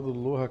mago chamado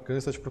Lohakan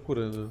está te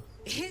procurando.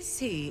 Is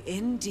he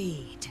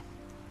indeed?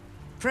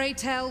 Pray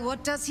tell,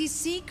 what does he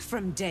seek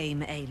from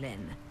Dame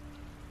Aelin?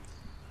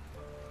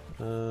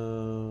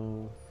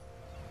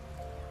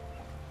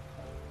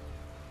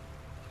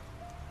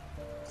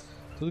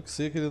 Tudo que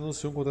sei é que ele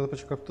anunciou um contrato para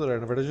te capturar.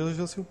 Na verdade, eu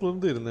já sei o plano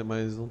dele, né?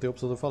 Mas não tem a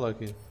opção de eu falar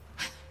aqui.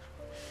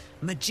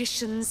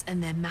 Magicians and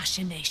their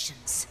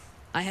machinations.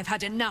 I have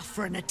had enough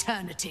for an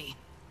eternity.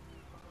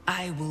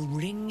 I will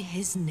wring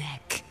his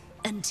neck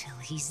until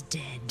he's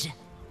dead.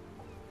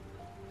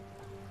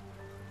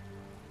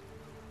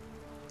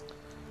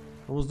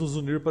 Vamos nos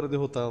unir para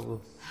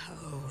derrotá-lo.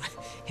 Oh,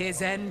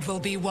 his end will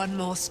be one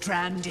more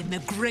strand in the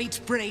great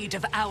braid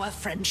of our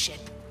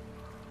friendship.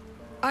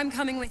 I'm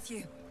coming with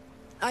you.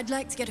 I'd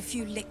like to get a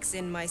few licks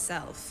in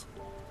myself.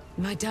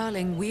 My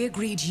darling, we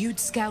agreed you'd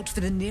scout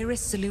for the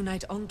nearest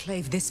Selûnite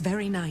enclave this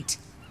very night.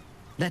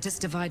 Let us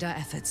divide our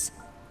efforts.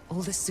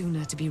 All the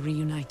sooner to be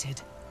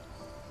reunited.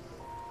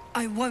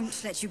 I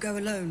won't let you go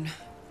alone.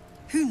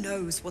 Who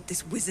knows what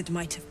this wizard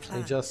might have A planned?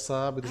 gente já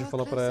sabe, deixa eu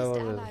falar pra ela,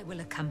 velho. Ally will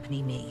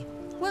accompany me,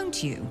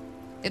 won't you?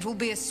 It will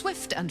be a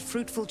swift and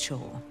fruitful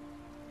chore.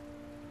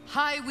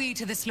 Hie we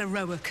to this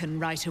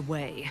Leroican right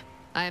away.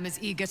 I am as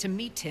eager to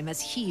meet him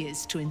as he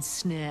is to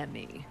ensnare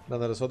me.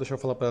 Não, era só deixar eu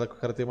falar pra ela que o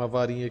cara tem uma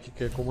varinha que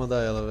quer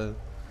comandar ela, velho.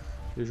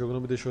 E o jogo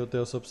não me deixou eu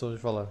ter essa opção de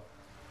falar.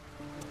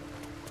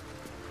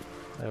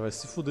 Aí vai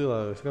se fuder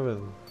lá, vai ficar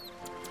vendo.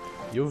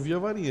 E eu vi a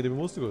varinha, ele me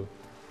mostrou.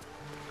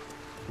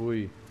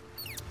 Fui.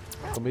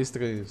 Ficou meio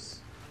estranho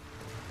isso.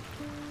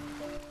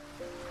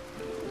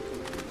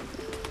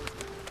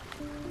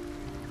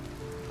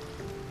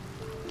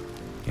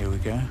 Here we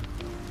go.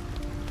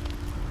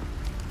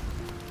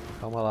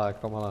 Calma lá,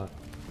 calma lá.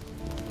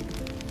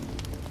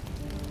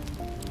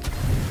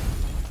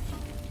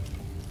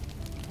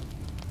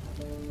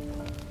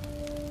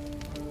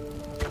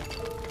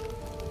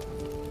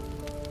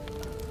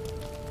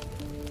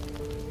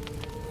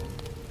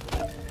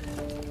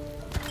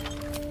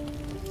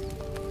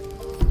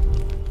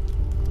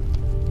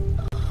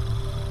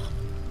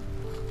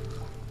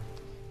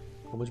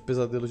 Vamos de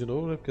pesadelo de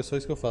novo, né? Porque é só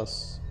isso que eu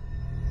faço.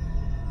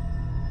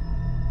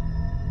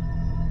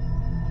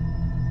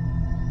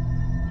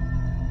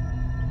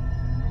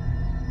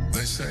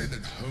 They say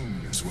that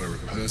home is where a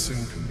person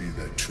can be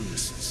their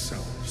truest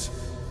selves,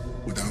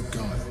 without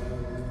guile.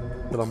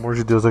 Pelo amor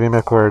de Deus, alguém me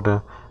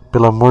acorda.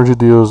 Pelo amor de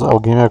Deus,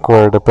 alguém me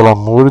acorda. Pelo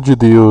amor de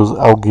Deus,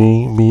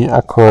 alguém me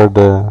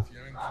acorda.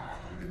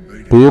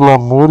 Pelo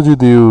amor de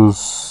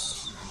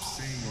Deus.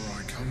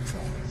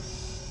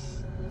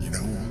 You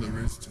know all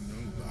there is to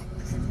know about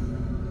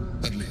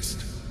me. At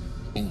least,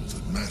 all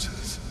that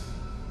matters.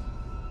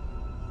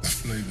 The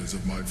flavors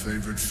of my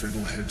favorite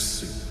fiddlehead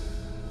soup,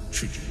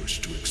 should you wish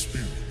to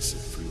experience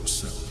it for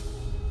yourself.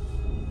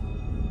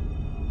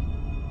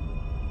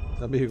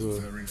 Amigo.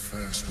 The very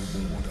first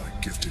reward I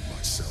gifted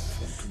myself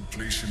on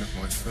completion of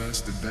my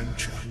first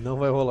adventure. Não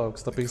vai rolar o que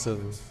você tá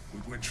pensando.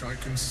 With which I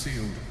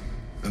concealed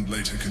and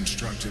later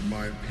constructed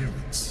my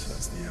appearance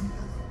as the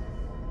Emperor.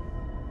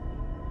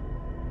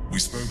 We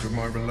spoke of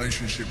my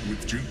relationship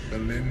with Duke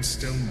Berlin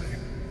Stelmane,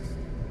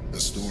 a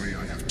story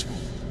I have told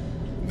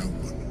no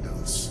one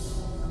else.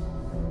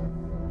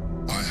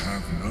 I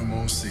have no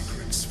more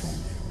secrets from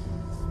you.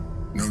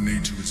 No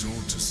need to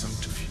resort to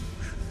subterfuge.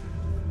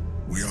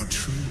 We are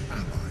true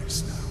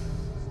allies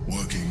now,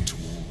 working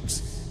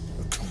towards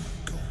a common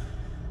goal.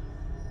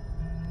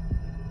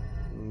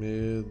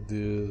 Meu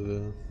Deus,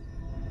 velho.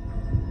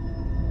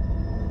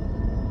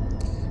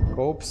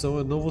 Qual a opção?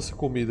 Eu não vou ser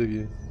comida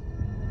aqui.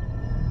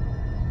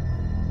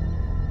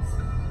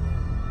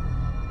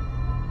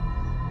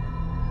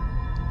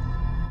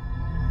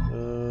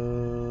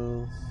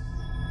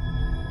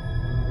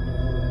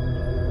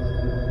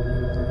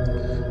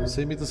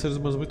 Você imita seres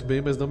humanos muito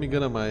bem, mas não me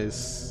engana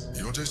mais.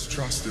 Your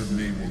distrust of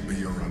me will be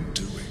your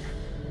undoing.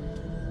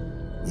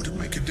 Would it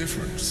make a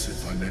difference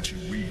if I let you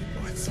read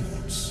my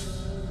thoughts?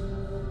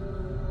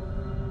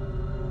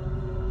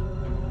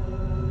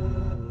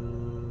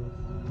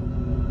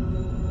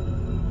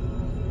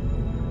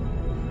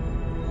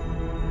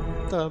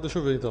 Tá, deixa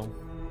eu ver então.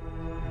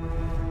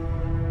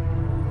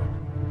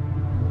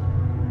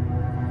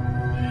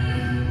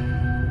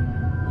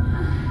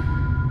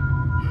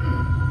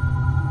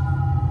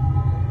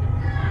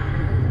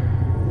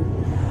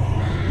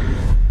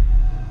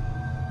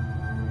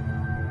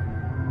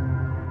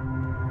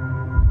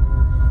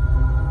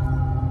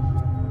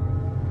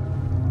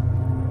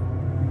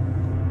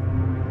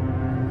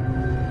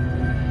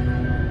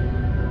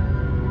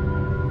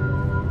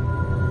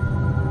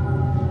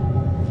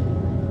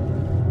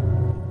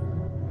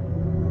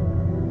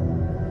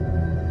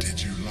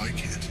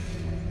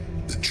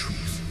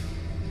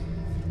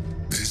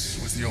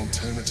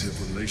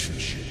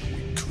 Relationship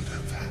we could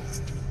have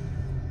had.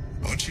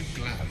 Aren't you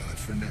glad I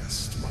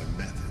finessed my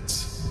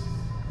methods?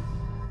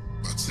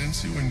 But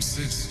since you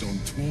insist on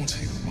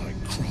thwarting my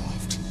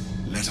craft,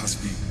 let us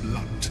be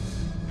blunt.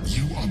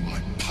 You are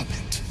my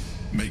puppet.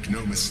 Make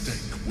no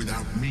mistake,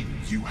 without me,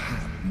 you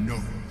have no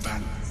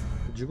value.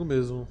 Digo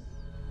mesmo.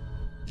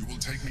 You will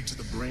take me to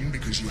the brain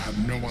because you have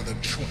no other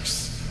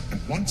choice.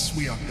 And once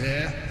we are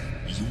there,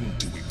 you will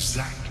do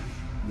exactly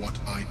what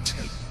I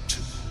tell you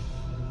to.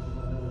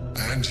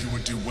 And you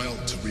would do well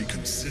to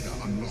reconsider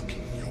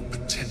unlocking your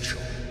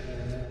potential.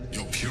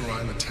 Your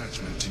puerile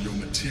attachment to your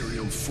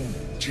material form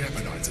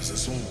jeopardizes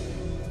us all.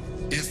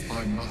 If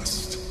I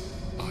must,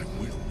 I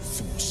will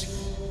force you.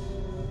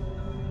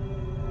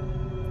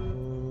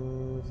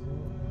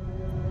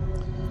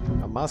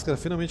 A máscara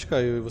finalmente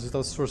caiu e você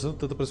estava se esforçando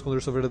tanto para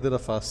esconder sua verdadeira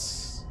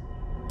face.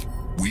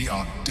 We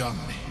are done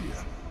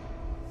here.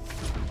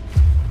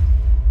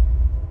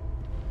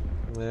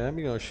 É,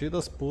 amigão, cheio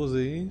das poses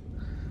aí.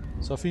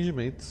 Só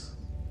fingimento.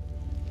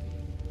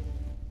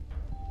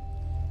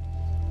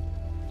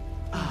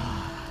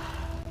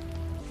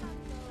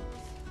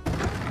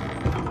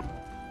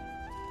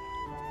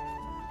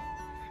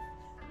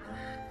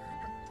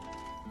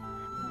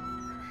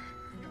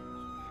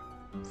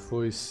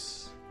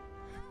 Foi-se.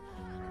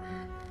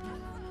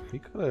 Ih,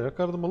 cara, é a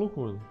cara do maluco,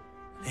 mano.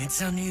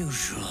 It's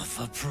unusual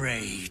for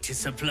prey to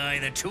supply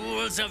the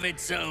tools of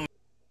its own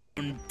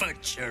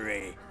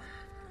butchery.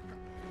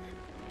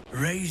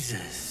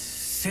 Razors,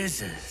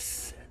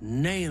 scissors,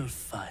 nail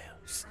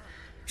files.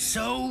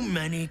 So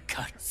many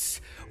cuts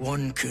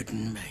one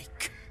couldn't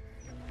make.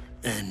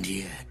 And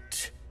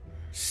yet,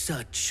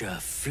 such a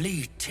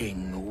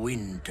fleeting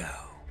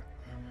window.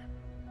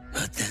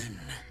 But then,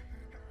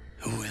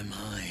 who am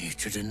I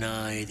to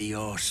deny the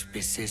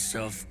auspices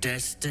of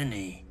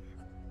destiny?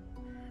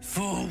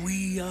 For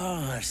we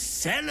are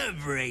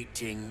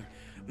celebrating,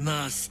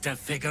 Master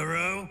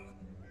Figaro.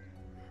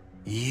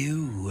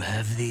 You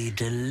have the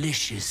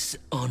delicious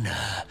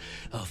honor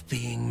of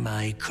being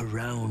my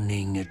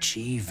crowning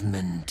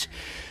achievement.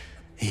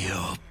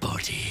 Your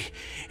body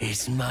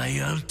is my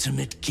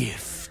ultimate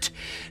gift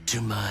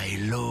to my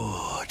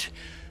lord.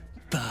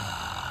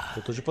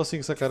 Eu tô tipo assim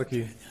com essa cara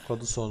aqui, com a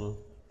do sono.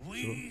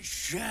 We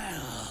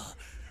shall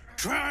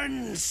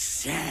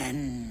transcend.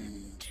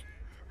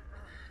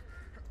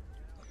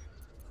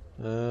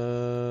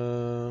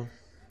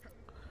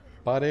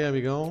 Parei,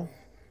 amigão.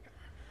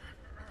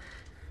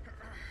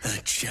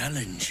 A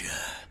challenger.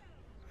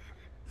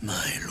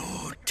 My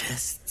lord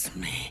tests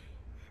me.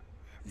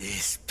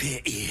 This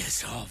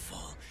piteous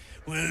hovel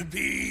will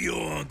be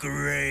your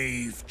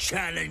grave,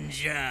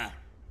 challenger.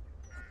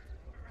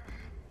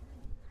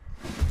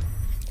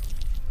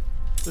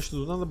 Poxa,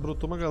 do nada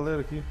brotou uma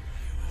galera aqui.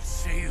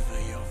 Savor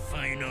your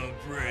final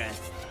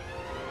breath.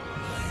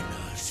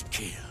 My last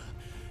kill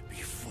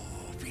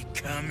before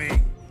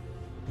becoming.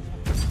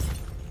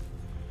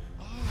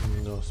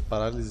 Nossa,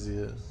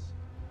 paralisia.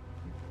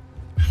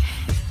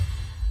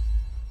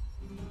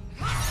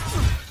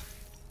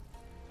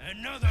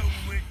 Another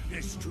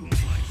witness to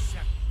my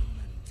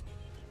sacrament.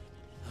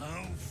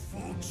 How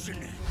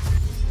fortunate.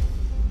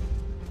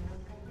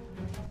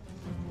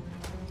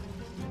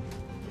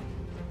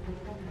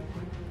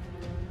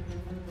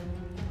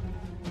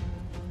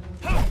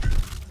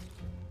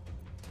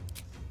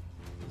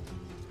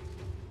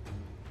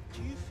 Do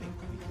you think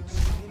we could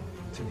swim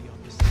to the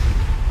other side?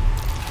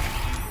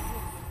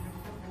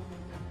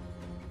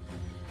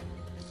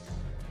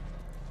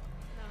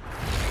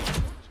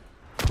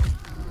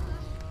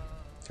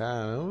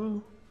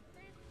 Caramba.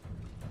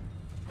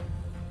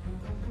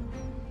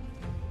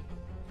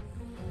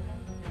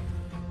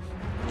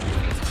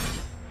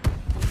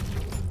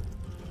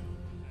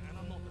 And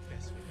I'm not the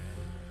best with it.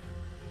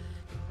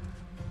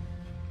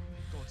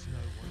 Gods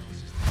know what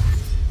else is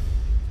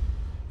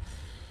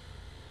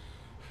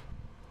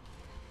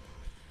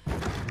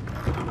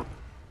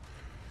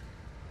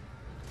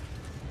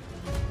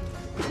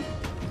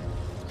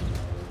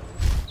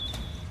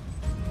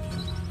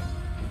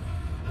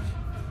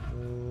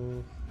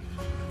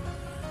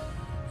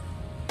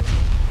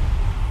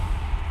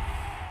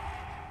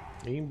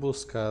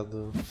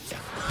Emboscada.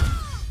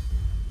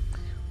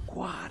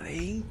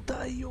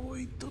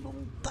 48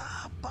 não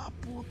tá pra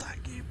puta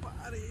que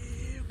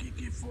pariu. O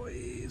que foi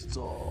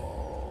isso?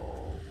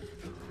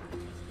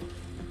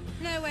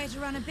 No way to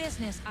run a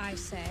business, I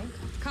say.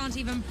 Can't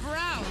even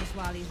browse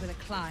while he's with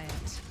a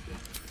client.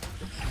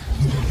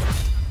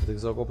 Vou ter que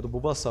usar o golpe do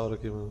Bulbasauro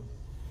aqui, mano.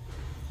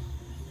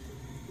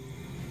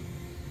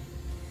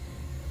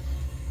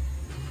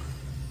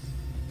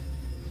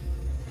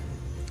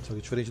 Só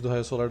que diferente do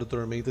raio solar do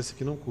Tormenta, esse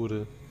aqui não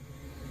cura.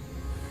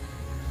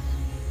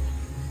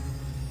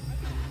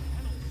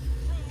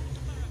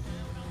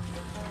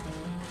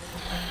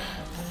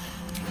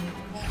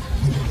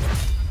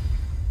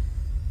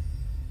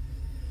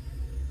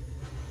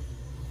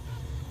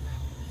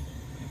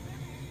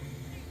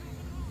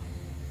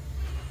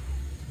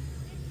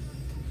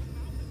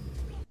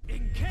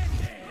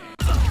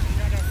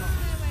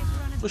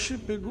 Oxi,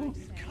 pegou.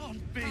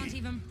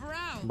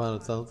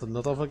 Mano,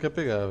 não tava falando que ia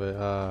pegar, velho.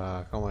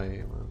 Ah, calma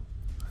aí, mano.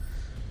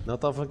 Não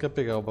tava falando que ia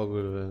pegar o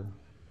bagulho, velho.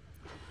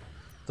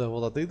 Então eu vou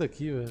lá desde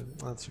aqui, velho.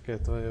 Ah, deixa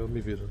quieto, eu me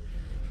viro.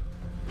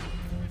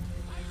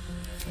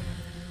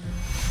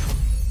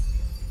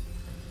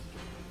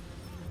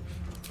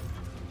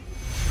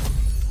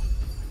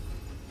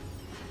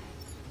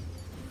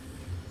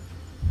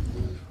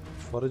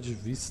 Fora de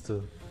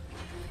vista.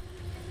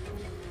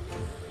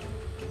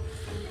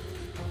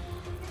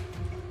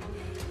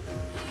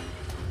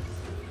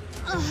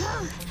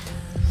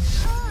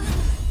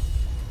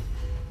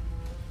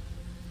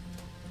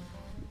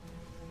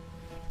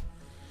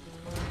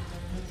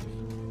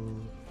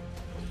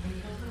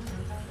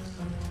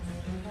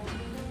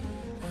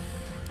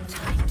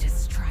 Time to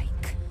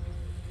strike.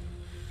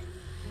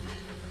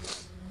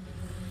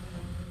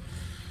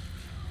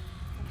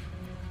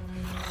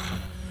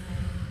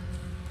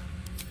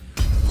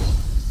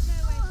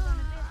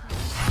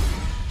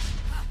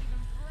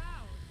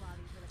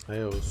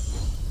 Deus.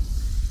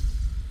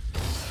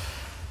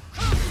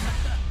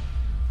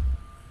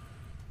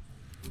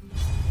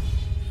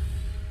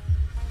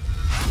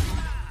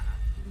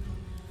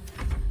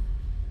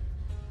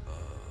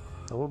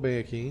 Tamo bem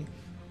aqui, hein?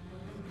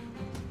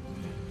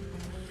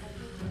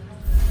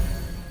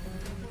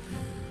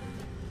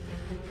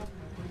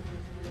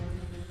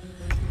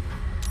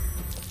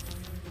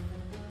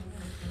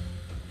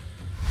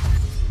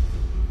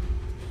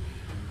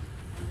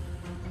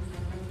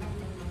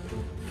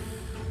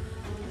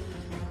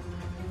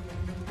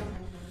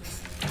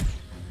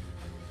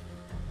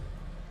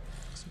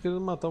 Você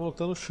querendo matar o maluco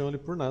que tá no chão ali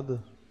por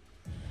nada.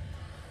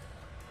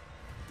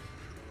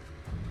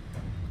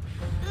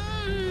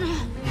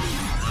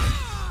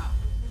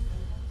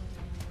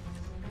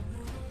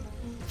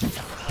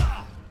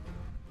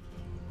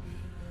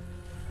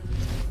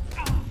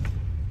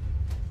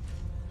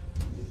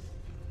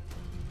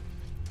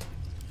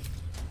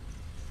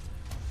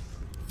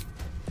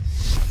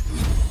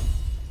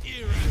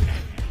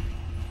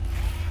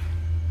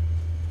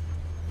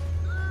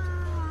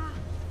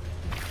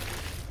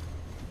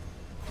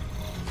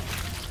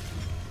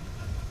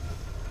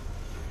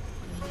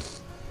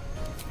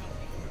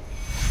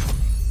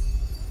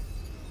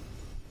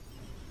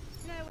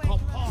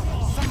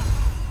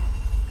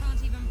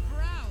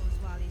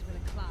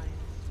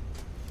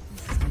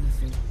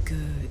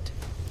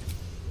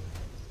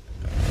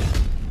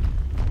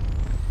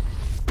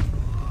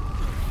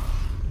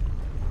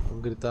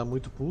 Gritar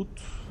muito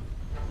puto.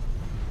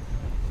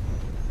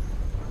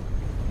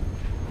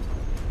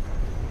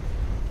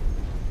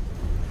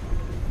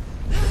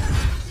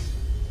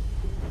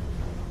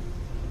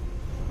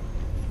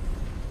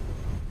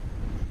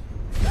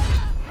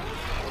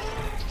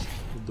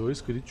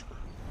 Dois críticos.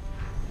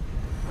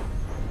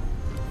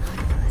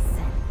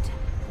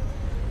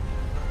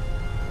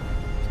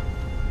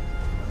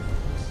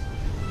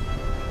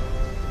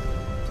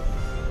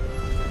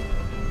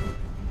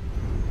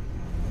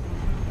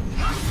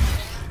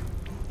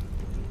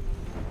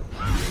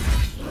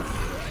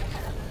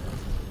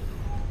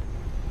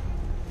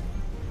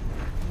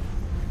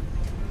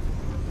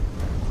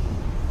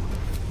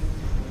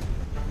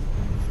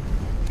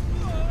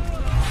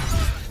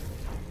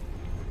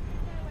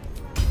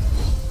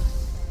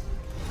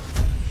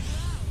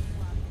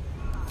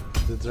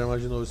 Desarmar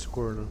de novo esse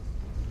corno.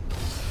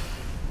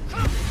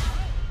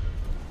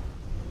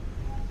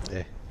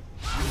 É.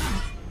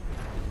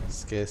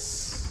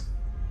 Esquece.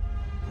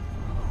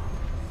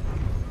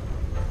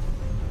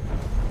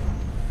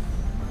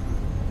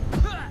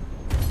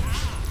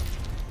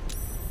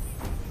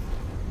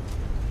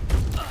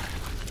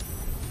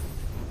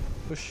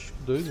 Oxi,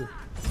 que doido.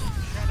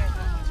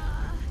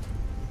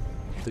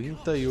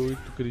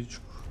 38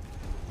 crítico.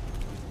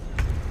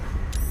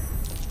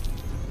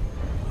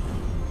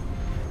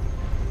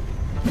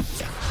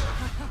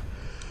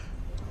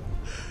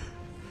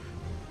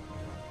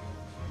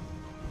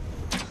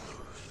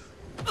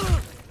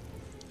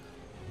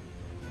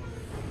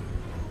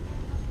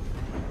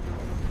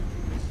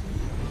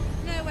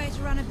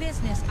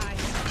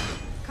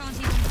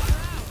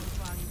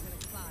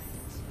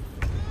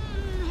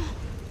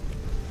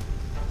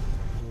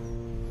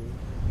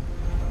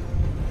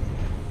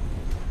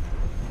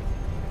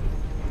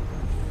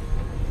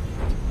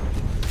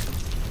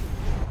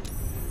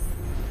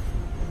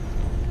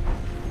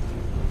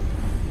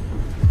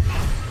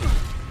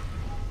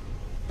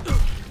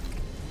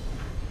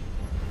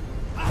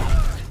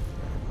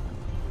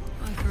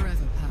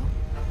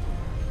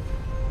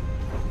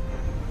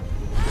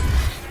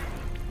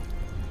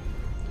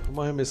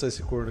 Vamos arremessar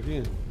esse corno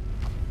aqui.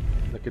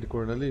 Naquele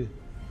corno ali.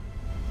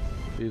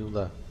 Ih, não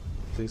dá.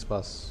 Tem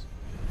espaço.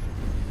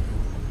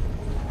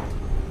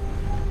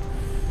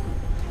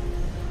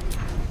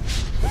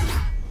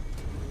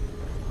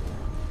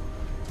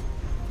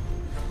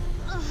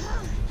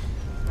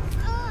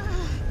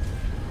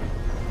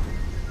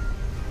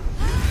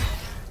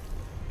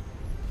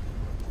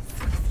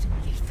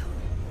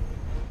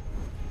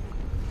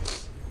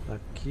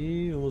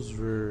 Aqui, vamos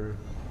ver.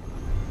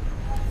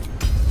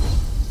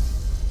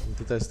 Vamos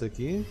tentar esse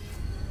daqui.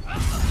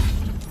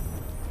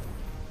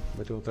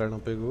 Vai ter contrário, não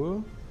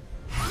pegou.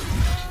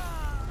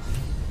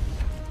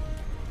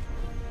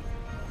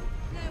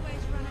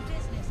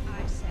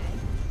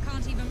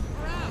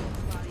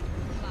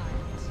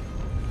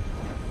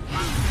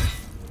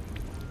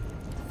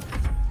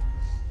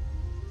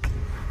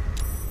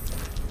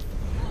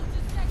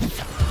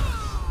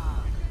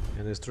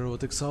 Nesse turno eu vou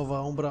ter que salvar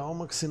a Umbra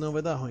Alma, que senão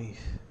vai dar ruim.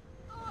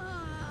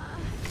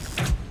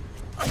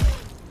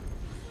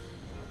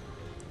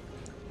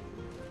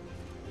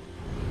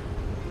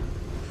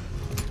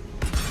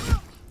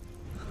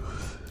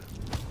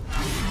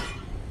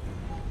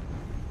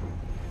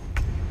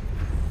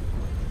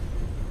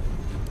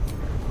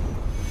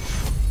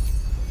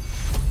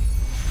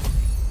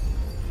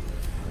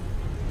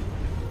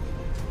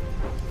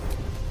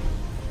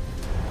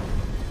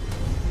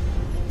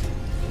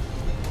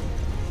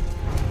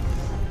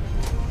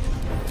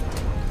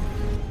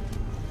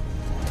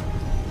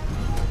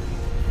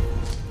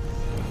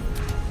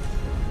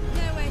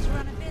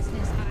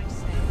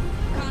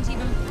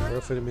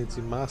 Ferimentos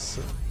em massa.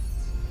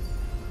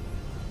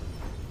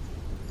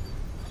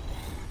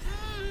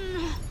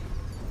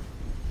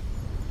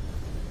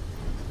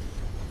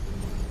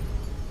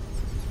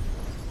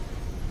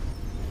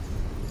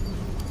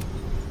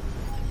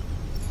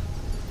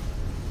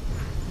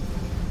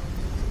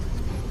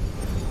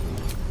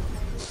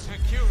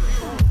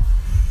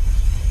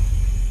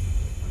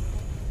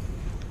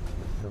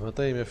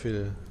 Levanta aí, minha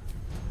filha.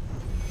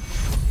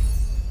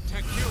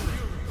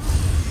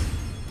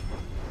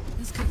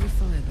 This could be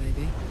fire,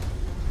 baby.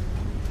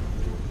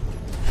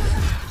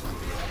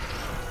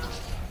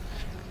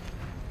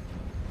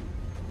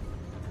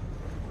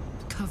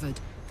 Covered.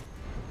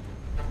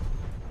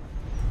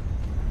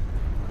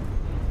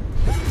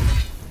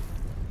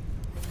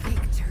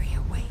 Victory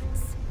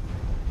awaits.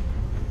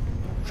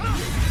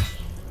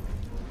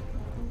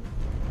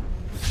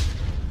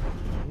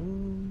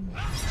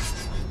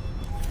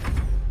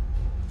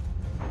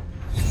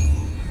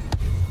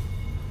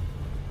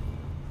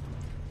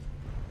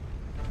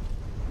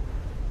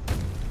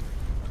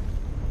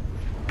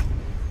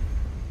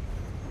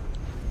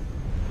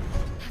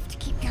 Have to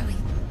keep going.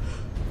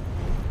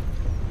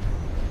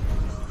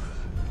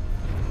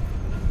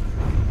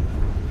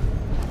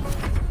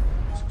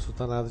 Não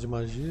soltar nada de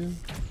magia.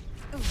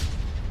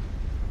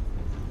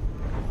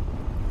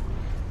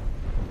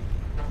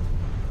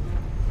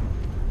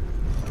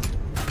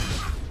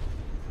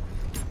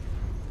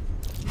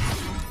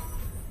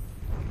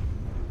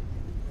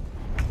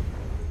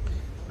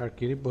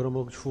 Arcane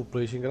Boromog de full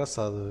plate é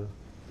engraçado, velho.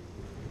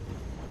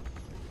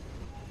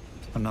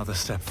 Another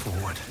step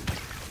forward.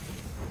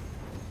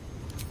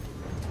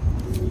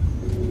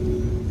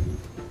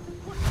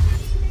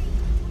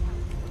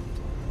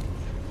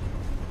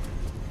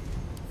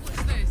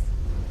 What's this?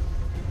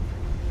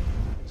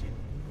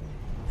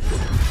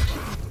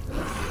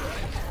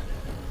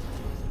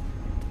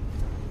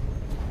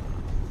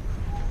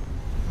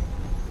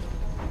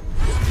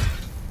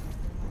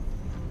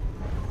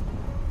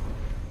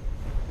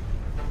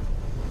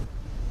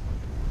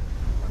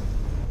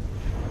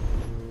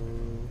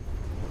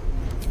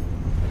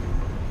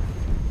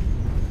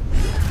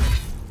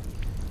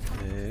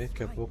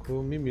 Daqui a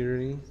pouco Mimir,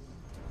 hein?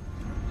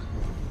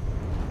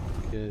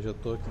 Porque eu já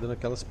tô aqui dando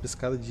aquelas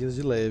pescadinhas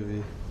de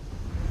leve.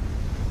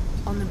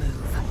 On the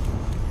move.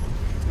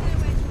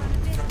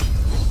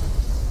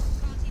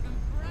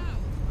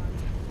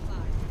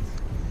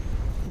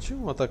 Não tinha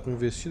um ataque com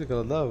investida que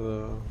ela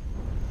dava?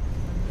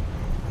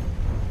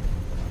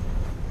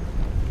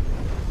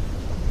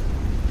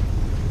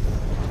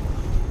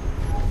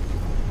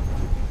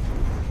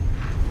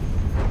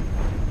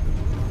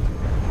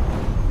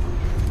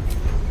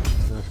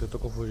 Acho que eu tô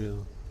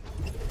confundindo.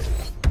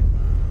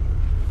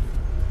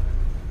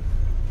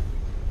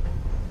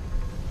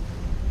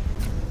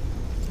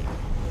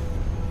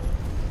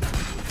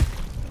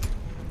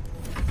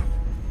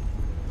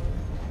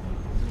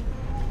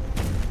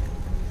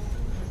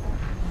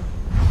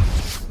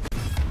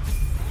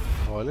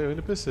 Olha, o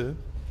NPC.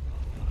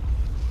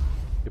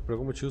 E por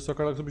algum motivo só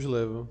Carla subiu de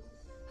level.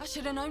 I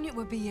should have known it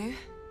would be you.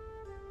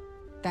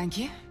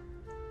 Thank you.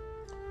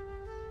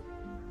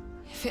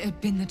 If it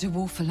had been the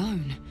dwarf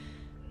alone,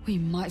 we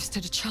might have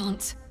stood a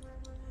chance.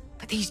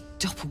 But these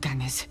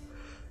doppelgangers,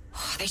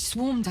 they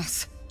swarmed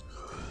us.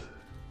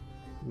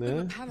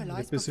 Né?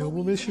 NPC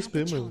roubou meu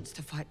XP, mano.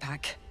 To fight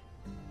back.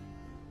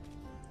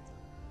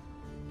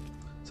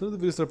 Você não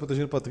deveria estar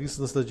protegendo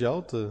Patrícia na Cidade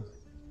Alta?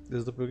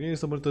 Desde alguém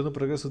está monitorando o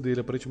progresso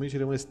dele. Aparentemente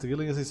ele é uma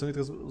estrela em ascensão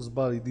entre os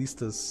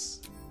balistas.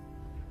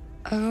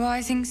 A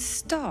rising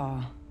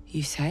star,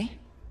 you say?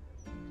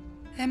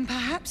 Then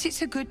perhaps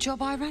it's a good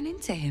job I ran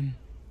into him.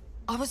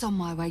 I was on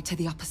my way to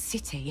the upper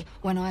city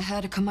when I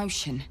heard a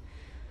commotion.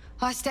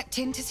 I stepped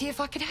in to see if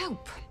I could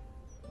help.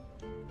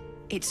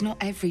 It's not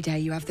every day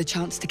you have the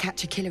chance to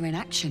catch a killer in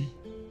action.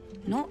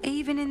 Not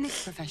even in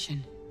this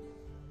profession.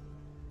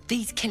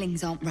 These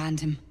killings aren't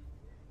random.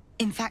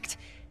 In fact,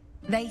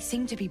 they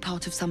seem to be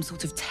part of some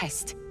sort of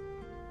test.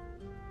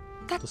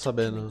 That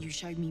document you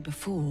showed me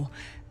before,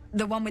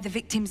 the one with the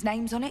victims'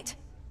 names on it,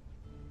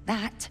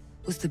 that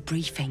was the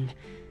briefing.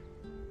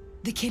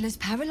 The killers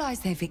paralyze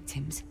their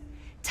victims,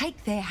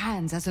 take their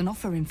hands as an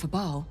offering for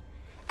Baal,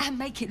 and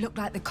make it look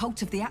like the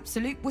cult of the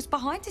Absolute was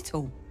behind it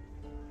all.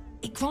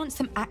 It grants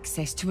them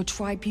access to a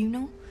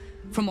tribunal.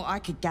 From what I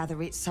could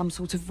gather, it's some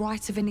sort of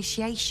rite of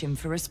initiation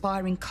for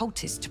aspiring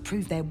cultists to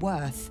prove their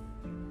worth.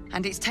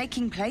 And it's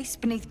taking place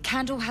beneath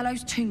Candle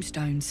Hallow's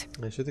tombstones.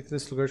 Like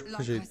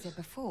I said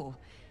before,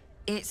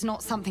 it's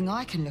not something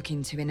I can look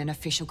into in an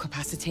official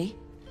capacity.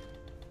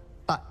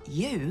 But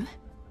you?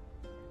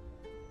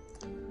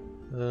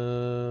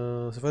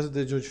 Você faz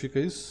ideia de onde fica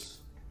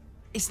isso?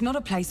 It's not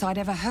a place I'd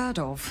ever heard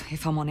of,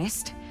 if I'm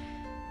honest.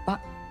 But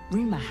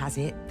rumor has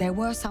it there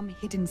were some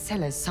hidden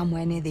cellars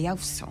somewhere near the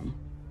Elf Song.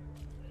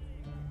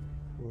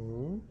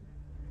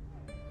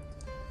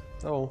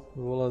 Tá bom,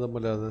 eu vou lá dar uma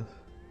olhada.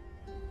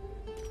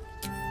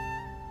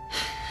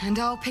 And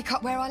I'll pick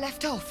up where I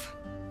left off.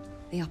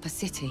 The upper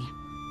city.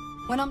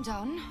 When I'm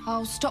done,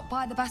 I'll stop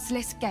by the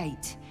Basilisk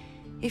Gate.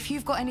 If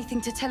you've got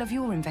anything to tell of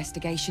your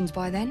investigations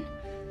by then,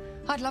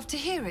 I'd love to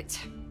hear it.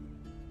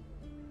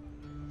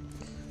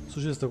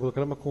 Sugestão,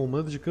 colocar uma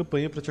comanda de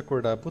campanha pra te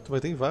acordar. Puta, mas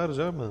tem vários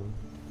já, mano.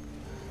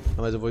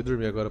 Ah, mas eu vou ir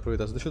dormir agora,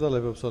 aproveitar. Só deixa eu dar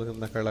level só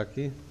na Carla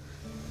aqui.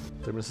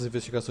 Termina essas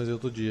investigações aí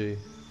outro dia aí.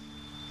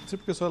 Não sei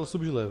porque só ela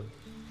sub de level.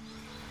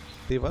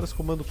 Tem vários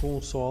comandos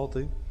com som alto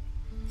aí.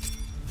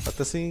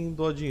 Até sem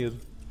doar dinheiro.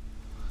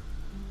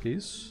 Que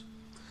isso?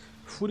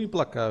 Fúria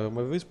implacável.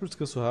 Uma vez por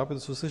descanso rápido,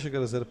 se você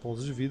chegar a 0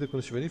 pontos de vida,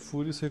 quando estiver em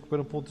fúria, você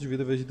recupera um ponto de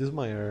vida ao invés de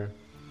desmaiar.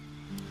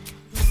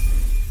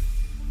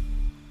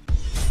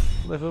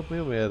 Level up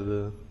meio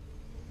merda.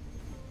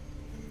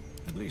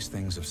 At least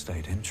things have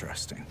stayed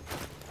interesting.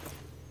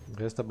 O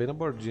resto tá bem na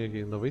bordinha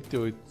aqui,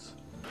 98.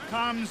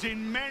 Comes in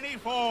many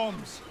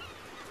forms.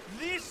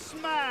 This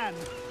man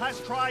has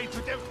tried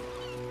to do...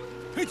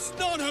 It's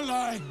not a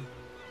lie!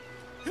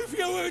 If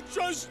you would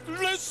just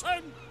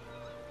listen,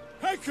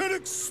 I could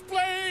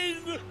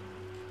explain!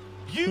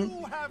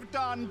 You have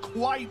done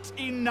quite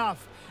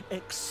enough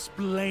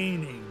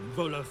explaining,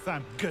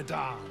 Volothamp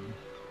Gadan.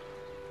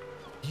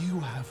 You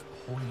have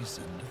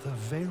poisoned the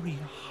very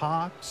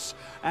hearts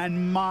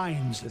and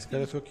minds of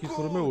these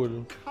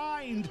good,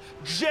 kind,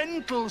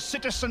 gentle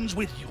citizens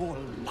with your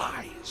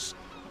lies,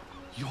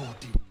 your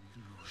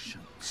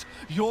delusions,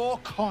 your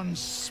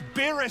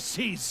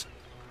conspiracies.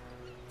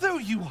 Though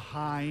you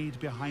hide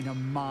behind a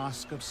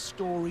mask of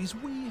stories,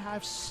 we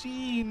have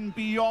seen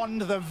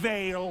beyond the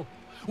veil.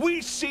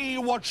 We see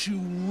what you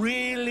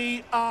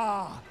really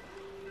are.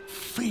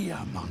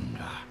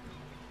 Fearmonger.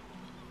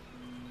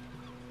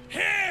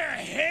 Hear,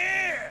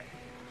 hear!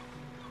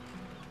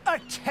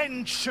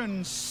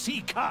 Attention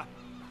seeker.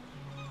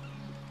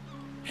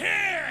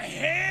 Hear,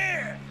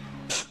 hear!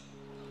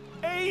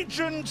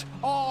 Agent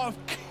of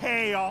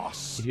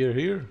chaos. Hear,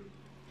 hear.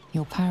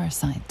 Your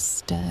parasite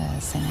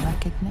stirs in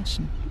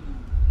recognition.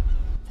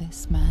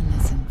 This man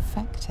is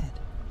infected.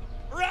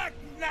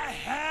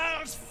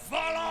 Ragnahells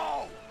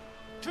follow!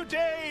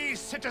 Today,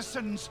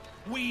 citizens,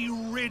 we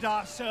rid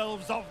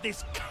ourselves of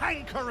this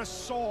cankerous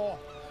sore.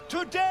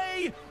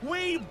 Today,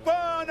 we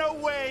burn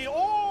away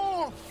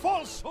all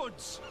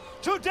falsehoods.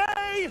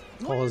 Today,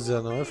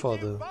 Rapaziada, não é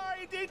foda.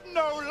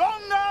 no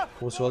longer.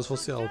 Como se o Oz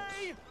fosse alto.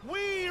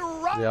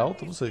 Ele é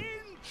alto? Não sei.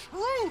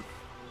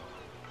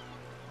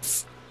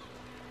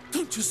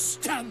 Don't just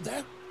stand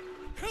there.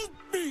 Help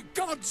me,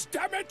 gods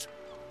damn it!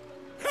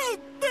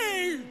 Help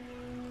me!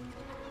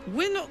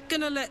 We're not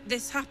gonna let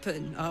this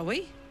happen, are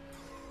we?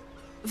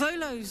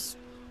 Volo's...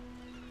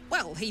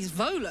 well, he's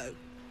Volo.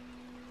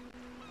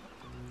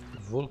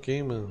 Volo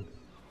quem, mano?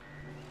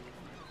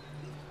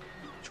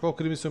 De qual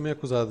crime seu homem é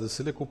acusado?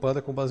 Se ele é culpado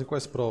é com base em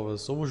quais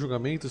provas? Somos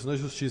julgamento, isso não é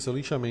justiça, é um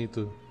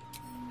linchamento.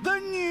 The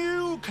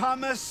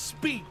newcomer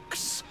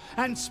speaks,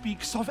 and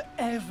speaks of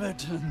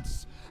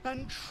evidence,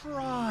 and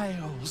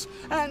trials,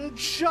 and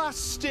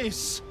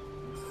justice.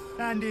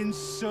 And in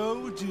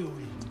so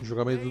doing,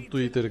 julgamento do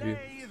Twitter aqui.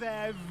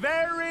 Their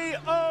very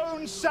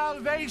own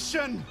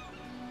salvation.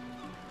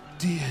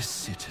 Dear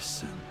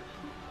citizen,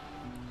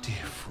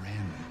 dear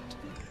friend,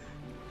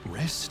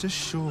 rest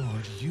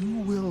assured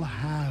you will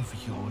have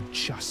your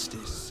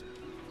justice.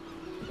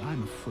 But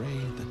I'm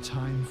afraid the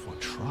time for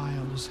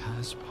trials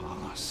has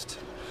passed.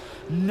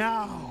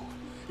 Now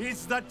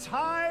is the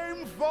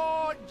time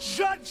for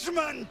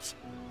judgment!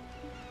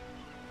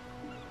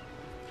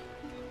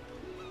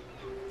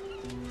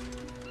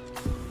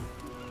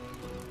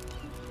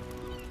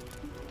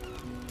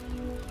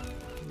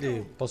 E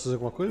aí, posso fazer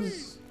alguma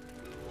coisa?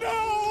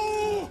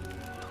 Não!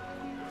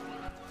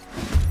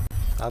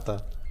 Ah,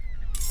 tá.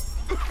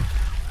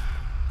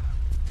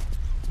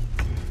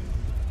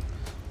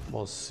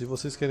 Bom, se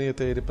vocês querem ir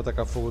até ele pra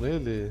tacar fogo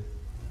nele,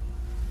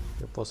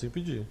 eu posso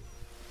impedir.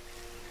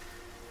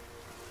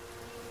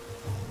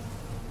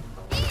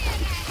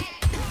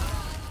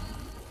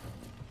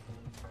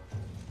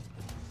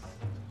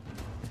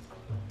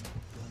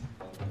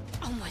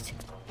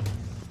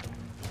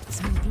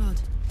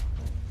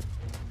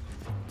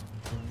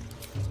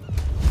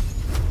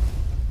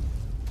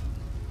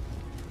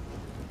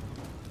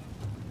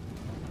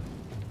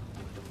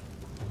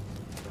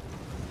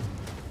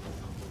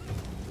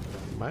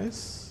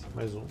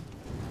 Mais um.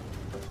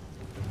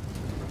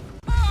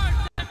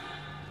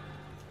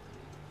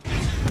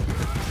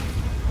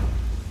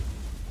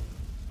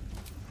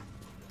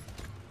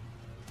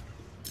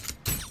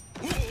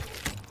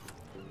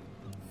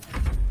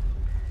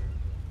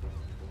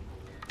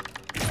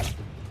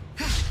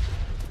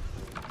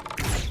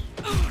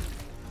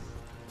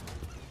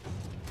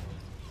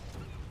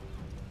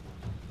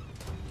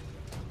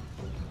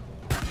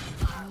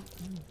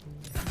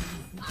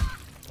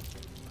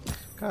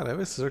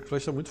 Caramba, esse arco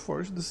flash tá muito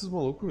forte desses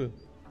malucos, velho.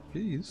 Que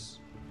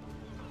isso?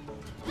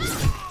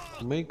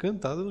 Uma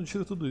encantada não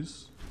tira tudo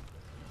isso.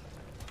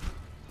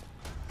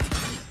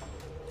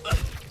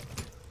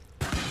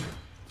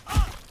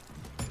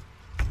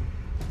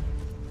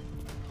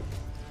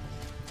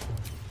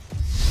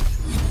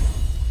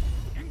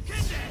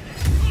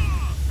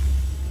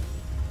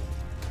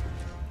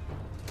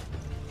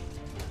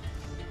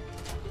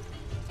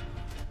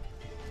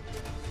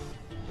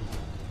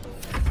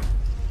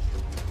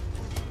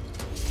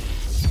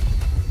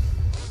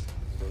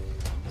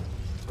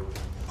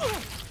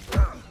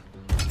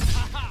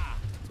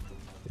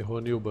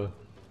 Nilba.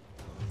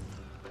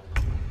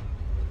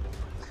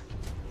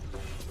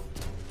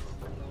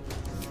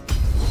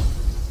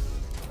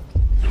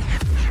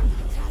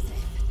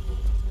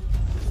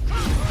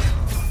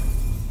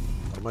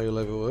 Toma aí o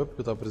level up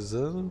que eu tava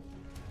precisando.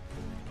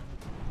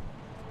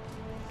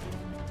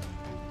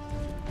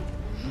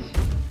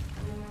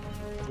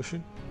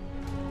 Oxi.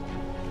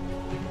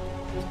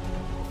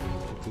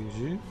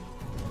 Entendi.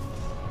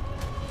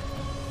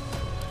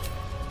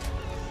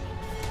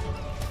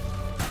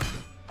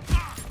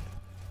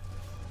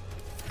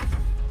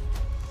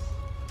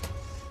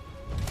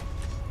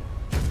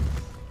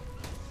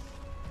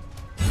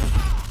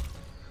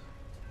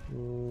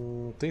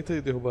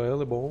 Tenta derrubar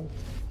ela, é bom.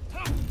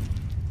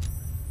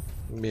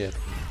 Merda.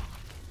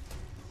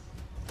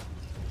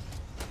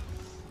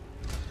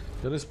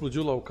 Já não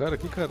explodiu lá o cara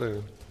aqui,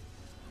 cara?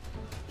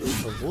 Por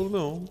favor,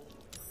 não.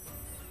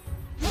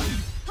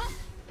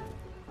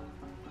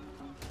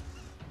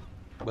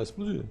 Vai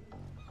explodir.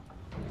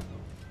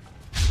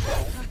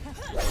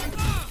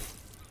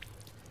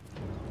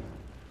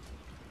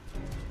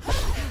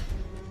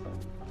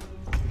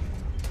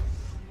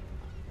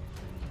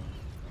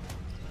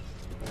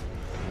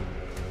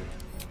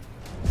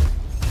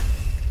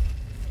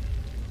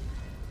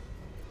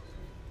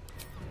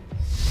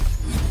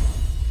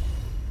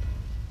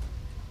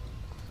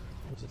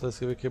 Tá,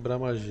 você vai quebrar a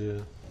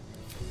magia.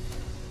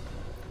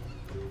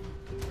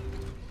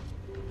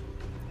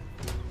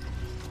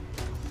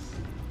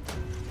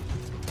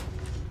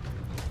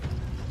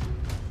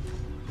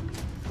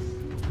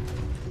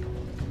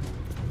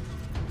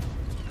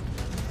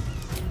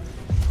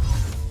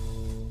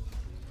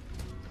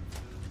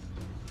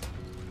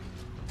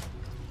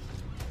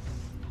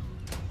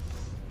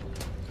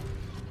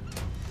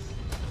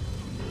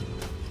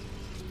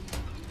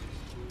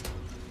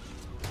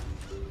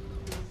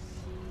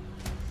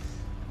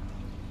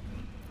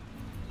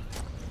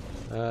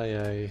 Ai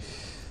ai.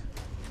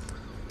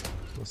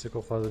 Não sei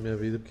qual faz da minha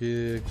vida,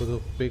 porque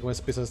quando eu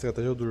começo a pensar na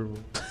estratégia eu durmo.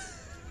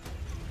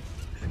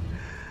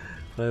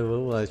 Mas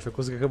vamos lá, a gente vai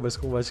conseguir acabar esse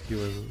combate aqui,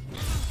 mano.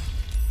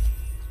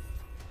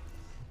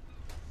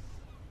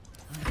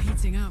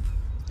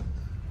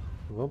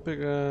 Vamos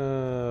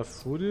pegar a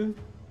Fúria.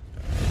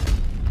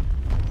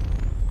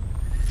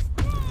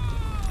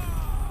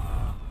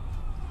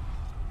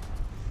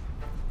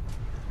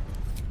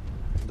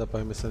 Não dá pra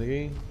arremessar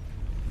ninguém.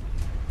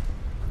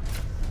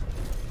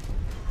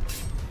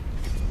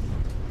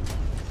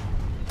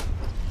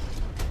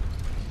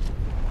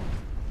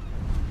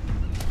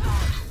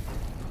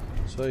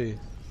 Isso aí.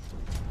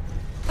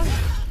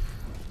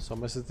 Só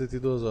mais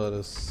 72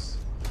 horas.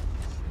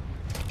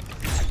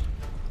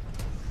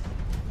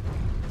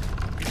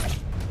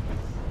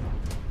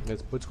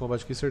 Mas depois desse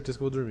combate aqui, certeza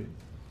que eu vou dormir.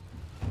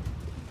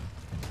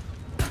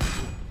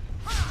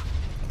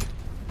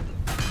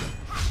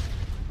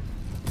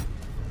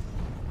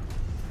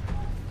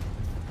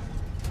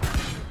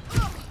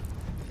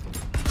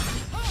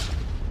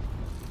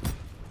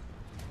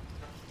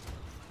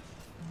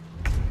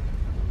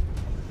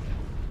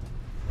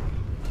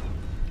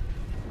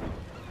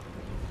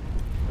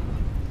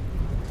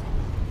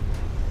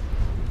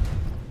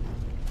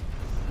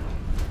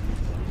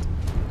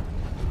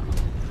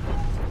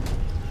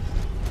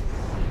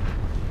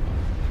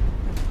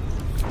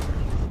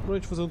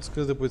 Provavelmente fazer um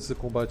descanso depois desse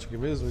combate aqui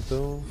mesmo,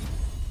 então...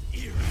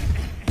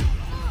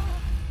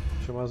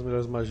 Vou chamar as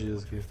melhores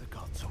magias aqui.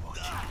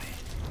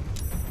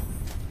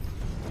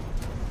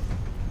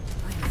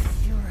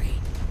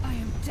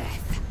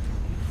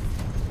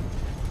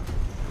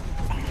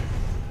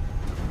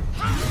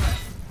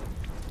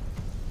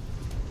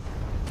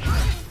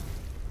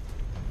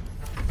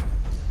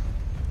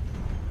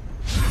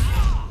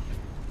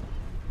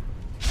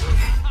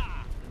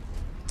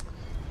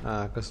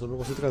 Ah, cancelou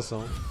minha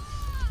concentração.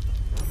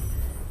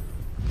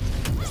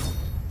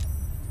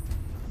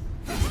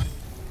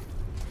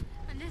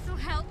 A little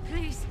help,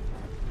 please.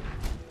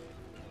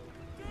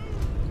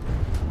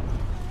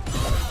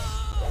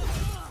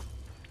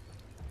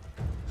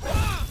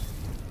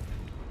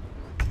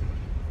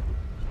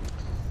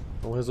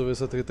 Vamos resolver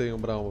essa treta aí,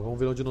 Brown. Vamos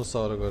virar um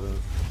dinossauro agora.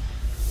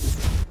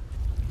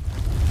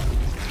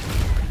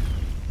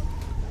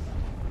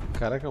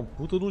 Caraca, é um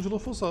puta de um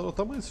dinossauro. Olha o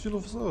tamanho desse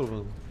dinossauro,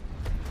 mano.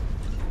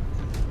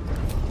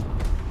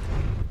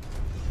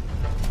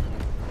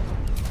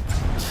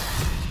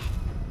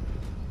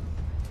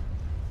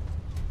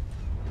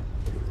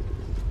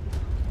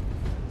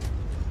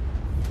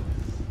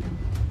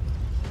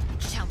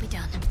 Shall be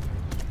done.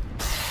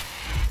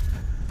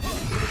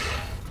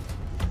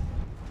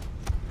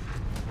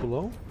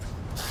 Pulão?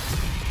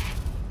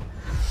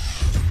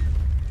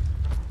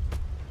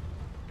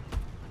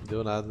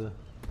 Deu nada.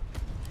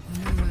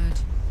 No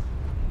word.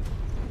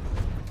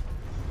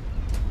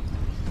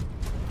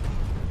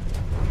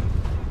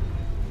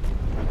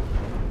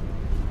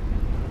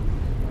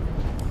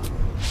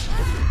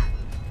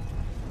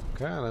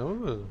 Caramba,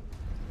 mano.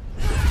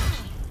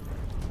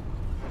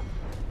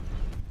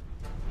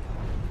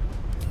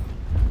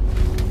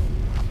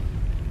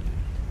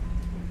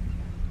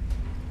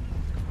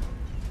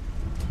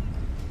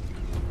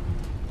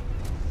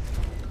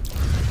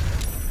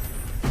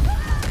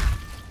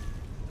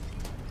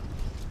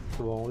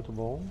 Muito bom, muito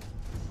bom.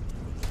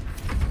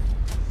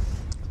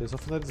 É só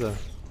finalizar.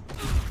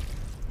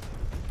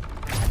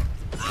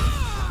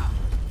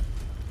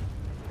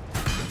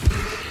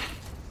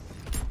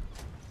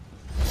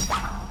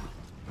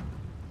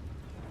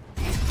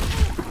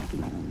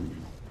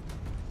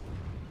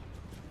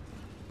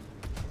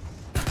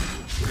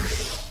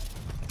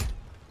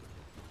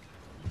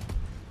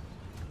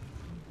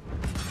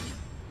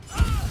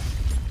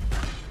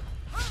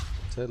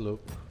 Você é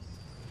louco.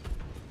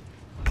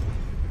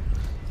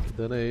 Que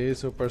dano é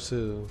esse, meu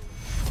parceiro?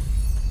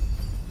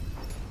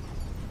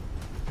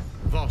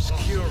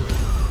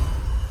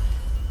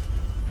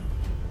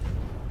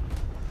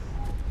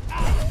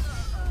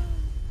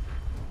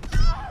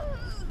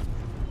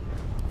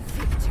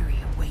 Victory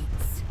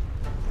awaits.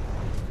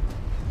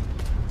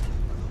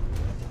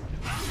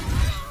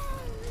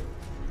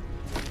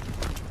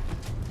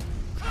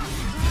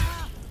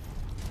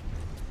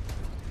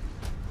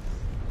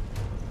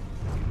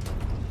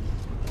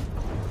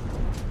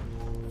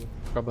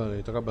 Tô acabando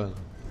aí, tô acabando.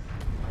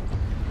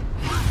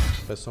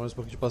 Peço só mais um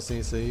pouquinho de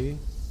paciência aí.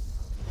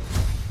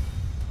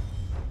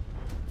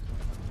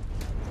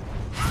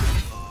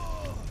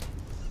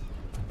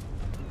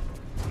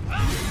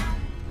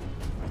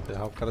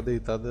 Enterrar o cara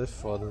deitado é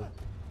foda.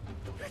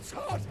 It's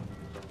hot!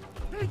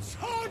 It's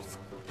hot!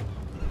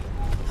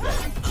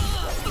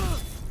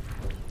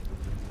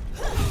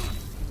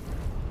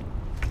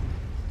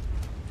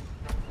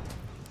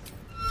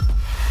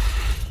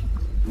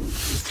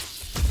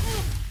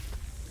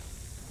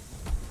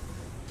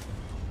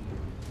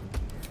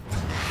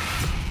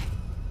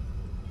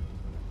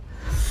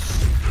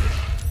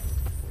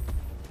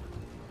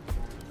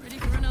 Ready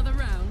for another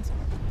round?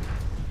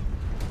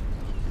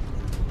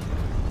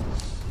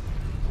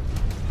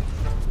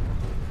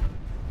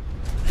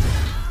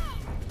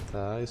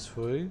 Tá, isso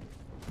foi.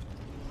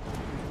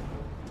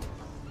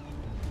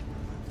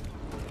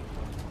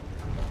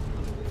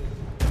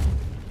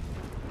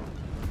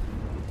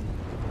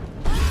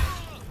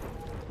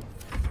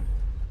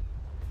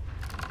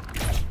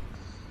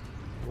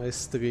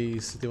 Mais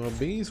 3, tem uma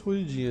bem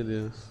escondidinha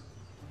ali.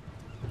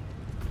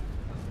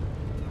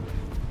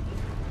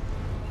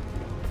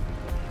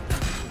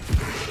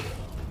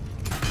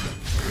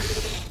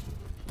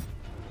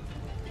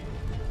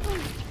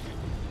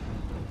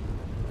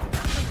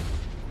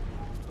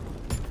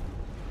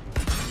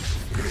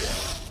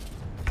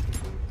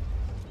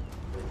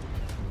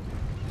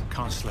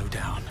 Can't slow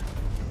down.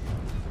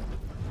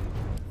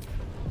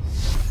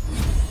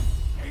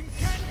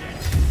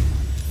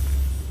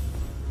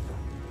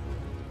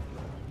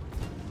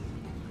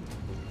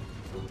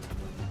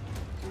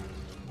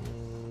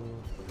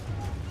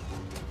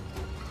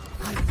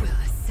 I will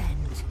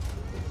ascend.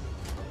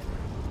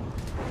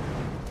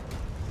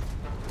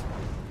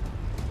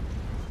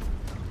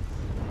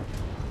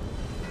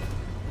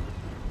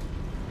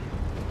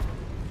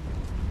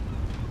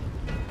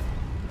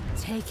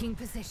 Taking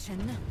position.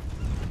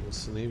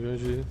 Nossa, nem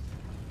vejo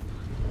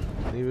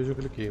onde eu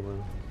cliquei,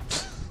 mano.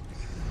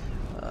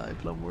 Ai,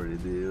 pelo amor de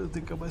Deus,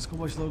 tem que acabar esse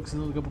combate logo,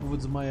 senão daqui a pouco eu vou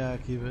desmaiar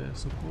aqui, velho.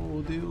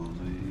 Socorro, Deus.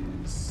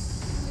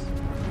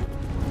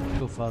 O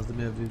que eu faço da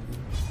minha vida?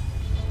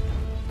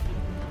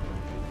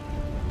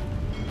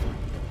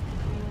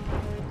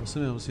 Você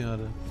mesmo,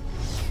 senhora.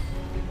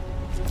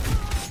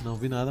 Não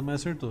vi nada,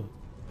 mas acertou.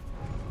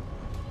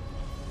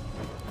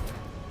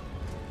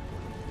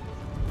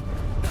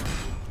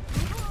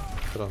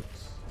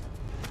 Pronto.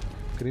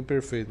 Crime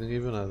perfeito, ninguém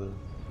viu nada.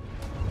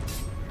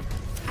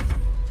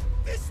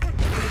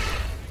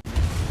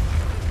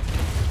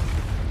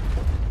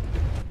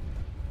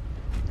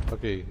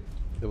 Ok,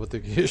 eu vou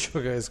ter que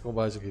jogar esse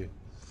combate aqui.